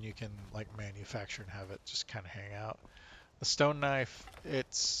worst one you can like manufacture and have it just kind of hang out. The stone knife,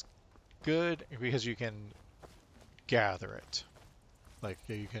 it's good because you can gather it. Like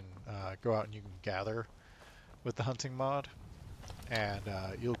you can go out and you can gather with the hunting mod, and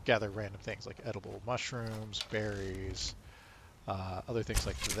you'll gather random things like edible mushrooms, berries, other things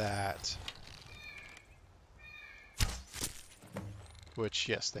like that. Which,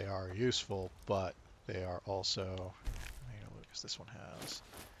 yes, they are useful, but they are also, you know, because this one has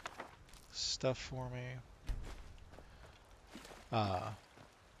stuff for me.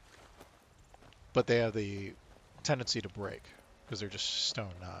 But they have the tendency to break because they're just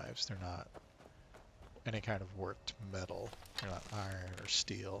stone knives. They're not any kind of worked metal. They're not iron or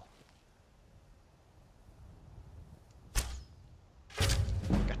steel.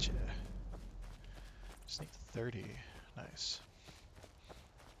 Gotcha. Just need 30. Nice.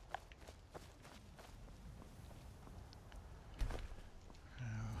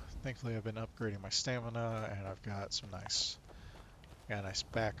 Thankfully, I've been upgrading my stamina, and I've got some nice, got a nice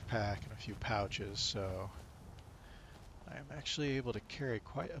backpack and a few pouches, so I am actually able to carry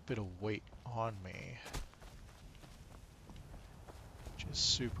quite a bit of weight on me, which is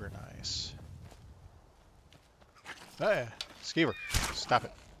super nice. Hey, Skeever, stop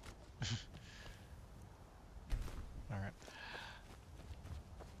it. Alright.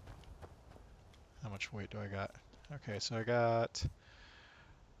 How much weight do I got? Okay, so I got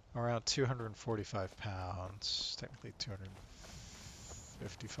around 245 pounds, technically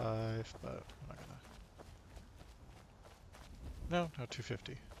 255, but I'm not gonna... No,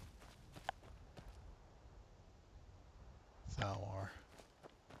 250. Thalmor.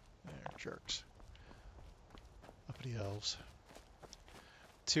 They're jerks. Uppity elves.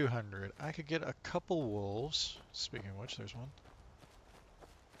 200. I could get a couple wolves. Speaking of which, there's one.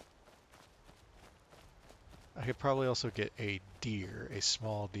 I could probably also get a deer, a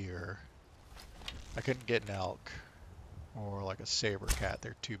small deer. I couldn't get an elk or like a saber cat.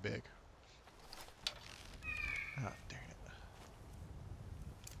 They're too big. Ah, dang it.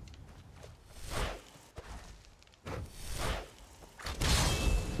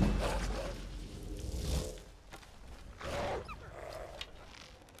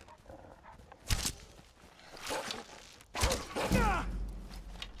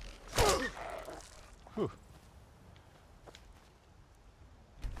 Whew.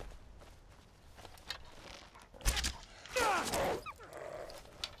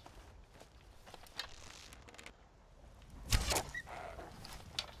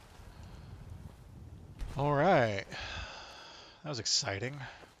 All right, that was exciting.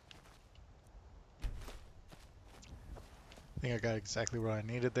 I think I got exactly what I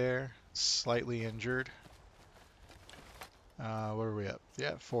needed there. Slightly injured. What are we at?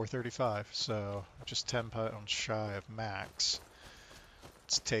 Yeah, 435, so just 10 pounds shy of max.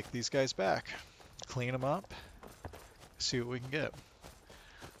 Let's take these guys back, clean them up, see what we can get.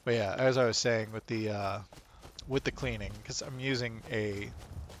 But yeah, as I was saying with the cleaning, because I'm using a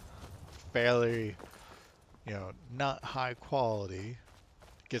fairly, you know, not high quality,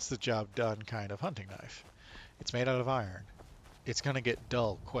 gets the job done kind of hunting knife. It's made out of iron. It's gonna get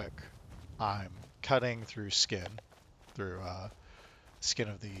dull quick. I'm cutting through skin, through skin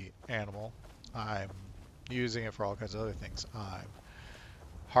of the animal. I'm using it for all kinds of other things. I'm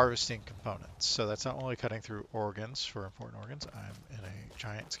harvesting components. So that's not only cutting through organs for important organs. I'm in a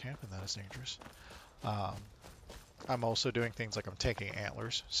giant's camp, and that is dangerous. I'm also doing things like I'm taking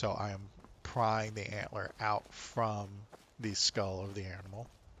antlers, so I am prying the antler out from the skull of the animal.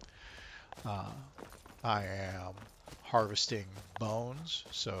 I am harvesting bones,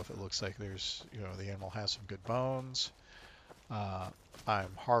 so if it looks like there's, the animal has some good bones,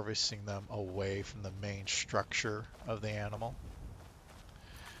 I'm harvesting them away from the main structure of the animal.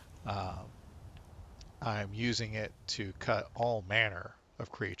 I'm using it to cut all manner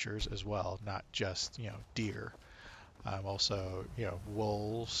of creatures as well, not just, deer. I'm also,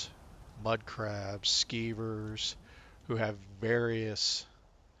 wolves, mud crabs, skeevers, who have various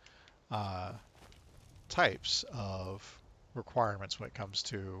types of requirements when it comes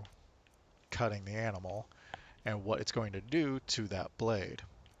to cutting the animal and what it's going to do to that blade.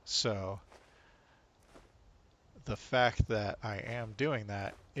 So the fact that I am doing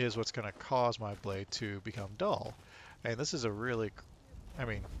that is what's going to cause my blade to become dull. And this is a really,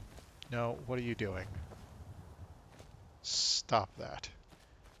 no, what are you doing? Stop that.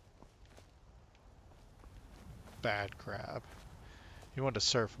 Bad crab. He wanted to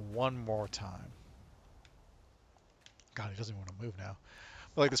surf one more time. God, he doesn't even want to move now.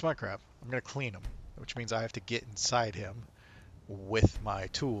 But like this mud crab, I'm going to clean him, which means I have to get inside him with my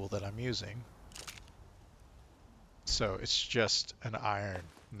tool that I'm using. So it's just an iron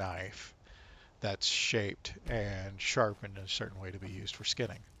knife that's shaped and sharpened in a certain way to be used for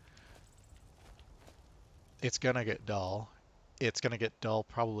skinning. It's going to get dull. It's going to get dull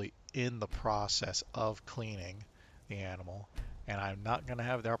probably in the process of cleaning the animal, and I'm not going to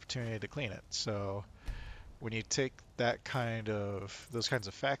have the opportunity to clean it. So when you take those kinds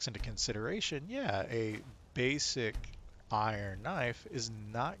of facts into consideration, yeah, a basic iron knife is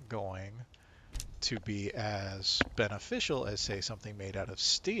not going to be as beneficial as, say, something made out of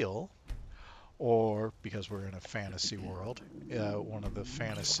steel, or, because we're in a fantasy world, one of the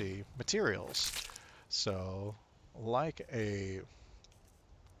fantasy materials. So, like a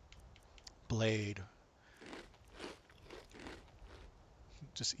blade,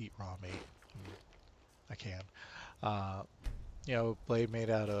 just eat raw meat. I can. Blade made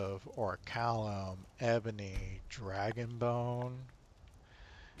out of orichalcum, ebony, dragon bone.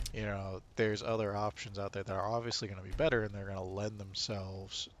 There's other options out there that are obviously going to be better, and they're going to lend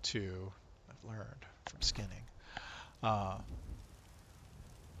themselves to, I've learned from skinning,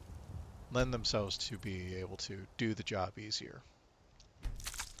 lend themselves to be able to do the job easier.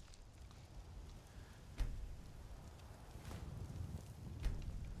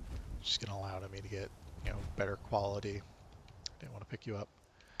 Just going to allow me to get, better quality. Didn't want to pick you up.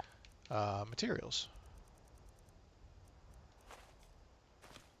 Materials.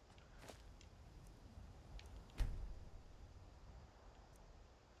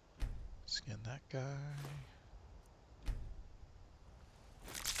 Skin that guy.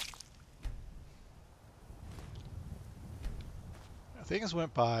 Things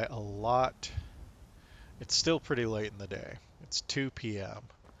went by a lot. It's still pretty late in the day. It's 2 p.m.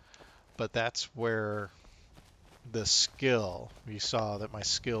 But that's where the skill, you saw that my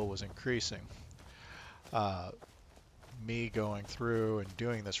skill was increasing. Me going through and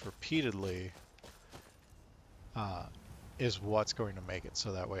doing this repeatedly is what's going to make it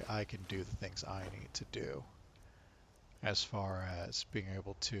so that way I can do the things I need to do, as far as being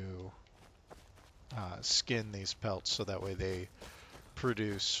able to skin these pelts so that way they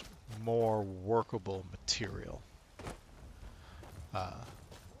produce more workable material.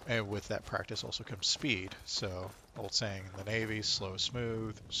 And with that practice also comes speed. So, old saying in the Navy, slow is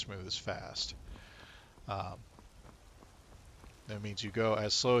smooth, smooth is fast. That means you go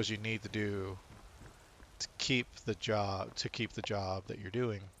as slow as you need to do to keep the job that you're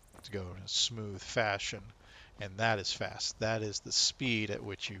doing to go in a smooth fashion, and that is fast. That is the speed at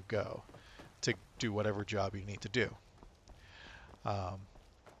which you go to do whatever job you need to do. And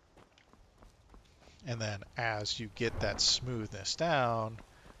then as you get that smoothness down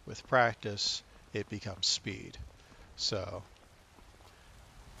with practice, it becomes speed. So,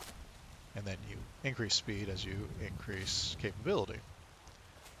 and then you increase speed as you increase capability.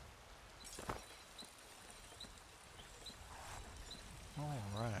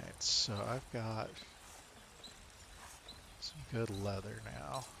 Alright, so I've got some good leather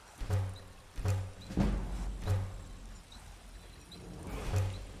now.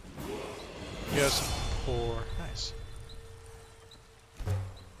 You have some poor, nice. Yeah,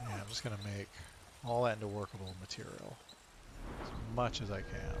 I'm just gonna make all that into workable material as much as I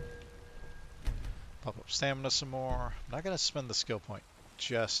can. Pop up stamina some more. I'm not gonna spend the skill point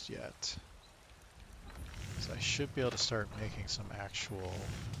just yet, so I should be able to start making some actual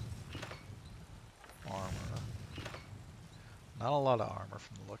armor. Not a lot of armor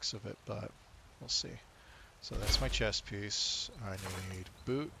from the looks of it, but we'll see. So that's my chest piece. I need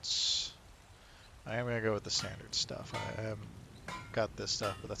boots. I am going to go with the standard stuff. I have got this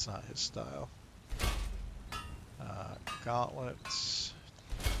stuff, but that's not his style. Gauntlets.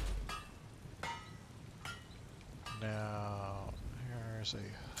 Now, here's a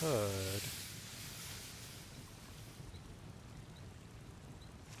hood.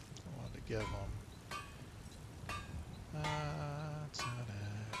 I wanted to give him. That's not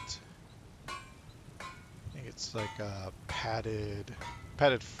it. I think it's like a padded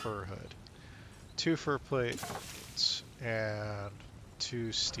fur hood. 2 fur plates and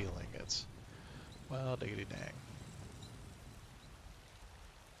 2 steel ingots. Well, diggity dang.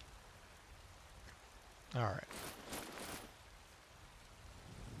 Alright.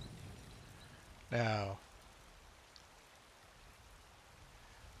 Now,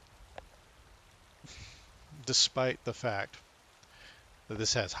 despite the fact that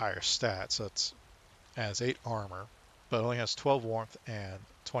this has higher stats, so it has 8 armor, but only has 12 warmth and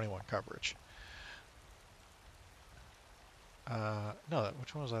 21 coverage. No,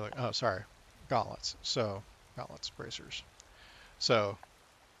 which one was I like? Oh, sorry. Gauntlets. So, gauntlets, bracers. So,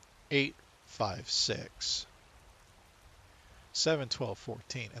 8, 5, 6, 7, 12,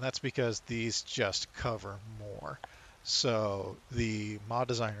 14. And that's because these just cover more. So, the mod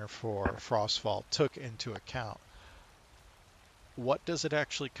designer for Frostfall took into account what does it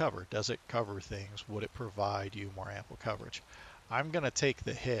actually cover? Does it cover things? Would it provide you more ample coverage? I'm going to take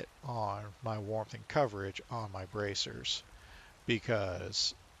the hit on my warmth and coverage on my bracers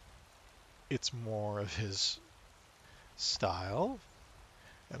because it's more of his style,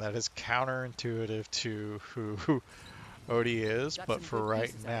 and that is counterintuitive to who Odie is, but for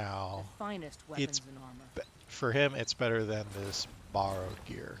right now, for him it's better than this borrowed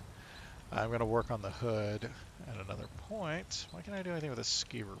gear. I'm going to work on the hood at another point. Why can't I do anything with a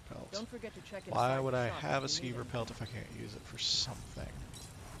skeever pelt? Don't forget to check Why would I have a skeever pelt if I can't use it for something?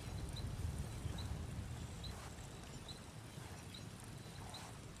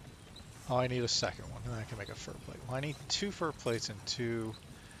 Oh, I need a second one, and then I can make a fur plate. Well, I need 2 fur plates and 2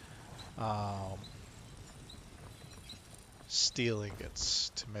 steel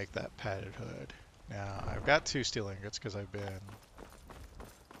ingots to make that padded hood. Now, I've got 2 steel ingots because I've been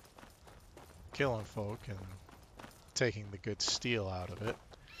killing folk and taking the good steel out of it.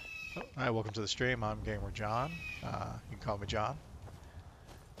 Oh, hi, welcome to the stream. I'm Gamer John. You can call me John.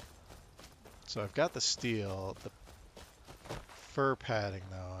 So I've got the steel. The fur padding,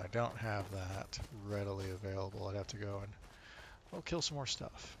 though, I don't have that readily available. I'd have to go and kill some more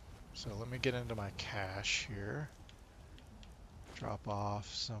stuff. So let me get into my cache here. Drop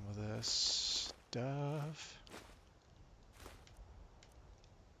off some of this stuff.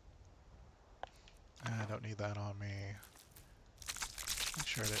 I don't need that on me. Make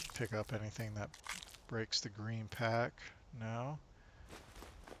sure I didn't pick up anything that breaks the green pack. No.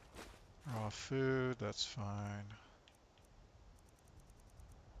 Raw food, that's fine.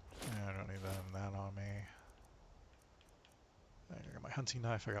 Yeah, I don't need that on me. I got my hunting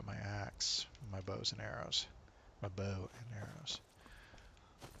knife, I got my axe, my bows and arrows. My bow and arrows.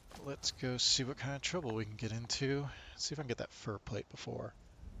 Let's go see what kind of trouble we can get into. See if I can get that fur plate before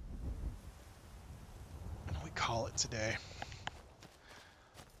we call it today.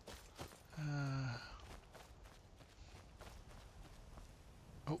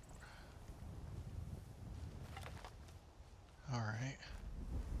 Oh. Alright.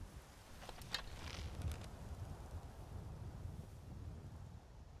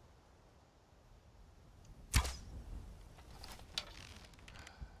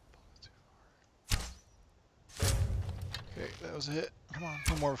 Okay, that was it. Come on,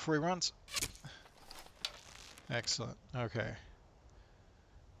 one more before he runs. Excellent. Okay.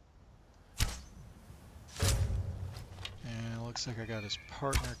 And it looks like I got his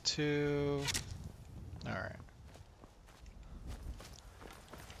partner too. Alright.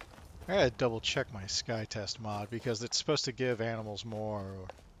 I gotta double check my sky test mod because it's supposed to give animals more,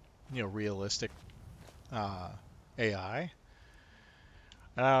 realistic AI.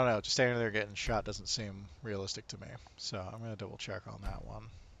 And I don't know, just standing there getting shot doesn't seem realistic to me. So I'm gonna double check on that one.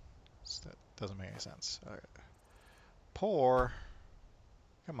 That doesn't make any sense. All right. Pour.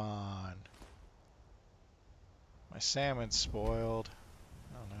 Come on. My salmon's spoiled.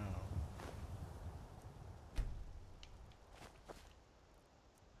 Oh no.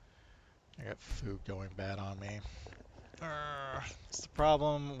 I got food going bad on me. It's the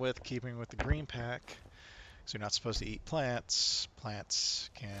problem with keeping with the green pack. So you're not supposed to eat plants. Plants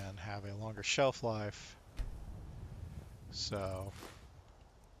can have a longer shelf life. So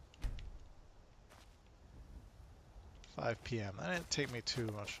 5 p.m. That didn't take me too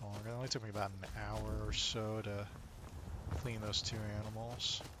much longer. It only took me about an hour or so to clean those 2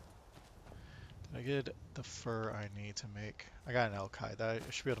 animals. Did I get the fur I need to make? I got an elk hide. I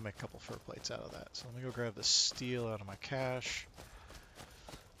should be able to make a couple fur plates out of that. So let me go grab the steel out of my cache.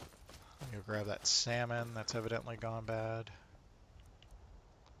 Let me go grab that salmon that's evidently gone bad.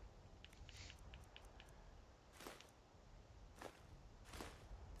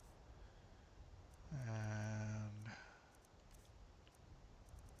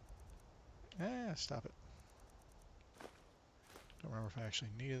 And stop it. Don't remember if I actually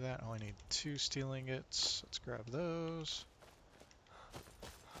needed that. I only need 2 steel ingots. Let's grab those.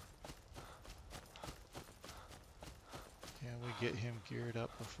 Can we get him geared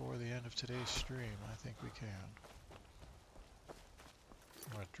up before the end of today's stream? I think we can.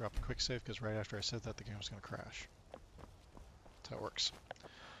 I'm going to drop a quick save because right after I said that, the game was going to crash. That's how it works.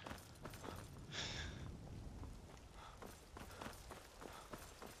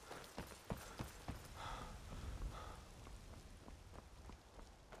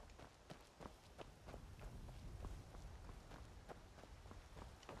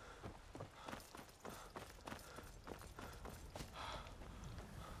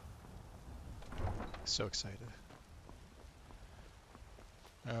 So excited.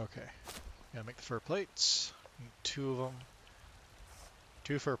 Okay, gotta make the fur plates. Need 2 of them.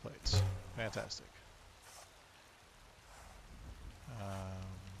 2 fur plates. Fantastic.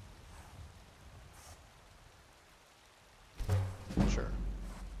 Sure.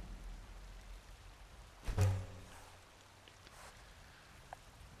 That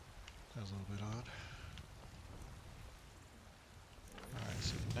was a little bit odd. Alright,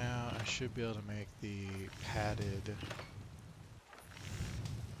 so now I should be able to make the padded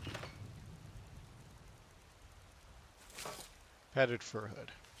fur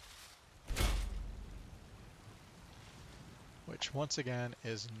hood. Which once again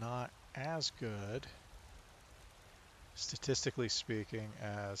is not as good, statistically speaking,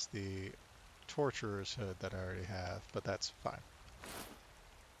 as the torturer's hood that I already have, but that's fine.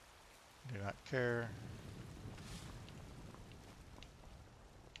 Do not care.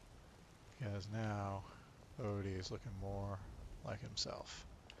 Because now Odie is looking more like himself.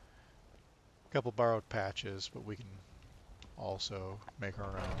 A couple borrowed patches, but we can also make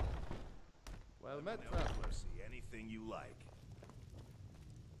our own. Well met, traveler. See anything you like.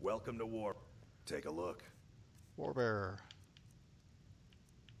 Welcome to war. Take a look. Warbearer.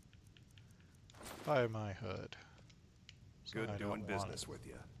 Buy my hood. Good doing business with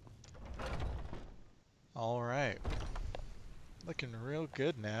you. Alright. Looking real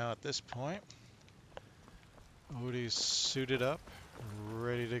good now at this point. Odie's suited up,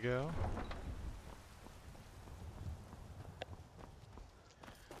 ready to go.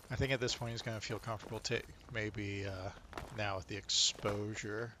 I think at this point he's going to feel comfortable maybe now with the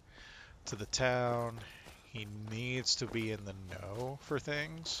exposure to the town. He needs to be in the know for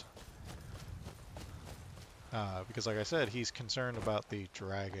things. Because like I said, he's concerned about the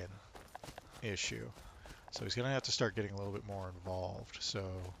dragon issue. So he's going to have to start getting a little bit more involved. So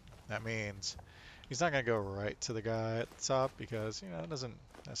that means he's not going to go right to the guy at the top because, you know, it doesn't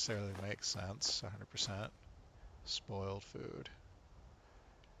necessarily make sense 100%. Spoiled food.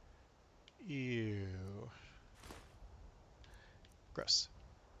 Ew. Gross.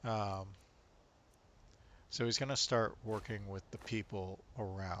 So he's going to start working with the people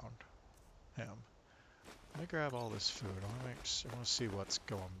around him. Let me grab all this food. I want to see what's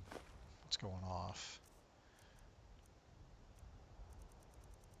going off.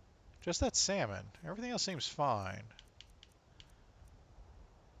 Just that salmon. Everything else seems fine.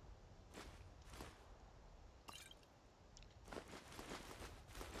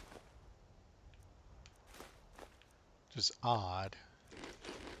 Just odd.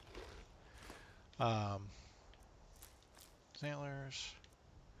 Antlers.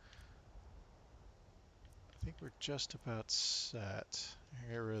 I think we're just about set.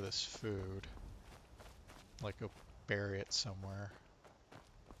 Get rid of this food. Like go bury it somewhere.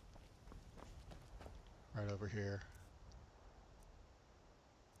 Right over here.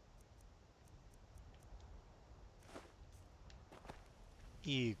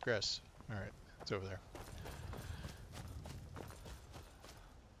 Egress. Alright, it's over there.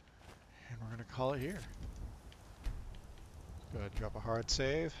 And we're going to call it here. Go ahead and drop a hard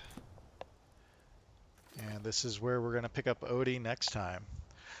save. And this is where we're going to pick up Odie next time.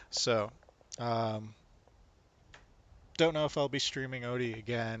 So, don't know if I'll be streaming Odie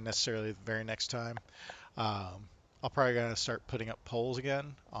again necessarily the very next time. I'll probably gonna start putting up polls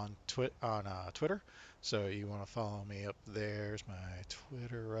again on Twitter. So you want to follow me up there's my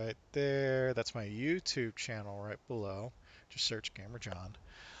Twitter right there. That's my YouTube channel right below. Just search Gamer John.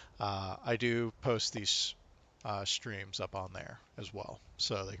 I do post these streams up on there as well,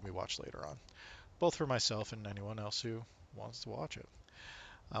 so they can be watched later on, both for myself and anyone else who wants to watch it.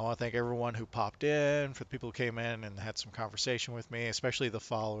 I want to thank everyone who popped in, for the people who came in and had some conversation with me, especially the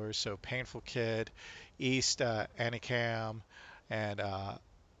followers. So Painful Kid, East, Anicam, and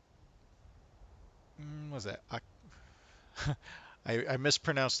what was that? I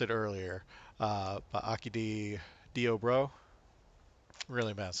mispronounced it earlier, but Akidi Dio Bro.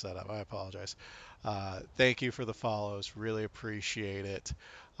 Really messed that up. I apologize. Thank you for the follows. Really appreciate it.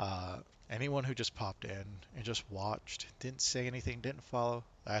 Uh, Anyone who just popped in and just watched, didn't say anything, didn't follow,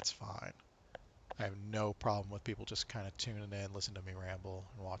 that's fine. I have no problem with people just kind of tuning in, listening to me ramble,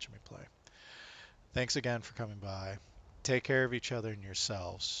 and watching me play. Thanks again for coming by. Take care of each other and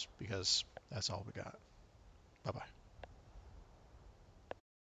yourselves, because that's all we got.